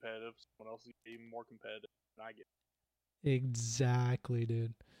I get competitive, someone else is even more competitive than I get. Exactly,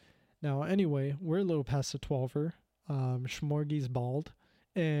 dude. Now, anyway, we're a little past the 12er. Schmorgy's bald,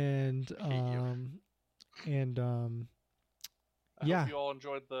 and I yeah, hope you all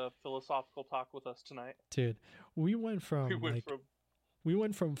enjoyed the philosophical talk with us tonight. dude, we went from we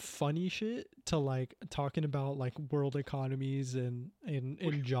went from funny shit to like talking about like world economies and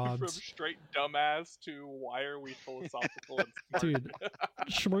From jobs. straight dumbass to why are we philosophical and smart? Dude,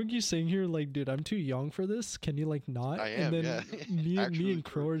 Schmorgy's saying here like, dude, I'm too young for this. Can you like not? I And am, then yeah. me Actually and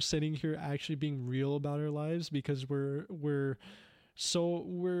Crow true. are sitting here actually being real about our lives because we're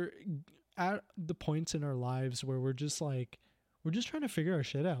at the points in our lives where we're just trying to figure our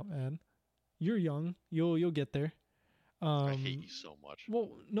shit out, man. You're young. You'll get there. I hate you so much.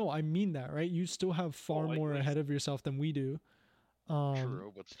 Well, no, I mean that, right? You still have far like more this. ahead of yourself than we do.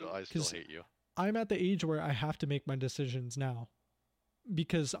 True, but still, I still 'cause hate you. I'm at the age where I have to make my decisions now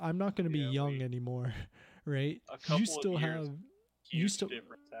because I'm not going to be Yeah, young we- anymore, right? A couple You of still years, have huge still-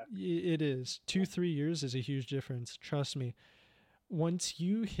 difference. it is 2-3 years is a huge difference. Trust me. Once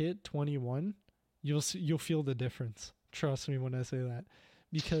you hit 21, you'll feel the difference. Trust me when I say that,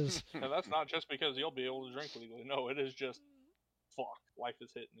 because And that's not just because you'll be able to drink legally. No, it is just, fuck, life is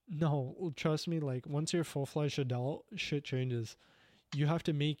hitting. no, trust me. Like once you're a full-fledged adult, shit changes. you have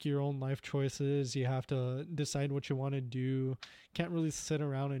to make your own life choices. You have to decide what you want to do. Can't really sit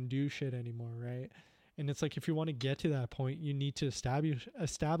around and do shit anymore, right? And it's like if you want to get to that point, you need to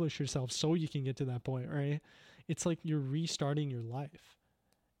establish yourself so you can get to that point, right? It's like you're restarting your life,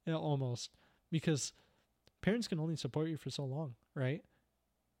 almost, because parents can only support you for so long, right?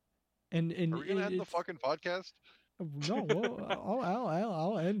 And Are we gonna end the fucking podcast? no, well,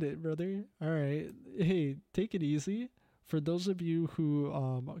 I'll end it, brother. All right, hey, take it easy. For those of you who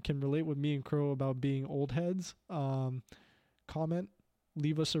can relate with me and Crow about being old heads, comment,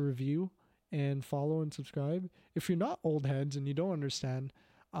 leave us a review, and follow and subscribe. If you're not old heads and you don't understand,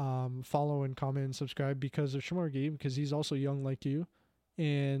 follow and comment and subscribe because of Shamar Gabe, because he's also young like you,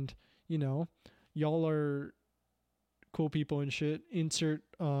 and you know, y'all are cool people and shit. Insert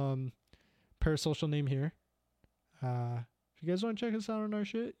parasocial name here. If you guys want to check us out on our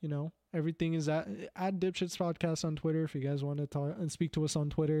shit, you know, everything is at Dipshits Podcast on Twitter. If you guys want to talk and speak to us on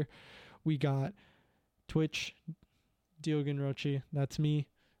Twitter, we got Twitch, Diogen Rochi. That's me.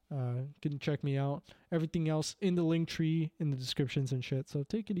 Can check me out. Everything else in the link tree, in the descriptions and shit. So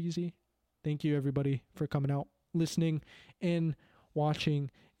take it easy. Thank you everybody for coming out, listening, and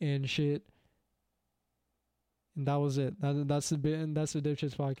watching and shit. And that was it. That's the bit. And that's the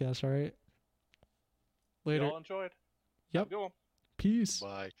Dipshits Podcast. All right. Later. Y'all enjoyed. Yep. Have a good one. Peace.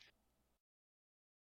 Bye.